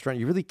of the restaurant,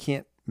 you really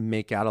can't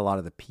make out a lot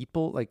of the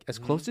people, like as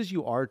close as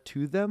you are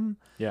to them.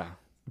 Yeah.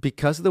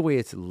 Because of the way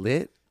it's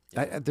lit.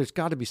 There's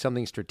got to be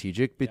something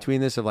strategic between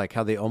this of like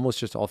how they almost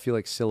just all feel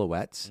like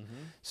silhouettes.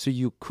 So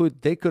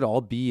they could all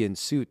be in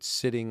suits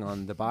sitting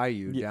on the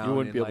bayou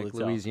down in like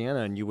Louisiana,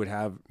 and you would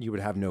have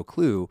no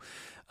clue.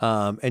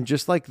 And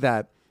just like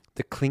that,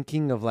 the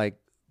clinking of like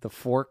the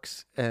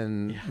forks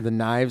and the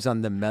knives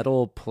on the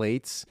metal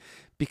plates,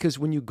 because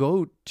when you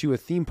go to a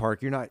theme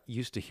park, you're not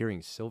used to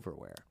hearing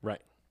silverware.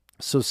 Right.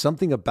 So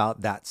something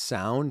about that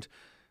sound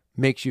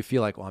makes you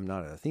feel like, well, I'm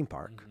not at a theme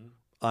park.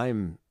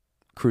 I'm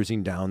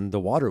cruising down the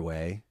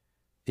waterway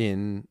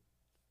in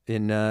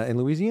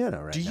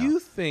Louisiana right now. Do you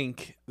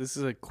think, this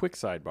is a quick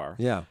sidebar.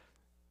 Yeah.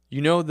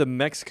 The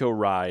Mexico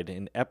ride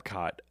in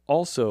Epcot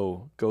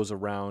also goes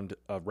around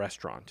a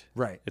restaurant.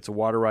 Right. It's a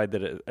water ride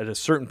that at a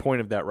certain point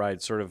of that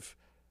ride sort of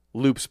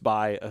loops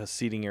by a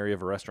seating area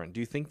of a restaurant. Do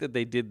you think that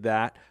they did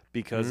that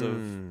because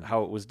of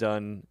how it was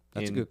done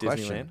That's in a good Disneyland?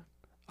 Question.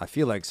 I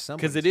feel like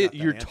because it is.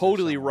 You're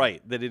totally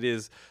right that it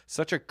is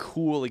such a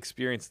cool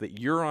experience that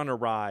you're on a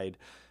ride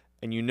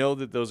and you know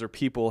that those are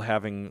people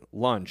having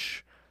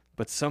lunch,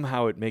 but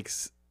somehow it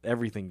makes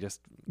everything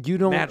just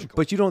magical.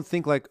 But you don't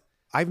think like,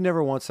 I've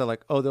never once said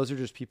like, oh, those are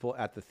just people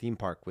at the theme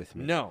park with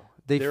me. No.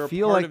 They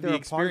feel like they're a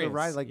part of the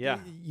ride. Like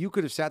you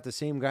could have sat the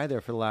same guy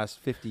there for the last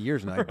 50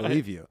 years and I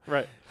believe you.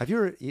 Right. Have you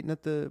ever eaten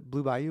at the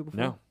Blue Bayou before?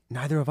 No.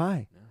 Neither have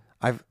I.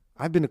 No.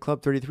 I've been to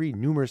Club 33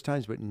 numerous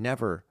times, but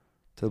never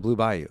to the Blue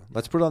Bayou.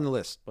 Let's put it on the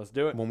list. Let's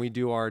do it when we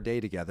do our day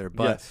together.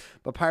 But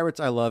Pirates,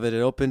 I love it. It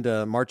opened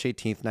March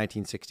 18th,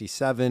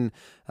 1967.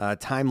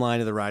 Timeline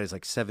of the ride is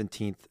like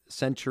 17th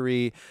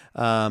century.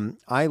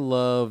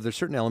 There's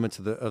certain elements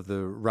of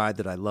the ride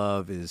that I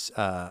love is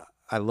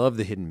I love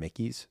the hidden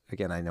Mickeys.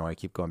 Again, I know I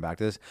keep going back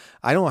to this.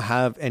 I don't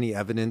have any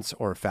evidence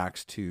or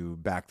facts to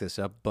back this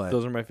up, but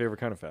those are my favorite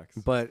kind of facts.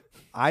 But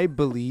I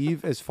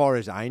believe, as far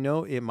as I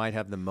know, it might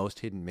have the most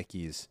hidden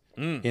Mickeys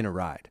in a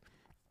ride.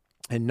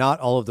 And not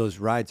all of those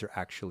rides are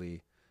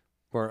actually,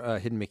 or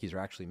hidden Mickeys are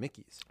actually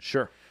Mickeys.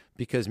 Sure.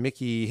 Because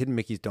hidden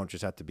Mickeys don't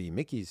just have to be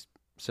Mickey's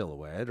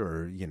silhouette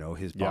or,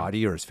 his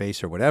body or his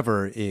face or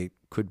whatever. It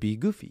could be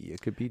Goofy.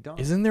 It could be Donald.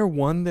 Isn't there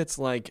one that's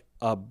like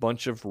a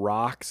bunch of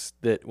rocks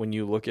that when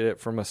you look at it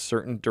from a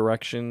certain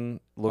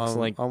direction looks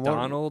like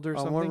Donald or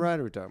something? On what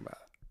ride are we talking about?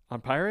 On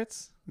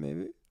Pirates?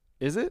 Maybe.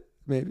 Is it?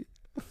 Maybe.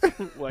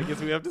 Well, I guess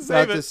we have to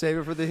save it. To save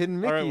it for the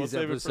Hidden Mickey's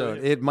episode.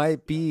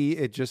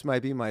 It just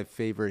might be my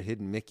favorite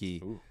Hidden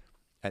Mickey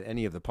at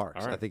any of the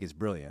parks. Right. I think it's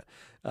brilliant.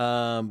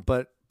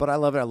 But I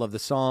love it. I love the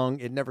song.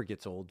 It never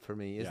gets old for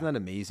me. Isn't that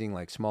amazing?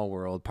 Like Small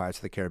World, Pirates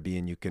of the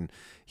Caribbean, you can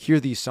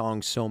hear these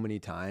songs so many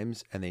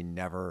times and they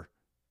never,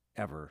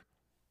 ever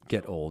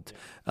get old.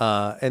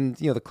 And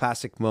the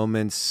classic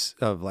moments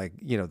of like,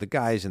 the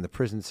guys in the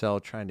prison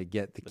cell trying to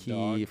get the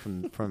key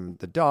from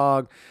the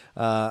dog.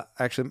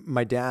 Actually,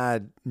 my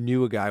dad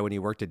knew a guy when he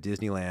worked at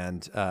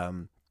Disneyland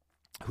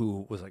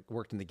who was like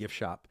worked in the gift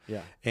shop.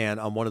 Yeah. And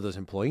on one of those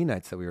employee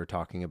nights that we were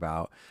talking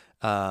about,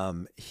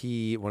 one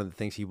of the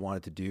things he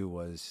wanted to do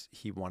was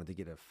he wanted to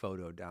get a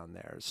photo down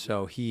there.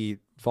 So he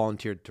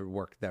volunteered to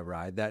work that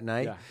ride that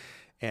night. Yeah.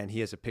 And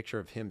he has a picture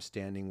of him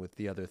standing with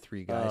the other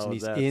three guys. And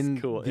he's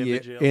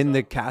in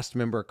the cast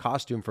member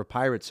costume for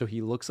Pirates. So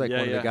he looks like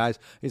one of the guys.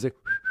 He's like,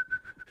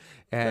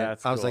 and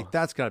I was like,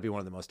 that's got to be one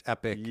of the most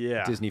epic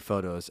Disney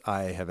photos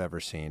I have ever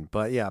seen.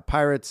 But yeah,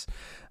 Pirates,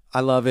 I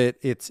love it.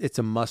 It's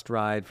a must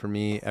ride for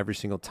me every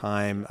single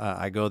time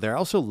I go there. I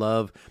also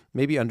love,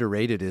 maybe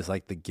underrated, is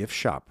like the gift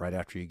shop right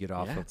after you get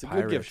off of it's Pirates.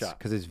 A good gift shop.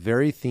 Because it's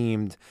very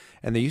themed.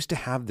 And they used to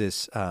have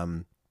this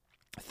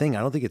thing, I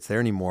don't think it's there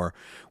anymore,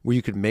 where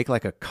you could make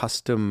like a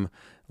custom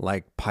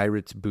like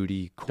Pirates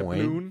booty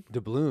coin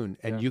doubloon,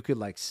 and you could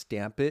like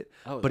stamp it,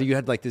 but you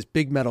had like this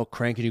big metal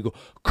crank and you go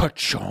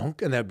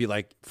ka-chonk, and that'd be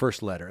like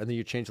first letter, and then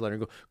you change the letter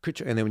and go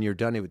ka-chonk, and then when you're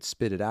done it would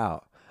spit it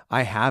out.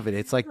 I have it.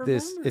 It's like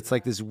this. It's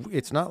like this.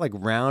 It's not like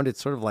round.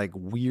 It's sort of like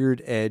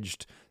weird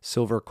edged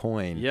silver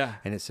coin. Yeah.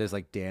 And it says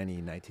like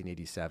Danny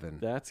 1987.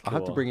 That's cool. I'll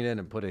have to bring it in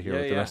and put it here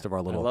with the rest of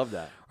our little. I love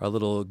that. Our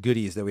little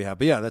goodies that we have.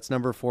 But yeah, that's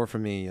number 4 for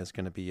me. Is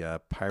going to be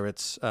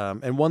Pirates.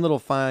 And one little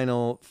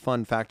final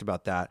fun fact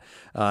about that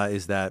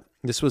is that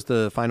this was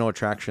the final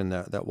attraction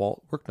that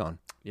Walt worked on.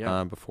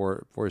 Yeah.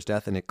 Before his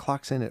death, and it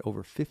clocks in at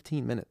over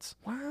 15 minutes.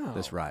 Wow.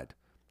 This ride.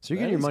 So you're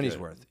getting your is money's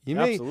good. worth. You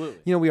Absolutely.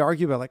 may, we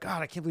argue about like,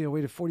 God, I can't believe I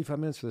waited 45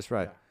 minutes for this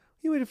ride. Yeah.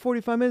 You waited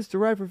 45 minutes to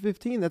ride for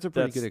 15. That's a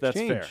pretty good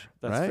exchange. That's fair.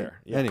 That's right? fair.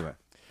 Yeah. Anyway.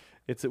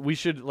 We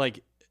should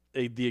like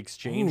the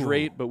exchange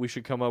rate, but we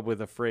should come up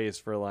with a phrase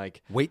for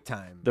like wait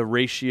time. the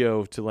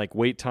ratio to like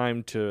wait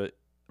time to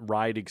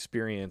ride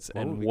experience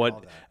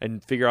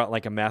and figure out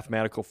like a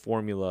mathematical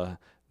formula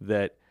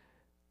that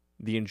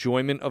the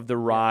enjoyment of the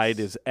ride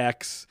is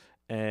X.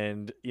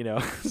 And,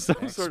 some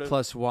X sort of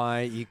plus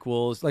Y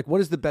equals, like, what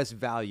is the best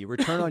value?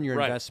 Return on your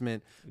Right.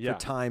 investment Yeah. for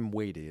time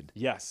waited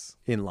yes,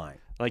 in line.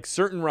 like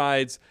certain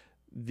rides,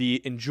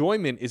 the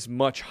enjoyment is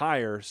much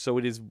higher, so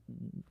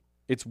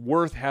it's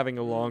worth having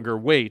a longer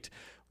wait.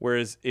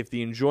 Whereas if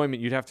the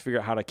enjoyment, you'd have to figure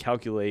out how to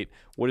calculate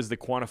what is the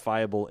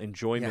quantifiable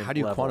enjoyment. Yeah, how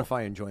do you level.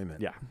 quantify enjoyment?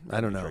 Yeah,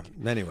 I don't know.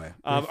 Anyway,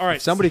 all if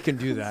right, somebody can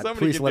do that.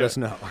 somebody Please can let do us it.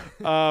 know.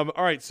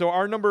 All right, so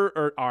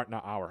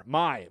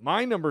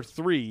my number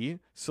 3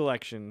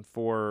 selection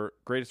for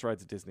greatest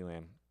rides at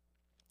Disneyland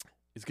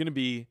is going to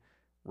be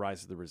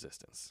Rise of the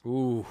Resistance,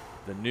 Ooh,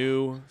 the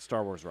new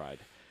Star Wars ride.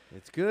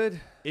 it's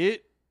good.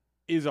 It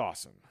is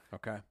awesome.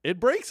 Okay. It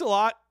breaks a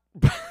lot,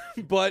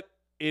 but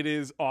it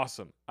is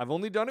awesome. I've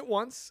only done it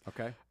once.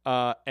 Okay.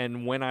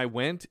 And when I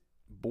went,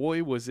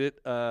 boy, was it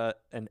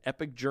an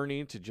epic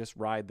journey to just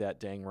ride that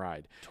dang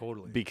ride.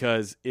 Totally.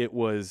 Because it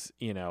was,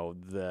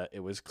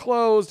 it was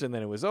closed and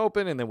then it was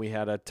open and then we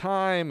had a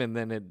time and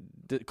then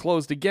it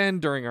closed again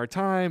during our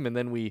time and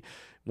then we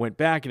went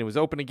back and it was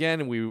open again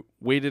and we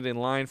waited in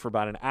line for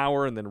about an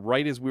hour and then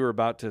right as we were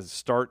about to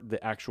start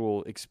the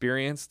actual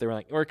experience, they were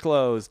like, we're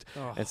closed.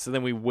 Oh. And so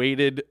then we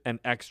waited an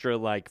extra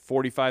like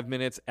 45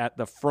 minutes at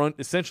the front,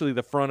 essentially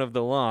the front of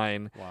the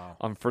line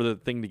for the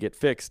thing to get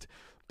fixed.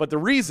 But the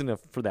reason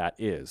for that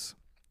is,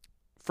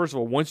 first of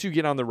all, once you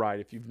get on the ride,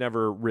 if you've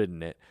never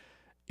ridden it,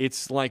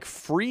 it's like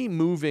free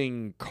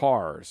moving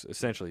cars,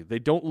 essentially. They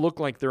don't look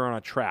like they're on a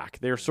track.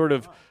 They're sort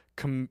of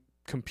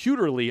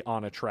computerly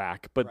on a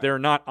track, but they're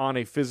not on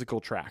a physical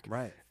track.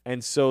 Right.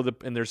 And so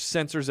there's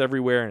sensors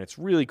everywhere and it's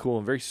really cool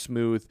and very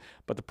smooth.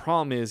 But the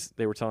problem is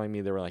they were telling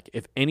me, they were like,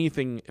 if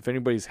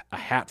anybody's a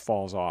hat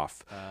falls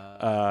off,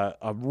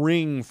 a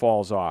ring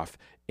falls off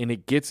and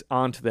it gets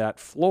onto that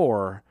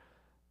floor,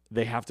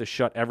 they have to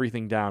shut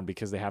everything down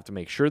because they have to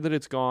make sure that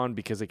it's gone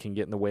because it can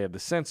get in the way of the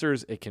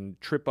sensors. It can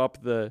trip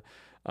up the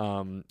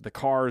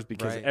cars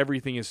because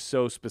everything is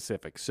so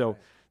specific. So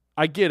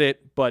I get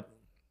it, but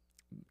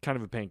kind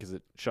of a pain because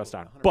it shuts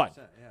down. But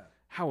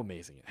how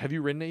amazing. Have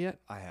you ridden it yet?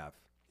 I have.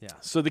 Yeah.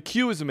 So the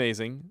queue is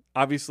amazing.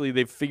 Obviously,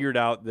 they've figured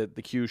out that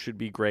the queue should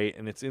be great,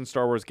 and it's in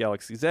Star Wars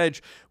Galaxy's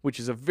Edge, which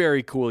is a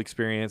very cool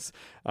experience,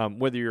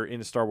 whether you're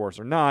into Star Wars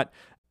or not.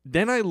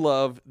 Then I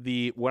love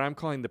what I'm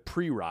calling the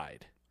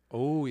pre-ride.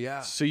 Oh,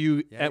 yeah. So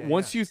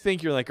once you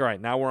think you're like, all right,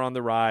 now we're on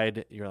the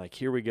ride, you're like,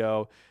 here we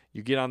go.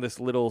 You get on this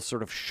little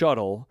sort of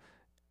shuttle,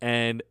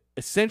 and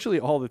essentially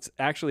all that's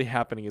actually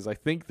happening is I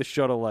think the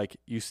shuttle, like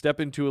you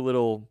step into a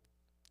little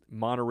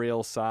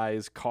monorail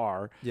size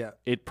car. Yeah.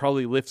 It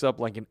probably lifts up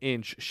like an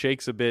inch,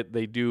 shakes a bit.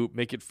 They do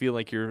make it feel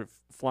like you're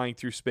flying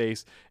through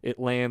space. It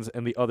lands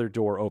and the other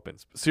door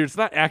opens. So it's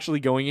not actually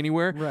going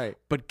anywhere. Right.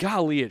 But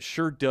golly, it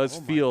sure does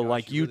feel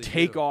like you really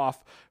take do.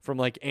 off from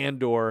like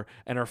Andor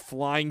and are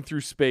flying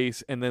through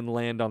space and then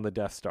land on the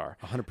Death Star.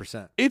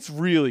 100%. It's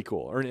really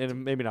cool.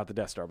 And maybe not the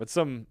Death Star, but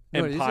some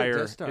Empire.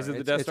 It is, Is it the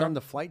it's, Death It's Star? on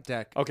the flight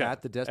deck Okay.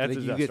 at the Death At Star.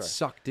 the You Death get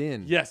Star. sucked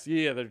in. Yes,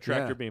 yeah, the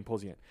tractor Yeah. beam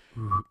pulls you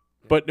in.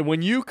 But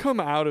when you come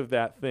out of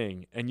that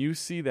thing and you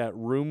see that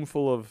room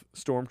full of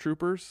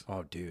stormtroopers,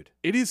 Oh, dude.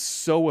 it is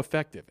so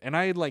effective. And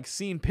I had like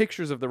seen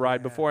pictures of the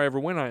ride before I ever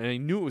went on it, and I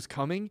knew it was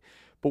coming.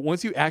 But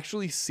once you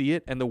actually see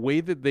it and the way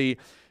that they,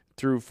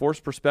 through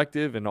forced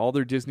perspective and all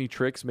their Disney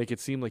tricks, make it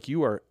seem like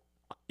you are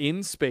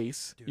in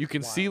space. You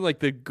can see like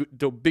the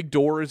big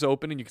door is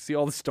open and you can see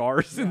all the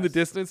stars in the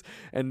distance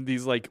and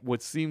these like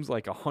what seems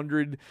like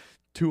 100,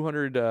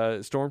 200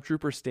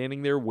 stormtroopers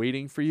standing there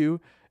waiting for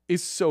you.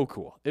 Is so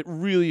cool. It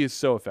really is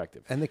so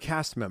effective. And the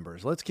cast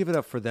members, let's give it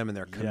up for them and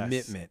their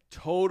commitment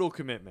Total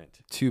commitment.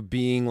 to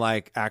being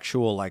like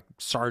actual like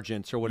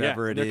sergeants or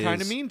whatever it is. They're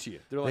kind of mean to you.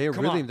 They're like,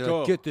 come on, they're go.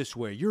 like, get this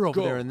way. You're over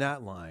Go. there in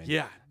that line.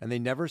 Yeah. And they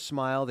never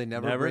smile. They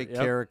never break yep.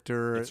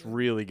 character. It's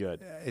really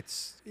good.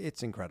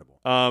 It's incredible.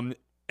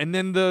 And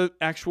then the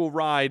actual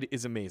ride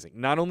is amazing.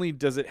 Not only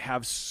does it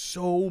have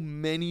so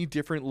many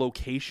different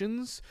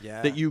locations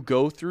that you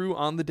go through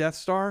on the Death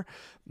Star,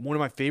 one of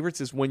my favorites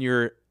is when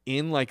you're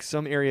in like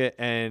some area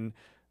and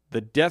the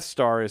Death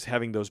Star is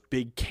having those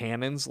big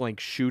cannons like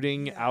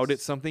shooting out at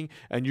something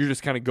and you're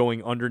just kind of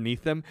going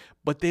underneath them,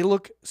 but they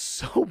look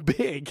so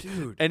big.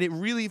 Dude. And it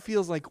really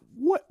feels like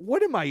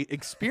what am I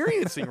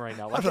experiencing right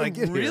now? Like did I I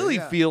get here? really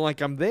Yeah. feel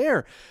like I'm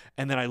there.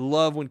 And then I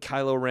love when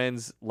Kylo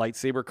Ren's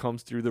lightsaber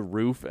comes through the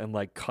roof and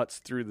like cuts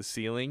through the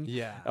ceiling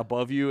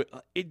above you.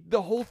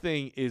 The whole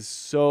thing is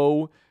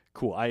so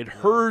cool. I had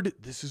heard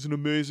this is an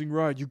amazing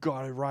ride. You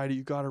gotta ride it.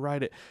 You gotta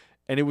ride it.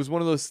 And it was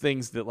one of those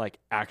things that like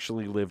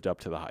actually lived up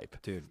to the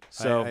hype. Dude,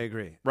 So I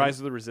agree. Rise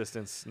of the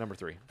Resistance, number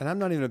 3. And I'm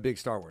not even a big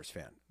Star Wars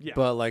fan. Yeah.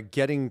 But like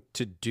getting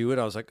to do it,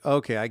 I was like,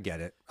 okay, I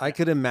get it. I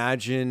could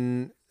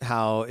imagine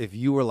how if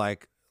you were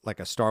like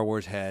a Star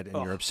Wars head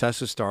and you're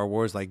obsessed with Star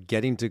Wars, like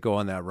getting to go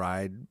on that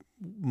ride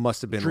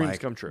must have been Dreams like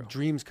come true.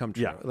 Dreams come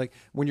true. Yeah. Like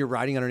when you're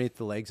riding underneath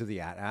the legs of the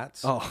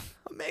AT-ATs. Oh,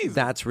 amazing.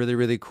 That's really,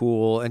 really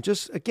cool. And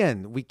just,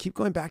 again, we keep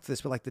going back to this,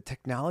 but like the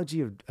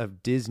technology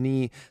of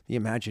Disney, the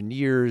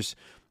Imagineers,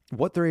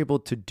 what they're able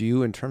to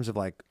do in terms of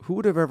like, who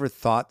would have ever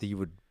thought that you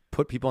would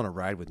put people on a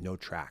ride with no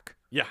track?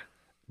 Yeah.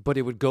 But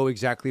it would go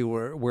exactly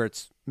where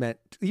it's meant.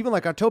 Even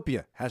like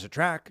Autopia has a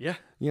track. Yeah.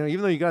 You know,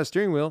 even though you got a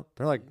steering wheel,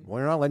 they're like, well,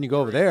 we're not letting you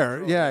go over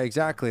there. Yeah,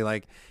 exactly.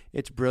 Like,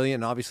 it's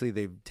brilliant. And obviously,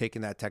 they've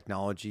taken that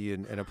technology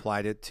and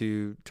applied it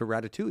to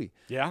Ratatouille.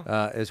 Yeah.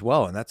 As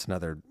well. And that's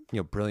another,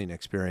 brilliant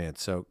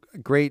experience. So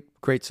great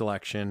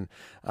selection.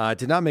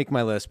 Did not make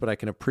my list, but I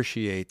can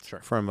appreciate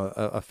from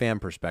a fan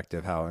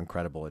perspective how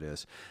incredible it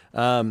is.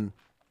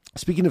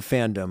 Speaking of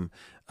fandom,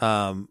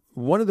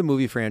 one of the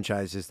movie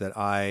franchises that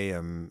I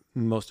am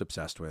most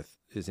obsessed with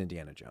is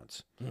Indiana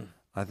Jones.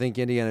 I think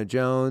Indiana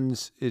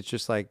Jones, it's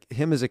just like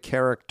him as a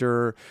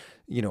character.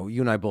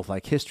 You and I both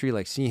like history,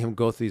 like seeing him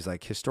go through these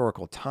like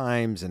historical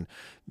times and,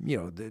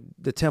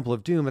 the Temple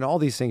of Doom and all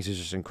these things is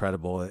just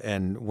incredible.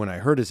 And when I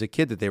heard as a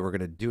kid that they were going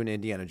to do an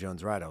Indiana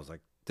Jones ride, I was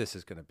like, this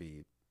is going to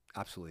be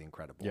absolutely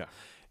incredible. Yeah.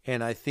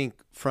 And I think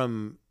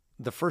from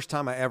the first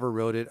time I ever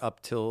rode it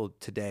up till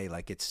today,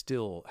 like it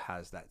still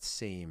has that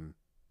same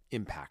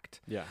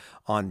impact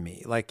on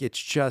me. Like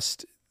it's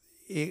just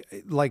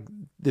like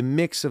the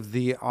mix of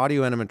the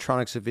audio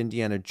animatronics of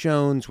Indiana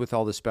Jones with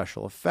all the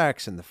special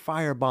effects and the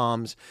fire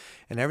bombs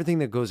and everything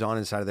that goes on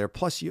inside of there.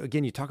 Plus,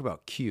 you talk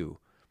about Q.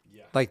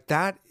 Yeah. Like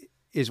that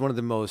is one of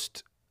the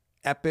most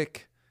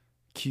epic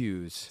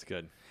cues. It's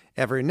good.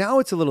 Ever. Now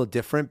it's a little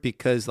different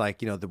because like,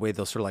 the way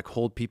they'll sort of like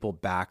hold people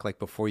back like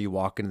before you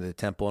walk into the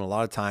temple. And a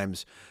lot of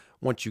times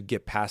once you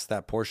get past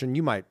that portion,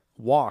 you might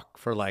walk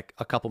for like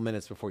a couple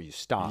minutes before you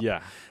stop.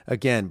 Yeah.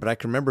 Again, but I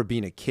can remember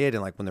being a kid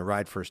and like when the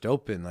ride first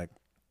opened, like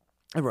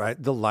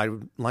the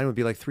line would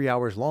be like 3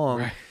 hours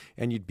long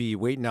and you'd be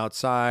waiting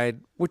outside,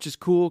 which is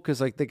cool because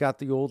like they got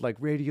the old like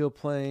radio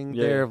playing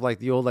there of like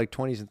the old like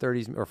 20s and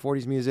 30s or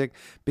 40s music,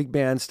 big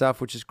band stuff,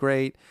 which is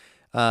great.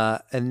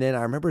 And then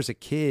I remember as a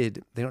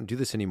kid, they don't do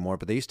this anymore,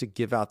 but they used to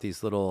give out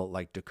these little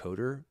like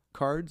decoder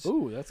cards.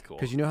 Ooh, that's cool.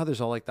 Because how there's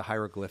all like the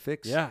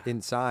hieroglyphics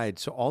inside.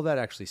 So all that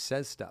actually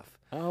says stuff.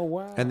 Oh,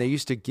 wow. And they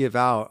used to give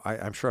out,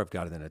 I'm sure I've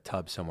got it in a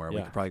tub somewhere.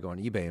 We could probably go on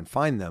eBay and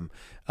find them.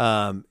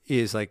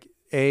 Is like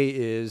A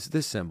is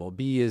this symbol,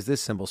 B is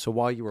this symbol. So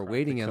while you were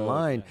waiting in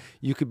line,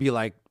 you could be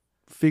like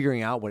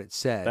figuring out what it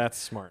said. That's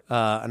smart.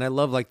 And I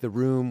love like the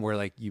room where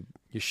like you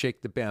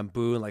shake the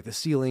bamboo and like the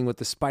ceiling with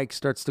the spike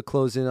starts to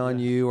close in on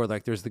you, or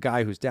like there's the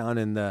guy who's down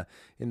in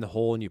the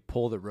hole and you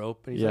pull the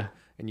rope and he's like,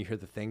 and you hear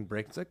the thing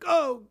break. It's like,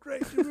 oh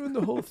great, you ruined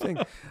the whole thing.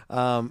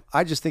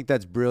 I just think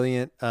that's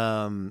brilliant.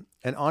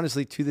 And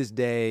honestly, to this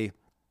day,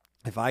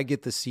 if I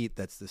get the seat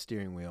that's the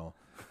steering wheel,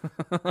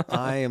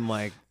 I am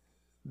like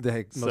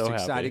the most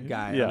excited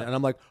guy. Yeah. And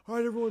I'm like, all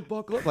right, everyone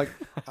buckle up. Like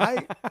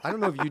I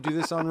don't know if you do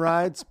this on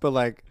rides, but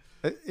like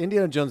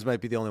Indiana Jones might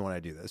be the only one I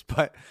do this,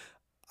 but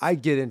I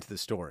get into the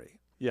story.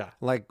 Yeah.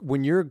 Like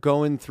when you're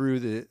going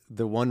through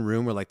the one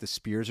room where like the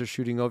spears are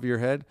shooting over your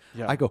head,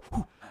 I go,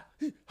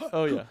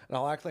 oh yeah. And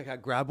I'll act like I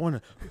grab one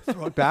and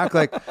throw it back.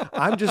 Like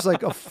I'm just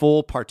like a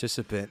full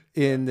participant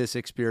in this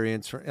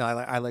experience.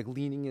 I like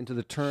leaning into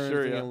the turns,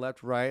 thinking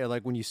left, right. I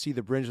like when you see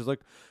the bridge, it's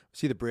like,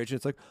 and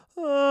it's like,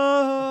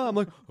 I'm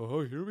like,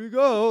 oh, here we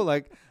go.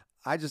 Like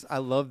I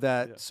love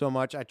that so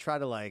much. I try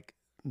to like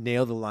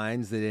nail the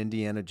lines that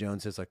Indiana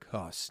Jones says, like,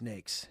 oh,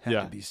 snakes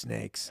have to be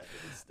snakes.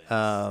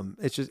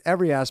 It's just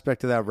every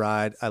aspect of that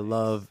ride I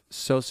love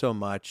so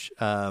much.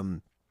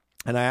 And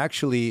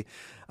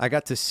I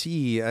got to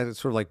see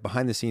sort of like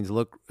behind the scenes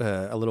look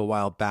a little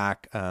while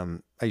back.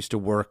 I used to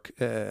work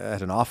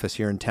at an office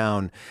here in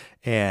town,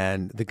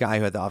 and the guy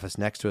who had the office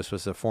next to us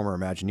was a former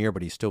Imagineer,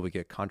 but he still would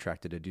get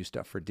contracted to do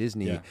stuff for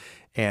Disney. Yeah.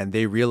 And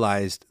they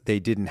realized they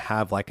didn't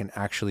have like an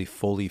actually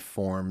fully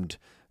formed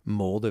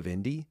mold of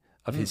Indy,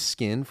 of his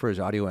skin for his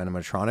audio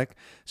animatronic.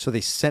 So they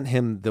sent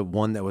him the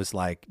one that was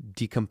like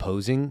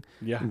decomposing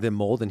the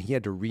mold, and he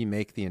had to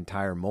remake the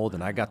entire mold.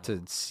 And I got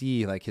to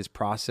see like his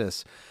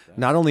process,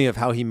 not only of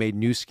how he made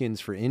new skins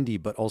for Indy,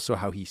 but also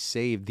how he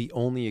saved the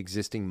only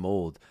existing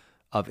mold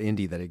of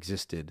Indy that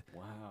existed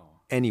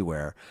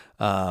anywhere.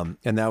 And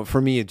that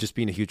for me, just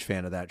being a huge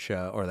fan of that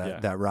show or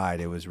that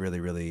ride, it was really,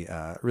 really,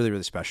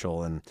 really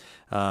special. And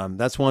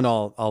that's one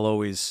I'll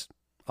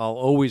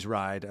always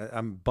ride.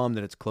 I'm bummed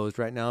that it's closed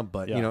right now,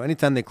 but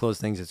anytime they close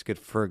things, it's good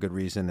for a good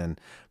reason, and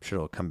I'm sure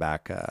it'll come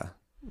back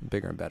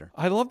bigger and better.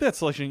 I love that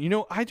selection.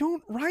 I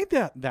don't ride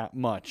that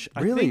much.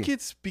 Really? I think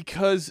it's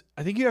because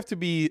I think you have to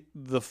be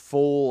the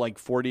full like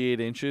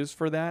 48 inches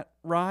for that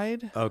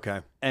ride.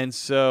 Okay. And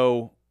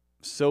so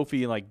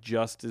Sophie like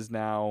just is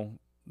now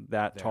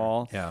that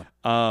tall. Yeah.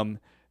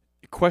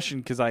 question,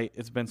 because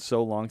it's been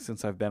so long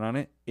since I've been on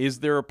it. Is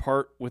there a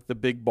part with the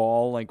big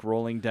ball like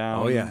rolling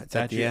down? Oh yeah, it's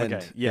at the end.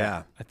 Okay,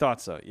 yeah, I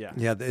thought so. Yeah,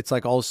 yeah. It's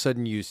like all of a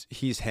sudden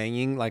he's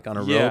hanging like on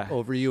a rope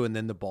over you, and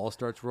then the ball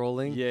starts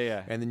rolling.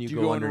 Yeah. And then you Do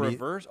go you go underneath. in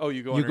reverse. Oh,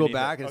 you go. You go underneath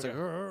back, it. and it's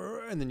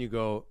like, and then you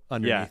go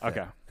underneath. Yeah.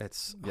 Okay.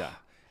 It's Yeah.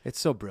 It's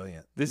so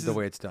brilliant. This the is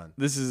way it's done.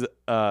 This is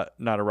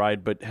not a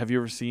ride, but have you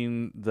ever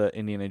seen the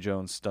Indiana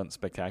Jones Stunt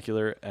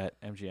Spectacular at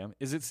MGM?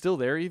 Is it still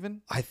there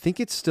even? I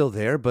think it's still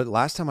there, but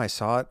last time I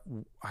saw it,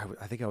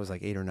 I think I was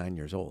like 8 or 9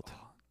 years old.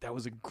 That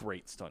was a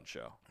great stunt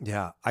show.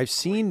 Yeah, I've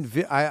seen.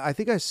 I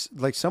think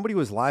like somebody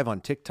was live on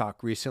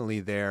TikTok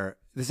recently. There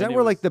is that And it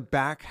where was- like the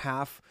back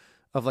half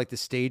of like the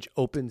stage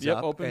opens Yep,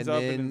 up. opens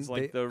up and it's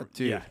like dude,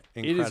 yeah,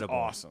 incredible. it is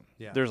awesome.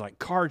 Yeah. There's like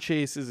car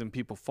chases and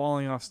people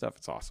falling off stuff.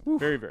 It's awesome.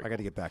 Very, very. I got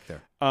to get back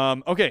there.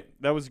 Okay,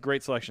 that was a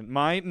great selection.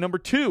 My number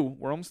 2,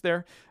 we're almost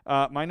there.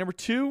 My number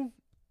 2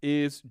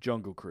 is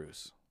Jungle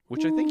Cruise,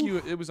 which I think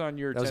it was on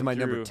your. That was 10 my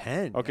through, number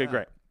 10. Okay, yeah.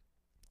 great.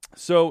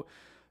 So,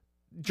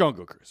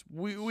 Jungle Cruise.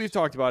 We've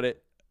talked about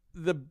it.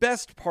 The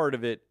best part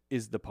of it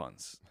is the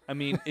puns. I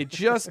mean, it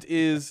just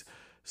is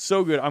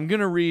so good. I'm going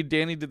to read,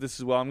 Danny did this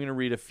as well. I'm going to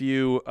read a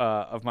few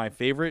of my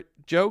favorite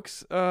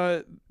jokes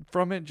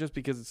from it just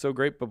because it's so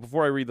great. But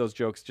before I read those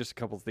jokes, just a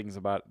couple of things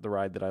about the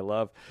ride that I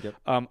love.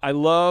 Yep. I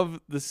love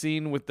the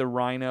scene with the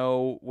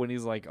rhino when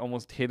he's like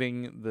almost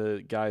hitting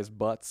the guys'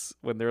 butts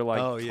when they're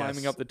like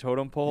climbing up the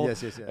totem pole.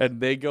 Yes.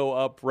 And they go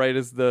up right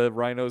as the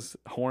rhino's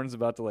horn's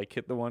about to like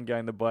hit the one guy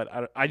in the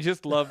butt. I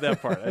just love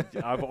that part.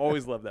 I've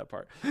always loved that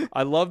part.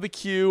 I love the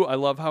queue. I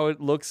love how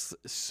it looks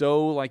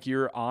so like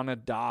you're on a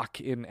dock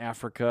in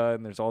Africa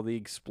and there's all the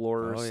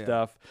explorer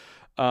stuff.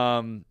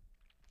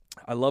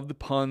 I love the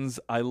puns.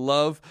 I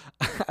love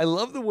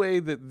the way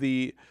that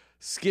the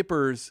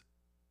skippers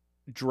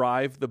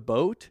drive the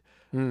boat.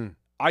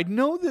 I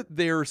know that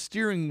their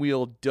steering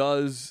wheel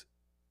does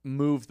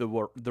move the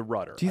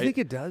rudder. Do you think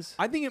it does?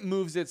 I think it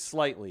moves it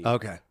slightly.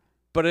 Okay.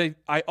 But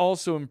I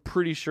also am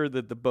pretty sure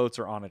that the boats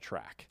are on a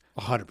track.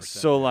 100%.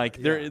 So like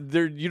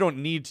they're you don't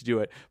need to do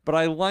it. But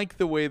I like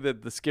the way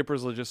that the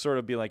skippers will just sort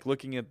of be like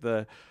looking at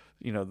the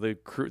the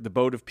crew, the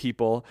boat of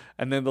people,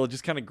 and then they'll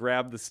just kind of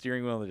grab the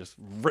steering wheel and just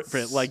rip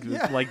it like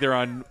they're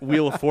on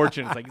Wheel of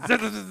Fortune. It's like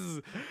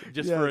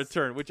just for a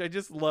turn, which I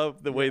just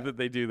love the way that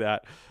they do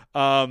that.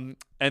 And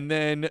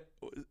then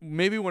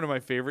maybe one of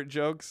my favorite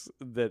jokes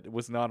that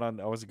was not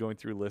on, I was going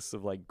through lists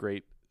of like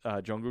great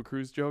Jungle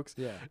Cruise jokes,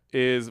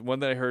 is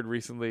one that I heard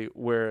recently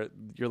where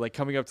you're like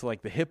coming up to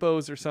like the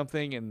hippos or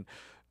something, and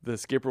the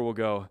skipper will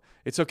go,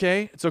 it's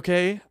okay.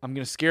 I'm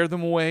going to scare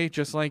them away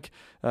just like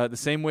the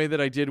same way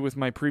that I did with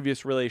my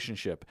previous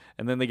relationship.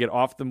 And then they get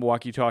off the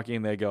walkie-talkie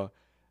and they go,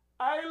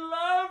 I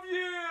love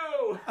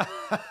you.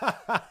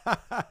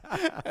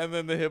 And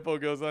then the hippo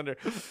goes under.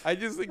 I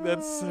just think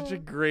that's such a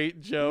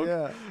great joke.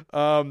 Yeah.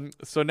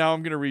 So now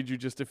I'm going to read you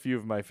just a few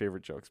of my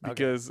favorite jokes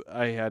because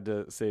I had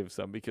to save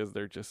some because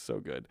they're just so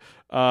good.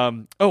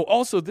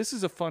 Also, this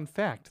is a fun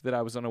fact that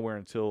I was unaware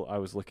until I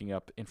was looking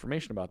up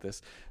information about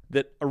this,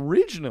 that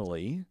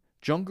originally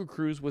Jungle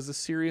Cruise was a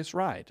serious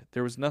ride.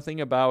 There was nothing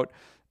about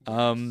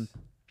jokes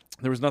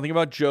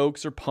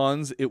or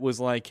puns. It was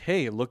like,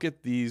 hey, look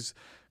at these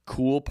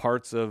cool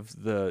parts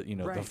of the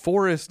the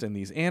forest and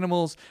these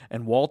animals.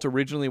 And Walt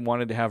originally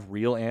wanted to have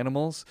real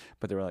animals,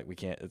 but they were like, we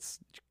can't, it's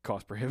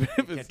cost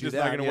prohibitive. It's just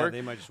not going to work.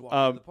 They might just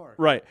walk in the park.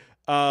 Right.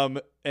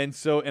 And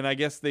I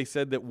guess they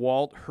said that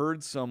Walt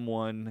heard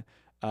someone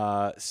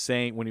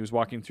saying when he was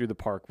walking through the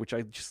park, which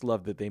I just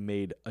love that they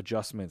made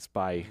adjustments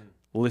by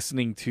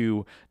listening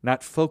to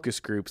not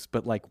focus groups,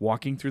 but like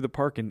walking through the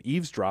park and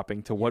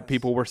eavesdropping to what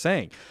people were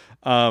saying,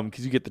 because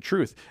you get the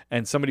truth.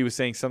 And somebody was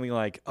saying something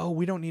like, oh,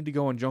 we don't need to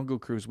go on Jungle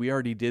Cruise. We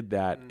already did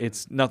that.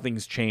 It's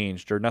nothing's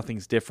changed or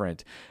nothing's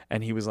different.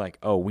 And he was like,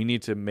 oh, we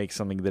need to make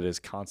something that is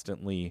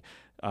constantly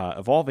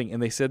evolving.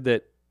 And they said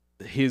that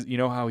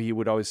how he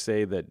would always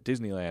say that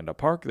Disneyland, a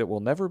park that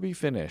will never be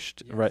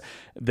finished, right?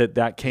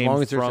 That came as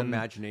long as from there's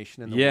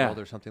imagination in the world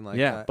or something like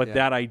that. But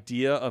that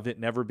idea of it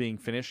never being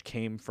finished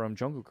came from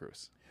Jungle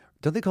Cruise.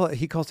 Don't they call it?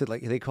 He calls it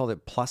like they called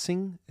it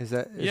plussing.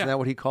 Isn't that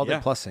what he called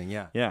it? Plussing.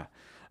 Yeah.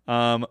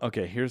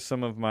 Okay. Here's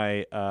some of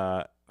my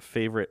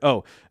favorite.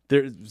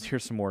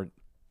 Here's some more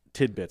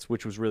tidbits,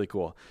 which was really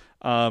cool.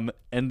 And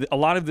a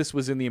lot of this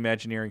was in the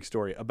Imagineering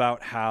story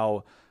about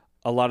how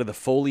a lot of the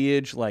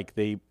foliage, like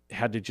they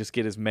had to just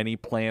get as many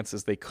plants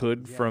as they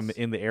could from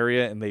in the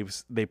area, and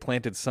they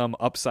planted some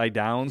upside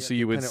down, so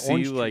you would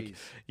see like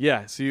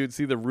so you would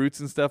see the roots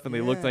and stuff, and they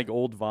looked like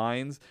old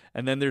vines.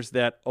 And then there's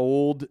that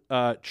old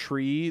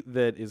tree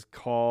that is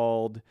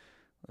called,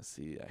 let's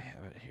see, I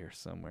have it here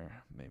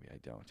somewhere. Maybe I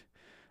don't.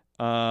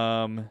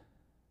 I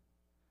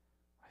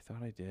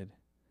thought I did.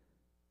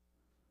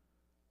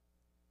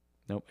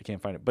 Nope, I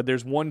can't find it. But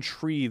there's one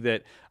tree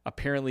that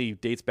apparently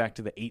dates back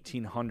to the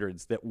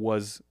 1800s that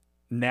was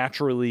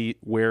naturally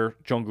where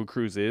Jungle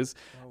Cruise is.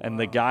 And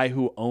the guy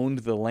who owned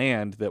the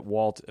land that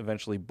Walt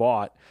eventually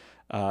bought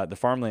the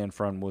farmland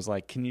from was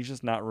like, can you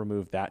just not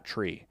remove that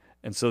tree?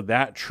 And so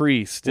that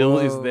tree still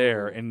is Whoa.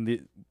 there in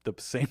the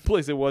same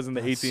place it was in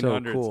the That's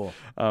 1800s, so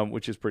cool.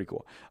 which is pretty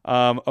cool.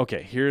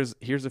 Okay, here's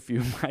a few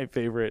of my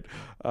favorite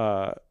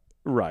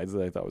rides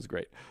that I thought was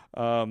great.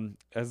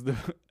 As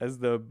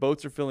the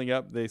boats are filling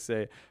up, they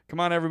say, "Come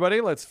on,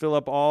 everybody, let's fill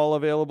up all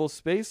available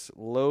space.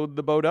 Load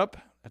the boat up.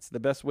 That's the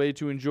best way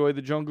to enjoy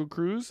the Jungle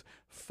Cruise,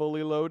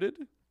 fully loaded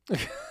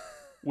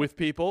with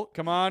people.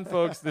 Come on,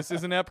 folks, this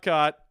isn't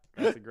Epcot."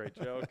 That's a great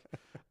joke.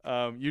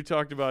 You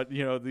talked about,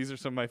 these are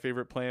some of my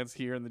favorite plants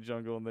here in the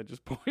jungle, and then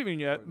just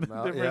pointing at the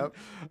different.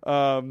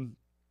 Yep.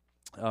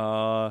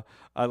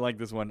 I like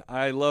this one.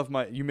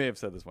 You may have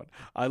said this one.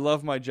 I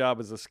love my job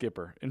as a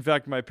skipper. In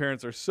fact, my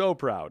parents are so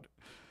proud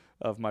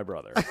of my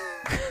brother.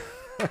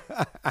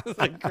 That's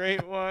a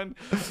great one.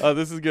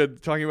 This is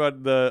good. Talking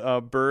about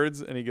the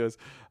birds, and he goes,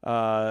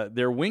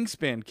 their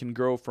wingspan can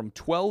grow from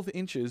 12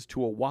 inches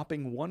to a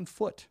whopping 1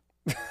 foot.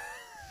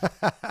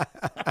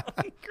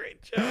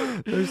 Great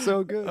joke. They're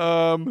so good.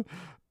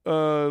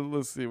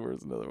 Let's see.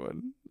 Where's another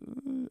one?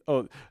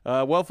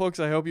 Well, folks,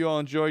 I hope you all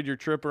enjoyed your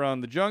trip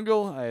around the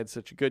jungle. I had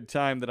such a good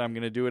time that I'm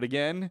going to do it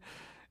again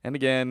and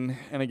again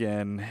and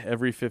again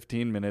every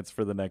 15 minutes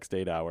for the next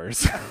 8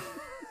 hours.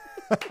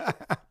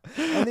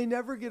 And they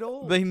never get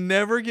old. They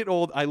never get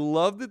old. I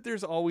love that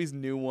there's always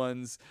new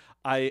ones.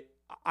 I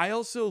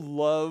also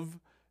love...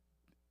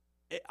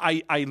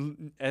 I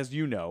as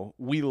you know,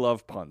 we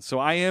love puns. So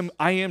I am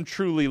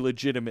truly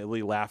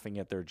legitimately laughing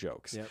at their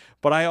jokes. Yep.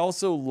 But I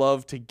also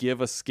love to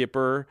give a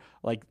skipper,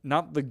 like,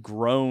 not the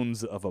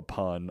groans of a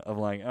pun of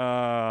like,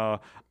 I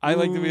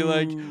like to be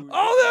like,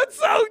 oh, that's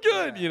so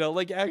good.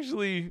 Like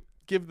actually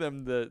give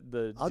them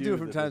the I'll do it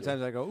from time to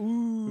time. I go,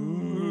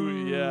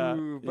 ooh, yeah.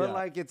 But yeah.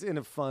 like it's in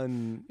a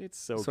fun, It's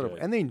so sort good.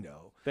 of, and they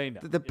know. They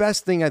know. The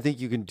best thing I think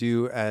you can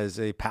do as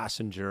a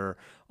passenger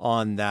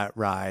on that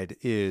ride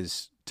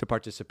is to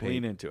participate.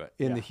 Lean into it.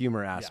 in the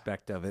humor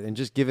aspect of it and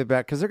just give it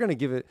back, because they're going to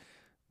give it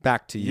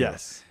back to you.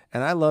 Yes.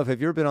 And I love,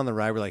 have you ever been on the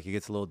ride where like it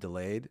gets a little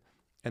delayed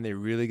and they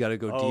really got to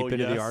go deep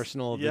into the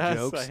arsenal of the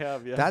jokes? Yes, I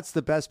have, yeah. That's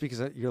the best,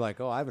 because you're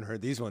like, I haven't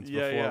heard these ones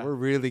before. Yeah. We're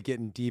really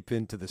getting deep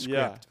into the script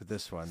Yeah. with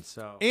this one.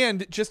 So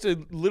And just a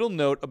little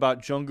note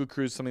about Jungle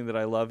Cruise, something that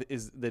I love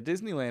is the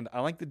Disneyland. I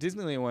like the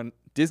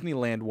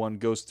Disneyland one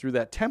goes through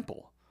that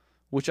temple,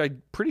 which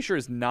I'm pretty sure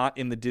is not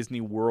in the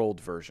Disney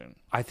World version.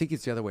 I think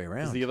it's the other way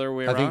around. Is the other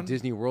way I think around?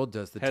 Disney World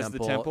does the Has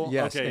temple. the temple?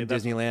 Yes, Okay, and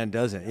that's Disneyland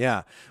doesn't.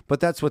 Yeah. But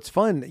that's what's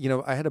fun.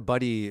 I had a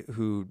buddy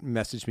who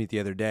messaged me the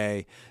other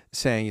day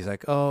saying, he's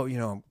like,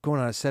 I'm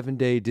going on a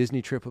 7-day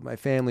Disney trip with my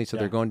family. So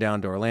they're going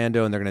down to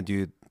Orlando and they're going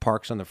to do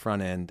parks on the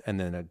front end and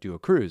then do a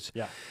cruise.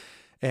 Yeah.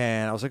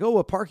 And I was like,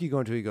 what park are you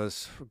going to? He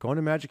goes, going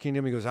to Magic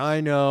Kingdom. He goes,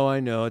 I know.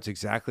 It's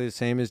exactly the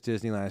same as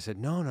Disneyland. I said,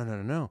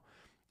 no.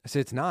 I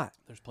said, it's not.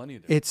 There's plenty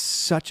of It's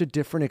such a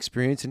different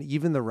experience. And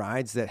even the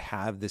rides that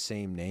have the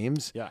same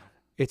names,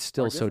 it's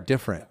still so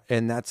different. Yeah.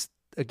 And that's,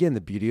 again,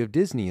 the beauty of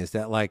Disney is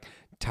that like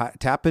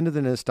tap into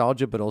the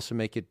nostalgia, but also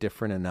make it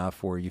different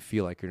enough where you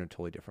feel like you're in a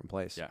totally different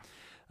place.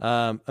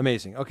 Yeah.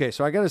 Amazing. Okay.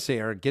 So I got to say,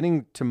 Eric,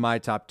 getting to my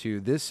top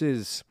 2, this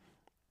has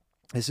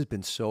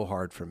been so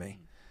hard for me.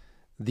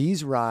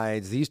 These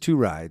 2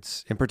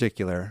 rides in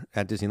particular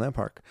at Disneyland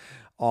Park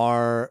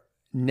are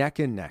neck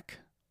and neck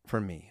for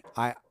me.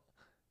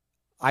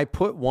 I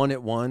put one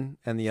at 1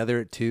 and the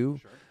other at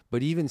 2,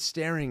 but even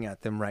staring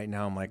at them right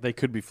now, I'm like, they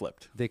could be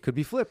flipped.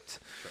 Sure.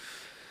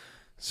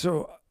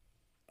 So,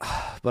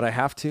 but I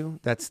have to.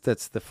 That's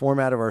the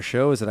format of our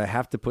show, is that I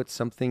have to put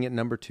something at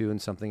number 2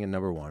 and something at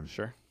number 1.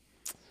 Sure.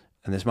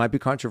 And this might be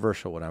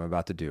controversial, what I'm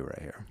about to do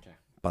right here,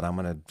 but I'm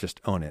going to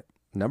just own it.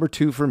 Number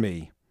 2 for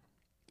me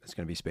is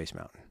going to be Space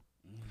Mountain.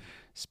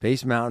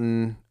 Space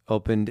Mountain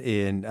opened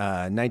in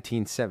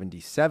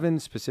 1977,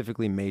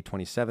 specifically May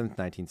 27th,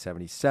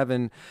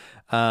 1977.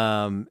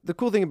 The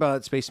cool thing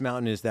about Space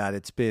Mountain is that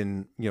it's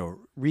been,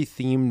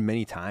 rethemed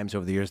many times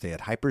over the years. They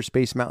had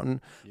Hyperspace Mountain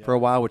for a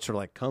while, which sort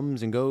of like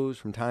comes and goes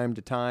from time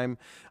to time.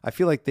 I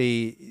feel like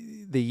they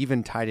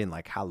even tied in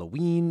like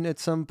Halloween at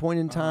some point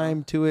in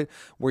time to it,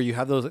 where you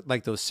have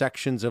those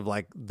sections of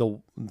like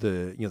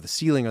the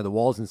ceiling or the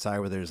walls inside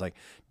where there's like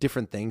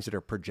different things that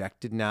are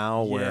projected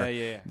now,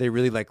 where they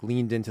really like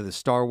leaned into the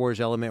Star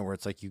Wars element, where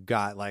it's like you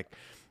got like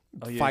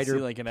fighter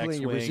like an plane,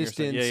 X-wing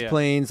resistance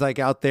planes like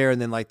out there,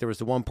 and then like there was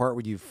the one part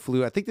where you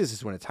flew, I think this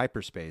is when it's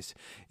hyperspace,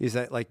 is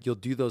that like you'll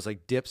do those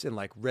like dips and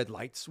like red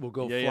lights will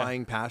go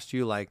flying past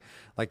you like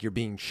you're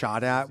being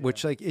shot at,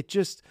 which like it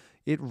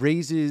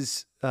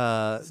raises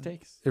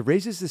stakes. It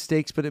raises the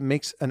stakes, but it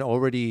makes an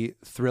already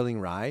thrilling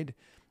ride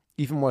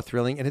even more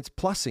thrilling. And it's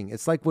plussing.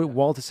 It's like what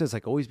Walter says,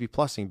 like always be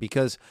plussing,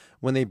 because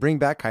when they bring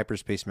back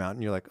Hyperspace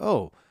Mountain, you're like,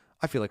 oh,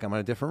 I feel like I'm on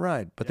a different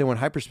ride. But then when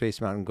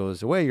Hyperspace Mountain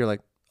goes away, you're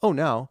like, oh,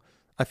 now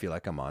I feel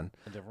like I'm on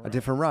a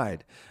different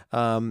ride.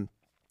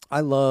 I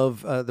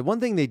love the one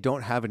thing they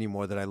don't have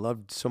anymore that I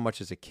loved so much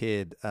as a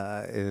kid,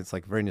 and it's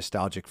like very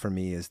nostalgic for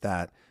me, is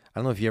that I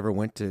don't know if you ever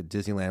went to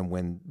Disneyland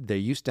when they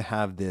used to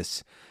have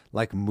this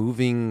like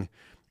moving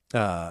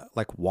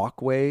like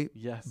walkway,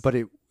 yes, but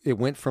it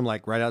went from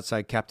like right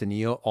outside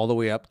Captanillo all the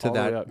way up to All the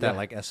way that up, that yeah.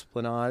 like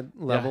Esplanade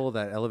level,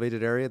 that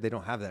elevated area. They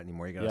don't have that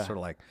anymore. You got to Yeah. sort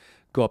of like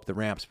go up the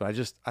ramps. But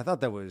I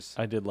thought that was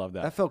I did love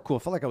that. that felt cool. I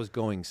felt like I was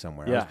going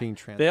somewhere. I Yeah. was being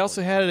transported. They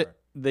also had somewhere. it.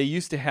 They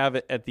used to have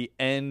it at the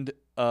end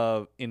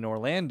of in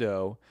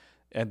Orlando,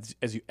 and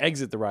as you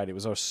exit the ride, it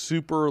was a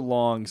super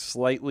long,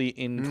 slightly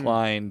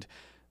inclined,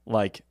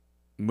 like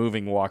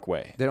moving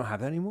walkway. They don't have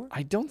that anymore.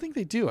 I don't think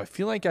they do. I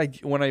feel like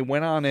when I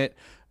went on it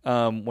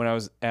when I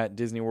was at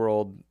Disney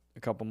World a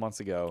couple months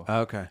ago,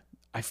 Okay.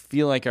 I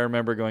feel like I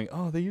remember going,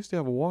 "Oh, they used to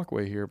have a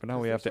walkway here, but now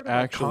we have to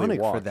actually iconic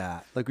walk." for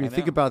that. Like when I you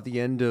think know. about the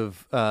end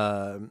of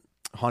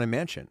Haunted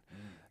Mansion,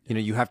 you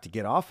know, you have to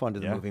get off onto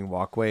the Yeah. moving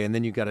walkway, and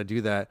then you got to do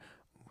that.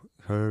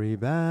 Hurry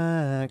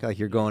back, like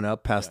you're going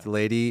up past the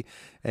lady,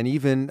 and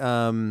even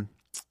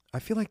I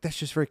feel like that's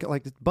just very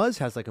like Buzz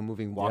has like a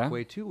moving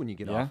walkway too when you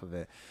get Yeah. off of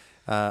it.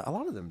 A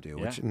lot of them do,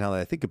 which Yeah. now that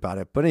I think about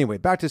it. But anyway,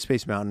 back to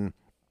Space Mountain.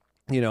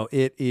 You know,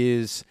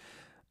 it's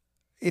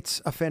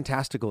a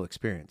fantastical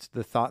experience.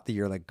 The thought that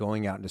you're like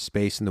going out into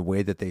space and the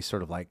way that they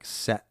sort of like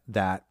set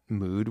that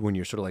mood when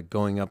you're sort of like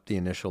going up the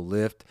initial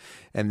lift,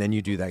 and then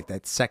you do like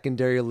that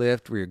secondary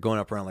lift where you're going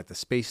up around like the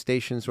space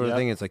station sort of Yep.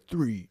 thing. It's like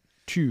 3,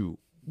 2,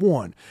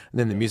 1, and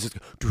then the music.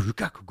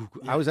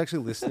 I was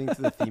actually listening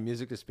to the theme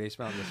music to Space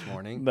Mountain this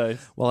morning Nice.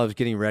 while I was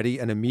getting ready,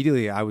 and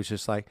immediately I was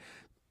just like,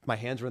 my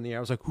hands were in the air.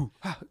 I was like,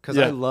 because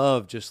Yeah. I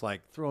love just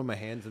like throwing my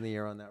hands in the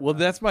air on that. Well,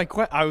 ride. that's my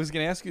question. I was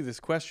going to ask you this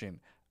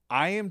question.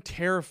 I am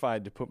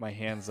terrified to put my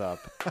hands up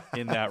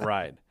in that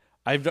ride.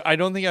 I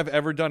don't think I've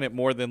ever done it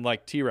more than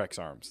like T-Rex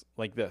arms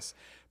like this,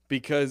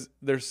 because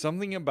there's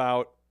something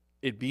about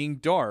it being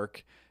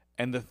dark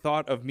and the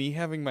thought of me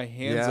having my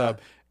hands Yeah.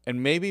 up,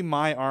 and maybe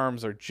my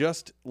arms are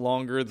just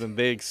longer than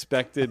they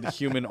expected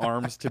human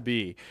arms to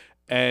be.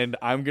 And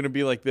I'm going to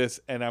be like this,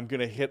 and I'm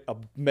going to hit a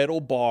metal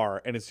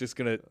bar, and it's just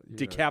going to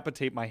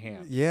decapitate my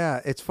hand.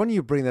 Yeah, it's funny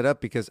you bring that up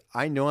because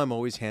I know I'm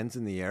always hands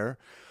in the air,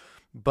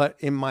 but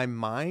in my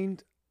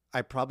mind,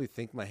 I probably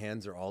think my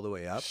hands are all the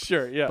way up.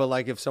 Sure, yeah. But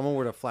like if someone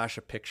were to flash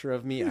a picture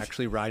of me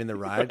actually riding the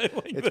ride,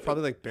 it's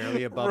probably like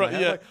barely above Right, my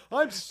head. yeah.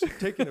 Like, I'm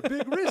taking a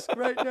big risk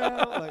right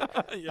now.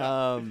 Like,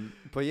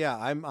 but yeah,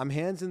 I'm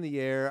hands in the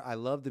air. I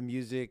love the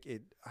music.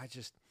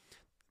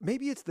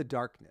 Maybe it's the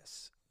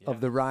darkness of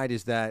the ride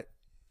is that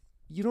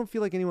you don't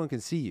feel like anyone can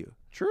see you.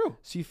 True.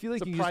 So you feel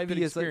like It's a you just private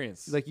be as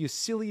experience. like you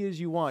silly as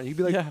you want. You'd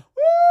be like, Yeah.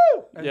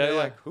 woo! And Yeah, they're yeah.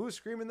 like, who's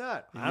screaming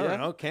that? I Yeah. don't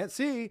know. Can't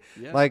see.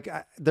 Yeah. Like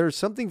there's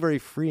something very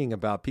freeing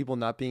about people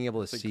not being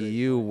able to see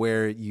you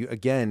where you,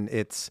 again,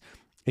 it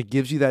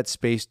gives you that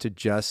space to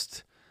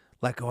just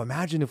let go.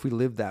 Imagine if we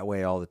lived that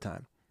way all the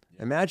time.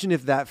 Imagine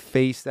if that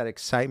face, that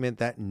excitement,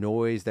 that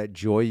noise, that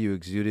joy you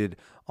exuded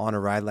on a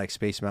ride like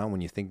Space Mountain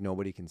when you think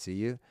nobody can see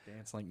you.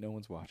 Dance like no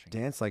one's watching.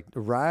 Dance like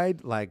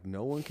ride like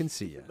no one can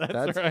see you.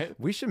 That's right.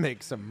 We should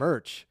make some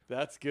merch.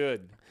 That's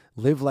good.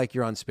 Live like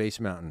you're on Space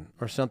Mountain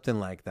or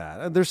something like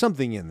that. There's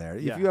something in there.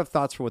 Yeah. If you have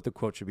thoughts for what the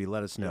quote should be,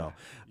 let us know.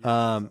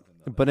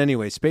 But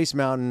anyway, Space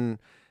Mountain,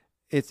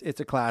 it's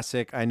a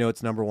classic. I know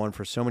it's number one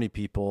for so many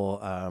people,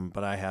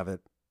 but I have it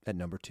at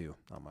number 2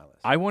 on my list.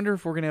 I wonder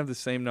if we're going to have the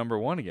same number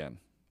one again.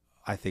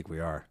 I think we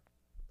are.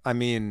 I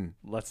mean,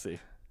 Let's see.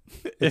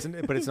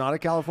 but it's not a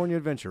California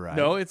Adventure ride.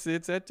 No, it's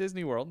at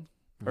Disney World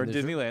or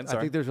There's- Disneyland. I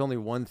Sorry, think there's only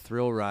one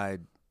thrill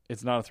ride.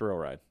 it's not a thrill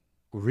ride.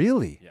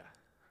 Really? Yeah.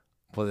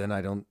 Well, then I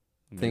don't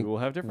Maybe think we'll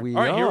have different. we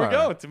All right, here we are.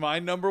 go to my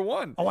number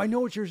one. Oh, I know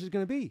what yours is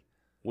going to be.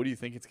 What do you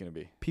think it's going to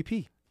be?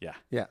 PP. Yeah.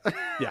 Yeah.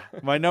 Yeah.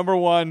 My number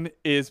one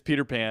is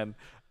Peter Pan.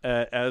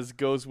 As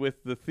goes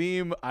with the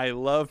theme, I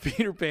love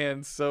Peter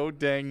Pan so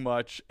dang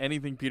much.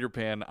 Anything Peter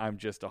Pan, I'm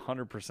just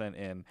 100%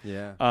 in.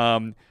 Yeah.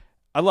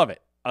 I love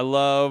it. I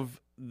love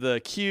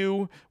the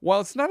queue.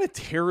 While it's not a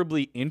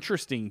terribly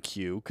interesting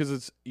queue, because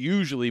it's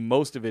usually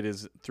most of it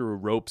is through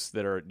ropes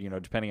that are,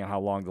 depending on how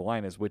long the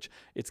line is, which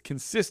it's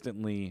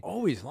consistently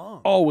Always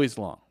long. always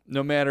long.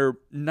 No matter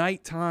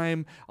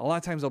nighttime, a lot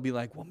of times I'll be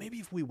like, well, maybe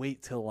if we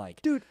wait till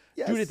like Dude,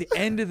 do it at the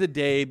end of the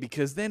day,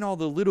 because then all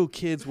the little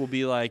kids will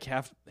be like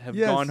have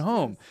Yes, gone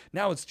home.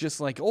 Now it's just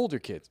like older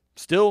kids.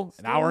 Still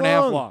an hour and a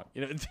half long. long.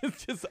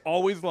 It's just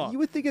always long. You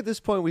would think at this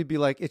point we'd be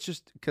like, it's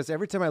just because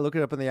every time I look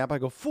it up in the app, I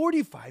go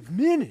 45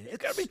 minutes. You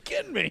gotta be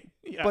kidding me.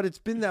 Yeah. But it's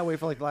been that way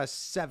for like the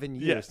last 7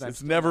 years. Yes, and I'm it's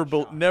still never not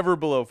shocked. never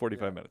below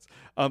 45 minutes.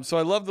 So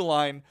I love the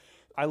line.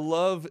 I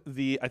love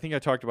I think I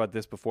talked about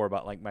this before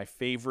about like my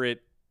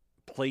favorite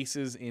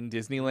places in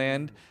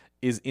Disneyland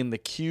is in the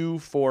queue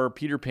for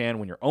Peter Pan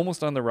when you're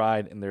almost on the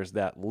ride and there's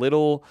that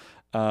little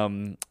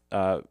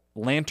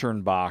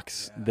lantern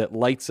box that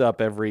lights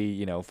up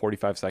every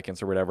 45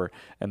 seconds or whatever,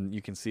 and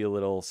you can see a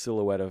little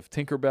silhouette of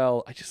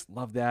Tinkerbell. I just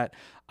love that.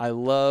 I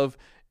love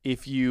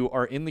if you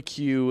are in the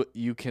queue,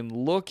 you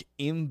can look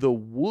in the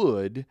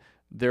wood.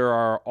 There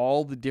are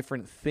all the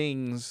different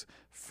things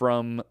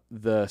from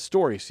the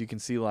story. So you can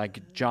see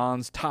like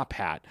John's top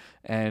hat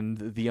and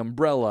the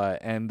umbrella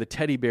and the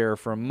teddy bear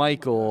from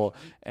Michael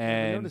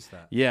and noticed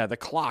that. yeah, the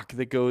clock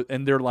that goes,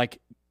 and they're like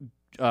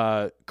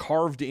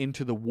carved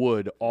into the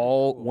wood.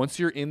 All once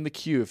you're in the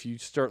queue, if you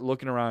start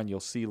looking around, you'll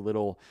see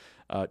little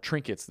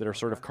trinkets that are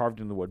sort of carved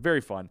in the wood.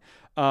 Very fun.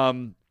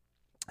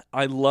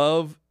 I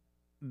love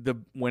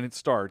when it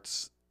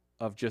starts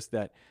of just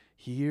that.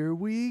 Here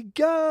we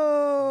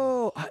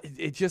go.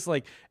 It's just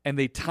like, and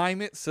they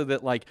time it so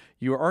that like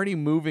you're already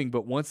moving,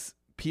 but once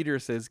Peter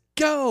says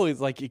go, it's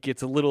like it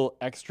gets a little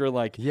extra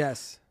like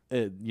yes.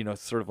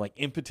 Sort of like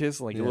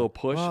impetus, like a little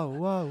push. Whoa,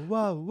 whoa,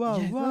 whoa, whoa,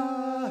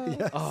 whoa.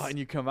 Yes. Oh, and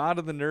you come out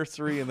of the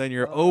nursery and then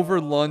you're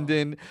over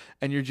London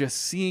and you're just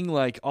seeing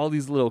like all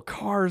these little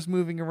cars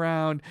moving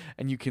around,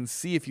 and you can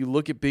see, if you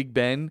look at Big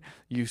Ben,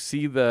 you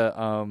see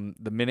the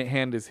minute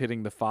hand is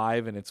hitting the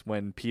 5, and it's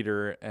when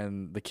Peter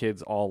and the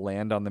kids all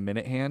land on the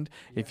minute hand.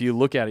 Yes. If you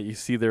look at it, you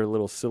see their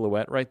little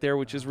silhouette right there,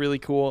 which is really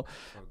cool.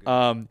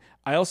 So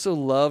I also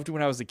loved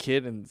when I was a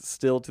kid, and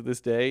still to this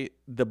day,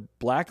 the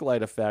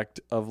blacklight effect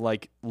of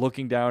like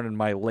looking down and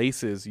my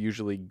laces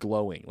usually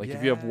glowing. Like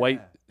if you have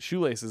white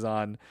shoelaces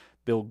on,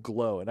 they'll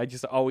glow. And I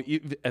just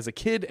always, as a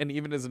kid and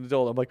even as an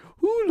adult, I'm like,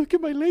 ooh, look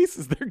at my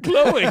laces. They're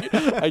glowing.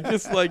 I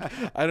just like,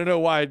 I don't know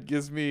why it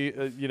gives me,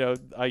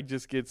 I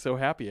just get so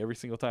happy every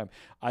single time.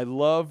 I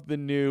love the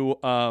new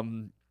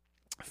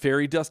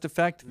fairy dust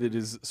effect that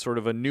is sort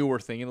of a newer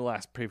thing in the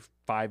last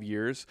 5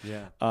 years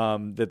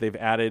that they've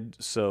added.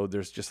 So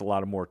there's just a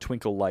lot of more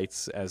twinkle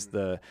lights as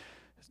the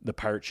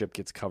pirate ship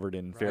gets covered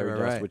in fairy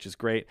dust, which is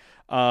great.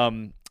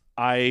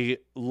 I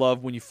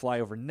love when you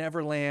fly over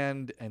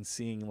Neverland and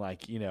seeing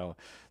like,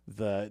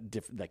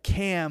 the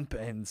camp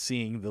and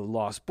seeing the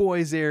Lost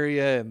Boys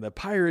area and the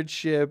pirate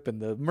ship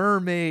and the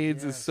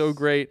mermaids is so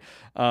great.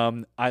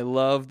 I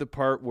love the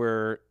part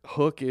where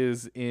Hook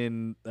is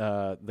in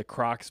the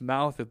Croc's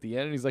mouth at the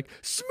end and he's like,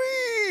 Smee!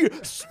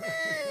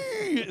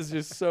 It's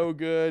just so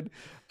good.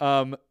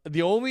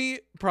 The only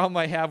problem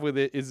I have with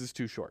it is it's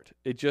too short.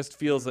 It just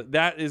feels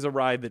that is a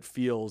ride that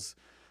feels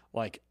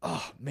like,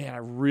 oh man, I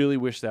really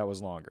wish that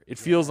was longer. It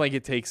feels like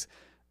it takes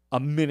a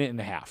minute and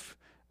a half.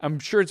 I'm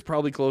sure it's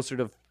probably closer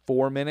to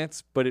 4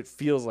 minutes, but it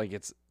feels like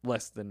it's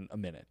less than a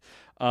minute.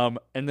 And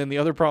then the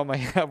other problem I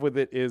have with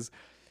it is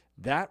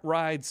that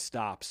ride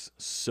stops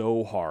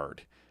so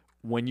hard.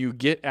 When you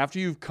get, after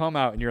you've come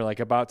out and you're like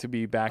about to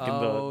be back in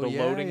the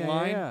loading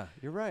line. Yeah,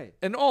 you're right.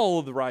 And all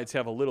of the rides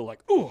have a little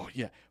like, oh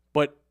yeah.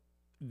 But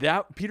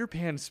that Peter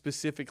Pan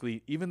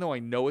specifically, even though I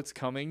know it's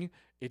coming,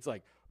 it's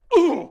like,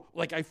 ooh,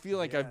 like I feel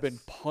like I've been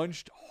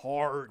punched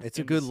hard. It's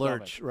a good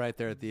lurch right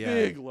there at the end.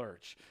 Big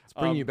lurch. It's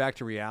bringing you back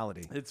to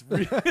reality. It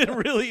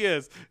really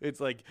is. It's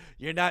like,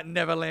 you're not in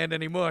Neverland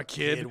anymore,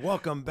 kid.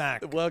 Welcome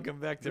back. Welcome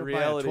back to You're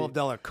reality. Buy a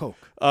 $12 Coke.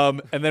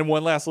 And then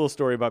one last little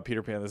story about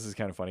Peter Pan. This is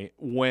kind of funny.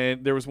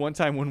 When there was one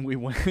time when we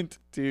went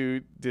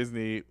to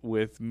Disney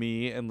with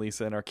me and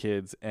Lisa and our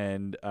kids,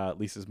 and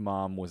Lisa's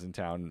mom was in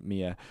town,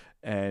 Mia,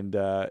 and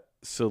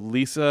so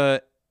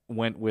Lisa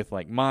went with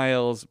like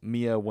Miles,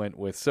 Mia went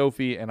with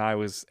Sophie, and I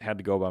had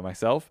to go by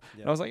myself.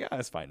 And I was like,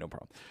 that's fine, no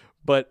problem.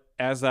 But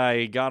as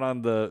I got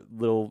on the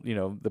little,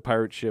 the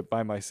pirate ship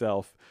by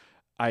myself,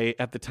 I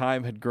at the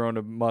time had grown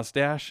a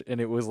mustache, and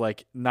it was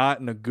like not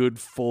in a good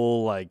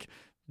full like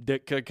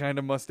Ditka kind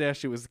of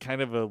mustache. It was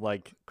kind of a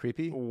like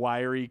creepy,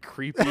 wiry,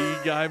 creepy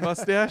guy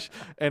mustache.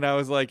 And I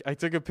was like, I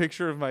took a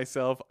picture of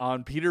myself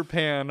on Peter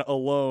Pan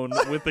alone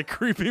with the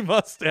creepy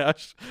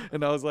mustache.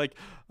 And I was like,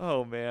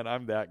 oh man,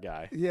 I'm that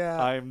guy.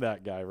 Yeah. I'm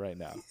that guy right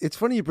now. It's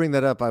funny you bring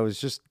that up. I was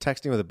just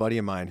texting with a buddy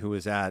of mine who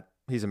was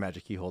he's a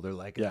magic key holder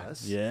like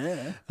us.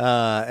 Yeah.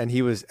 And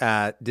he was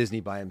at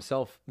Disney by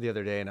himself the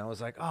other day. And I was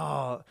like,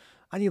 oh,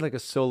 I need like a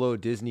solo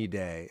Disney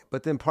day.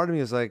 But then part of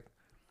me was like,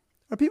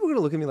 are people going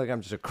to look at me like I'm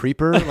just a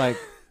creeper, like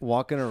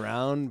walking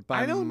around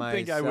by myself? I don't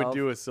think I would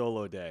do a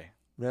solo day.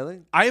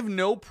 Really? I have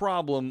no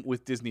problem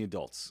with Disney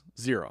adults.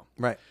 Zero.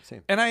 Right.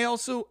 Same. And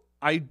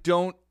I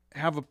don't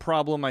have a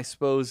problem, I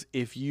suppose,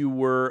 if you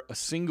were a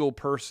single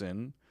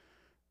person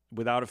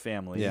without a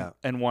family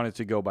and wanted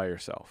to go by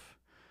yourself.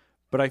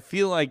 But I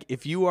feel like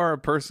if you are a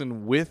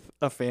person with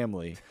a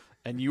family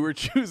and you were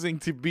choosing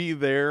to be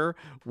there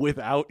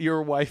without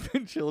your wife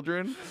and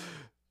children,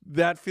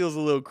 that feels a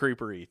little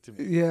creepery to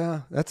me.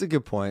 Yeah, that's a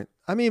good point.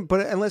 I mean,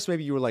 but unless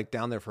maybe you were like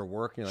down there for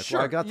work, you're like, sure.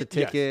 Well, I got the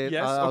ticket.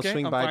 Yes. I'll Okay.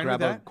 swing I'm by, fine grab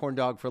with a that. corn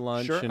dog for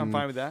lunch. Sure, and I'm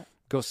fine with that.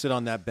 Go sit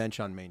on that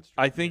bench on Main Street.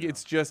 I think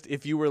it's just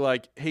if you were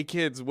like, hey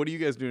kids, what are you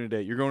guys doing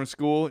today? You're going to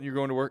school? You're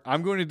going to work?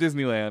 I'm going to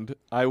Disneyland.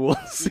 I will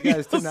see you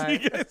guys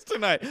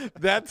tonight.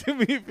 That to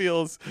me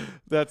feels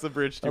that's a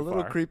bridge too far. A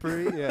little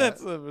creepery. Yeah.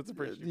 That's a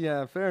bridge.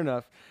 Yeah, fair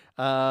enough.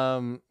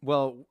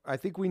 Well, I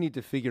think we need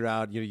to figure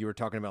out, you were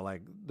talking about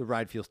like the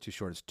ride feels too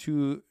short. It's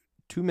 2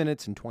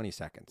 minutes and 20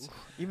 seconds.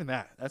 Even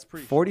that's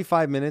pretty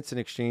 45 minutes in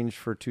exchange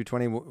for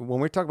 220. When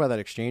we talk about that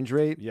exchange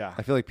rate,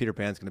 I feel like Peter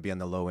Pan's going to be on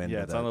the low end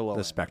of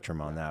the spectrum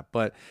on that.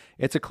 But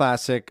it's a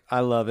classic. I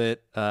love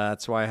it.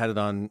 That's why I had it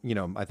on,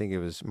 I think it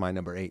was my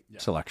number 8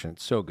 selection.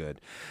 It's so good.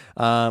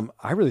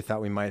 I really thought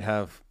we might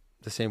have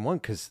the same one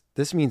because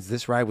this means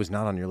this ride was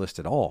not on your list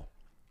at all.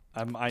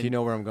 Do you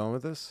know where I'm going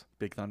with this?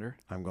 Big Thunder?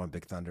 I'm going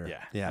Big Thunder.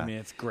 Yeah. I mean,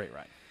 it's a great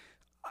ride.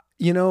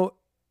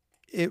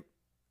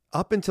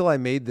 Up until I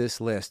made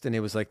this list, and it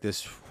was like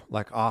this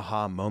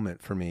aha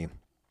moment for me.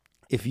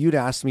 If you'd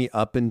asked me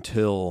up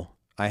until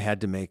I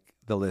had to make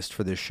the list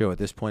for this show at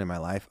this point in my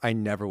life, I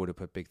never would have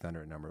put Big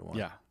Thunder at number 1.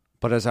 Yeah.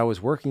 But as I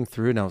was working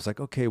through, and I was like,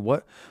 okay,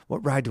 what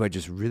ride do I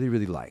just really,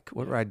 really like?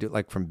 What ride do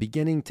like from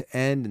beginning to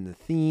end, and the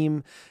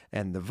theme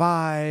and the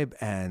vibe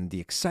and the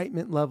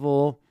excitement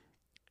level?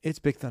 It's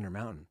Big Thunder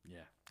Mountain. Yeah.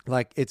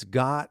 Like it's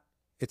got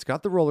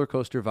the roller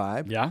coaster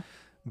vibe. Yeah.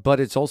 But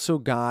it's also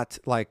got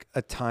like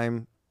a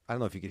time. I don't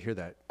know if you could hear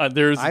that.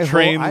 There's a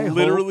train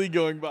literally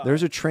going by.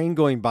 There's a train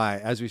going by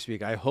as we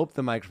speak. I hope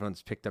the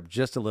microphones picked up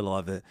just a little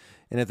of it.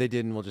 And if they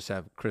didn't, we'll just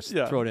have Chris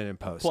throw it in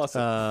post. Plus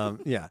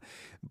yeah.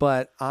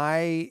 But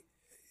I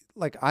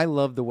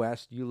love the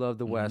West. You love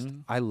the West.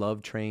 I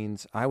love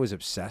trains. I was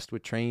obsessed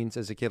with trains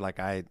as a kid. Like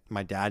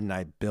my dad and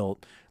I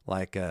built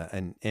like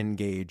an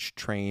N-gauge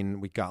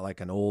train. We got like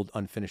an old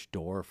unfinished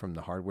door from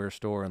the hardware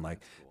store and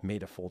like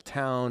made a full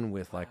town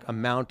with like a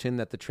mountain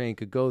that the train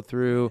could go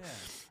through. Yeah.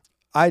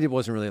 I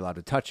wasn't really allowed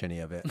to touch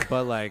any of it,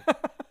 but like,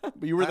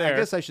 but you were there. I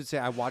guess I should say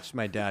I watched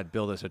my dad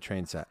build us a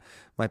train set.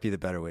 Might be the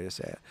better way to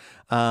say it.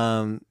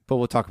 But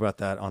we'll talk about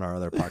that on our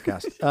other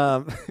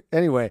podcast.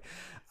 Anyway,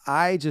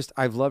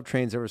 I've loved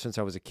trains ever since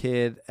I was a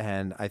kid.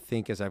 And I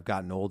think as I've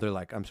gotten older,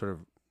 like I'm sort of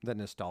that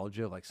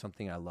nostalgia of like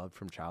something I loved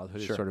from childhood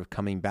is sort of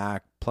coming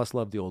back, plus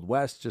love the Old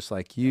West, just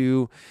like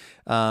you.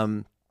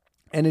 And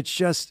it's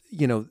just,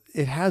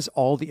 it has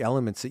all the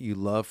elements that you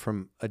love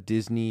from a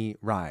Disney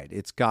ride.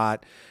 It's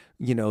got,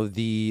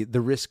 the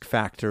risk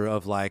factor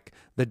of like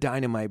the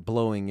dynamite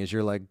blowing as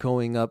you're like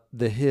going up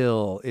the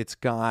hill. It's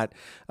got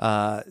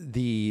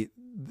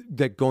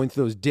that going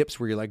through those dips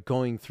where you're like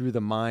going through the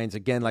mines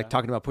again, like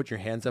talking about put your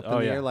hands up in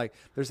the air. Like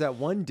there's that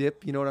one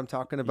dip, you know what I'm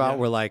talking about,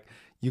 where like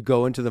you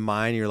go into the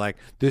mine and you're like,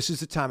 this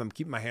is the time I'm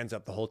keeping my hands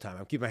up the whole time.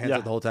 I'm keeping my hands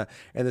up the whole time.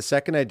 And the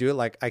second I do it,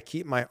 like I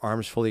keep my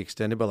arms fully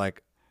extended, but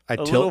like I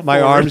tilt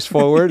my arms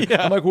forward.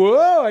 I'm like,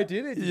 whoa, I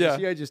did it. Did you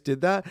see I just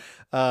did that?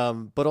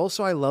 But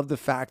also I love the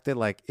fact that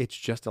like it's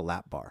just a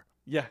lap bar.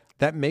 Yeah.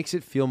 That makes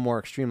it feel more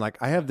extreme. Like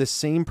I have the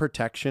same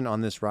protection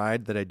on this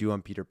ride that I do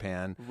on Peter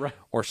Pan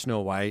or Snow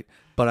White,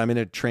 but I'm in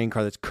a train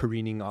car that's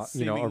careening, around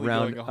going a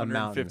mountain.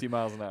 150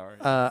 miles an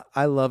hour.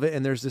 I love it.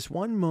 And there's this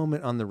one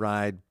moment on the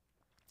ride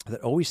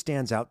that always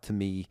stands out to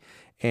me.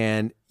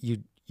 And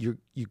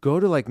you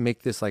go to like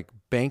make this like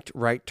banked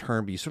right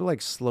turn, but you sort of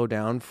like slow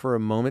down for a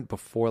moment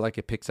before like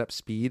it picks up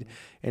speed.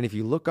 And if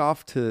you look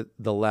off to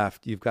the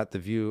left, you've got the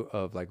view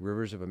of like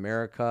Rivers of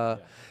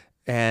America.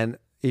 And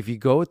if you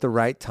go at the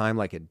right time,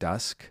 like at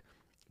dusk,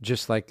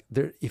 just like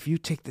there, if you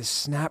take this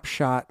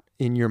snapshot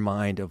in your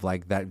mind of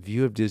like that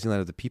view of Disneyland,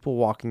 of the people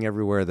walking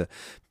everywhere,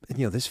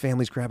 this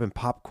family's grabbing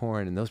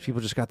popcorn and those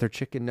people just got their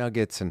chicken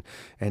nuggets and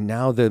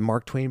now the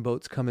Mark Twain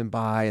boat's coming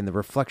by and the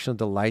reflection of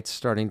the lights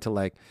starting to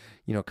like,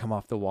 come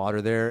off the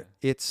water there.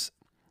 It's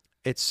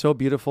so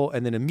beautiful.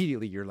 And then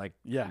immediately you're like,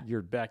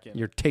 you're back in.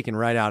 You're taken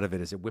right out of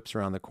it as it whips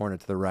around the corner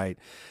to the right.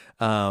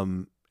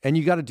 And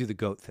you got to do the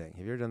goat thing.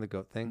 Have you ever done the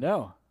goat thing?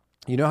 No.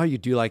 You know how you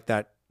do like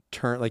that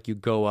turn, like you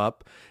go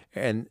up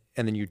and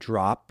then you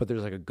drop, but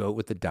there's like a goat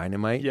with the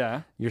dynamite.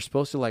 Yeah. You're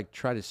supposed to like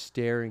try to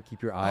stare and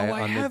keep your eye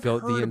on the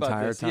goat the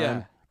entire time.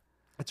 Yeah.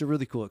 It's a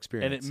really cool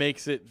experience. And it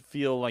makes it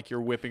feel like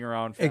you're whipping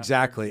around faster.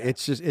 Exactly. Yeah.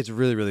 It's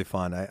really, really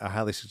fun. I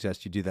highly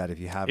suggest you do that if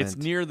you haven't. It's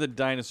near the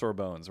dinosaur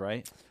bones,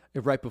 right?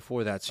 Right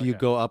before that. So you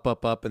go up,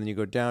 and then you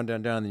go down,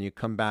 and then you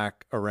come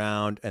back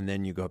around, and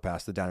then you go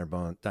past the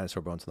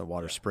dinosaur bones and the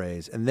water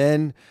sprays. And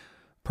then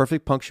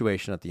perfect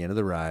punctuation at the end of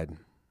the ride.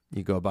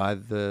 You go by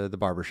the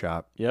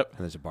barbershop. Yep. And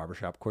there's a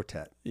barbershop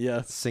quartet.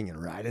 Yes. Singing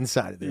right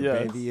inside of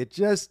there, baby. It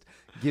just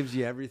gives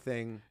you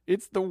everything.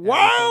 It's the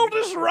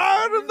wildest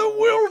ride in the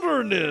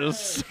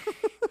wilderness.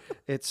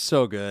 It's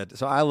so good.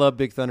 So I love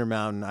Big Thunder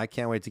Mountain. I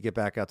can't wait to get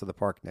back out to the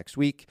park next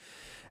week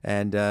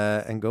and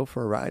go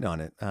for a ride on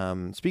it.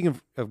 Speaking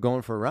of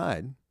going for a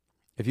ride,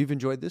 if you've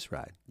enjoyed this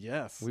ride,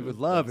 we would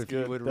love if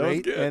you would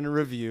rate and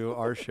review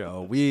our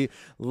show. We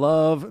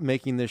love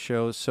making this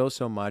show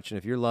so much. And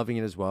if you're loving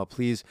it as well,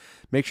 please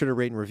make sure to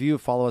rate and review.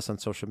 Follow us on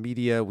social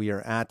media. We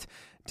are at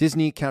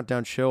Disney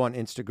Countdown Show on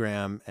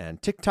Instagram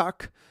and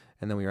TikTok.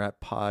 And then we are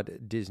at Pod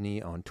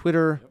Disney on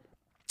Twitter.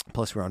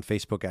 Plus, we're on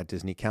Facebook at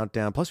Disney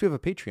Countdown. Plus, we have a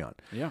Patreon.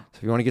 Yeah. So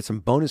if you want to get some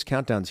bonus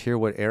countdowns, hear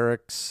what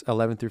Eric's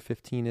 11 through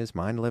 15 is,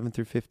 mine 11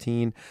 through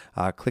 15,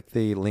 click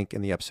the link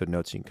in the episode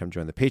notes. You can come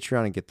join the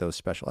Patreon and get those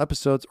special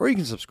episodes, or you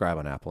can subscribe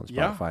on Apple and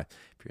Spotify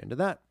if you're into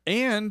that.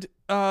 And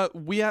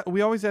we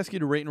always ask you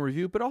to rate and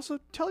review, but also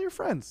tell your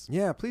friends.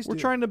 Yeah, please do. We're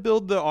trying to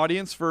build the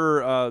audience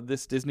for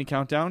this Disney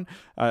Countdown.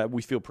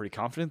 We feel pretty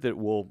confident that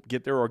we'll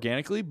get there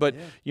organically. But,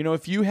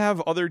 if you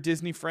have other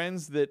Disney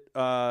friends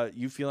that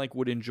you feel like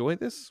would enjoy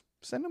this,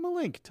 send them a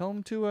link. Tell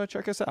them to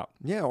check us out.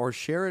 Yeah, or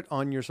share it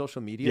on your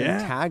social media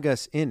and tag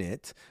us in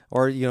it.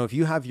 Or, if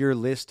you have your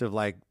list of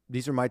like,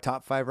 these are my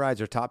top 5 rides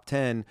or top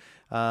 10,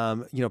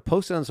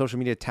 post it on social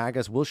media, tag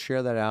us. We'll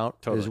share that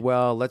out as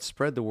well. Let's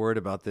spread the word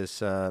about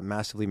this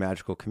massively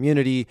magical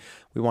community.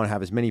 We want to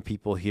have as many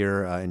people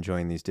here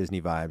enjoying these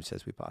Disney vibes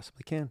as we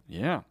possibly can.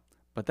 Yeah.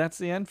 But that's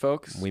the end,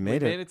 folks. We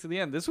made it to the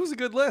end. This was a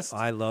good list.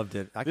 I loved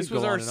it. This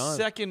was our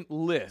second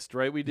list,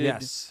 right? We did.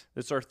 Yes.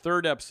 It's our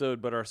third episode,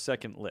 but our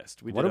second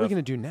list. What are we going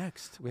to do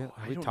next?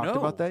 Have we talked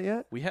about that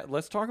yet?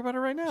 Let's talk about it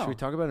right now. Should we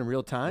talk about it in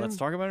real time? Let's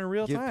talk about it in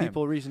real time. Give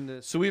people a reason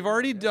to. So we've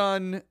already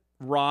done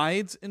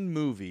rides and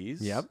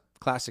movies. Yep.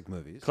 Classic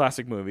movies.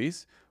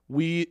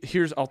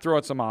 I'll throw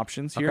out some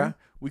options here. Okay.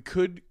 We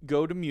could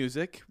go to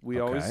music. We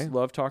always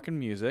love talking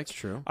music. That's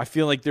true. I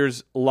feel like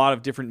there's a lot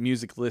of different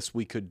music lists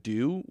we could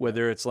do,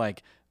 whether it's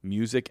like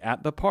music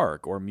at the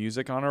park or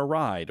music on a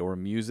ride or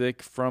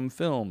music from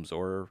films,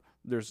 or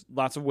there's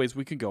lots of ways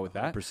we could go with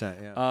that.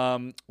 100%,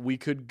 yeah. We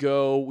could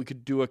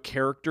do a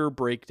character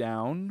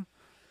breakdown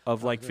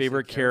of like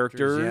favorite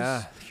characters.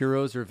 Yeah.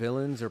 Heroes or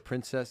villains or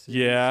princesses.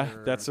 Yeah,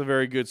 that's a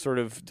very good sort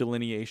of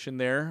delineation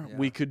there. Yeah.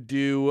 We could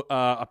do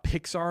a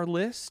Pixar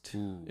list.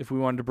 Ooh. If we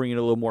wanted to bring it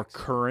a little more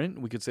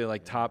current. We could say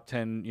like top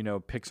 10,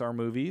 Pixar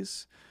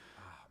movies.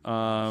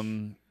 I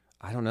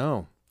don't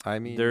know. I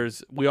mean,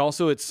 we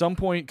also at some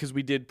point, because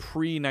we did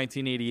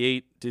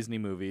pre-1988 Disney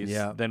movies,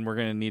 then we're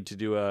going to need to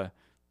do a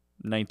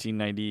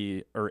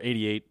 1990 or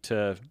 88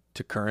 to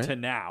current to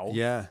now.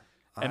 Yeah.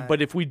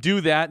 But if we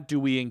do that, do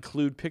we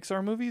include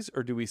Pixar movies,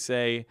 or do we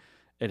say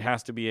it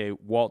has to be a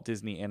Walt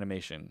Disney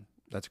animation?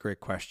 That's a great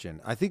question.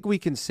 I think we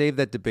can save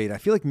that debate. I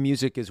feel like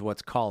music is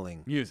what's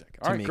calling. Music.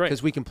 All right, great.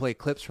 Because we can play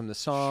clips from the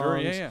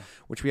songs,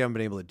 which we haven't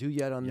been able to do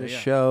yet on this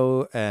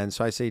show. And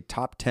so I say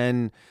top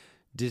 10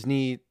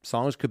 Disney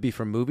songs. Could be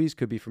from movies,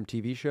 could be from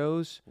TV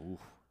shows. Ooh,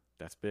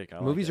 that's big.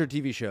 Movies or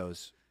TV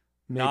shows?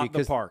 Maybe, not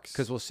the parks.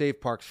 Because we'll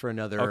save parks for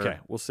another. Okay,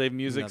 we'll save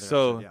music.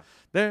 So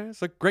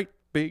there's a great,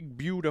 big,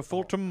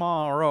 beautiful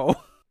tomorrow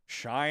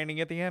shining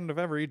at the end of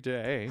every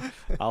day.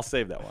 I'll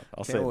save that one.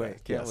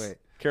 Can't wait.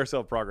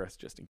 Carousel of Progress,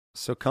 Justin.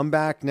 So come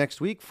back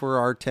next week for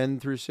our 10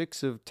 through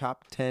 6 of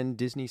top 10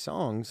 Disney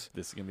songs.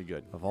 This is going to be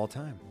good. Of all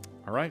time.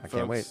 All right, folks.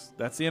 Can't wait.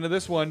 That's the end of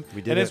this one.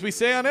 We did and it. As we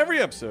say on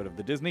every episode of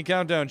the Disney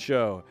Countdown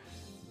Show,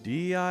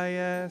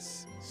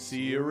 DIS,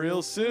 see you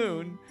real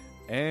soon.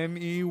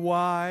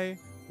 MEY,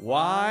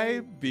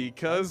 why?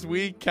 Because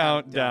we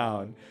count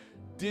down.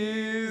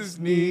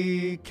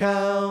 Disney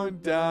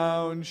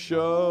Countdown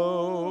Show.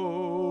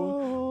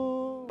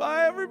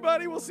 Bye,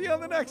 everybody. We'll see you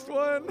on the next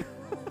one.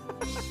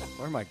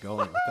 Where am I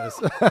going with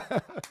this?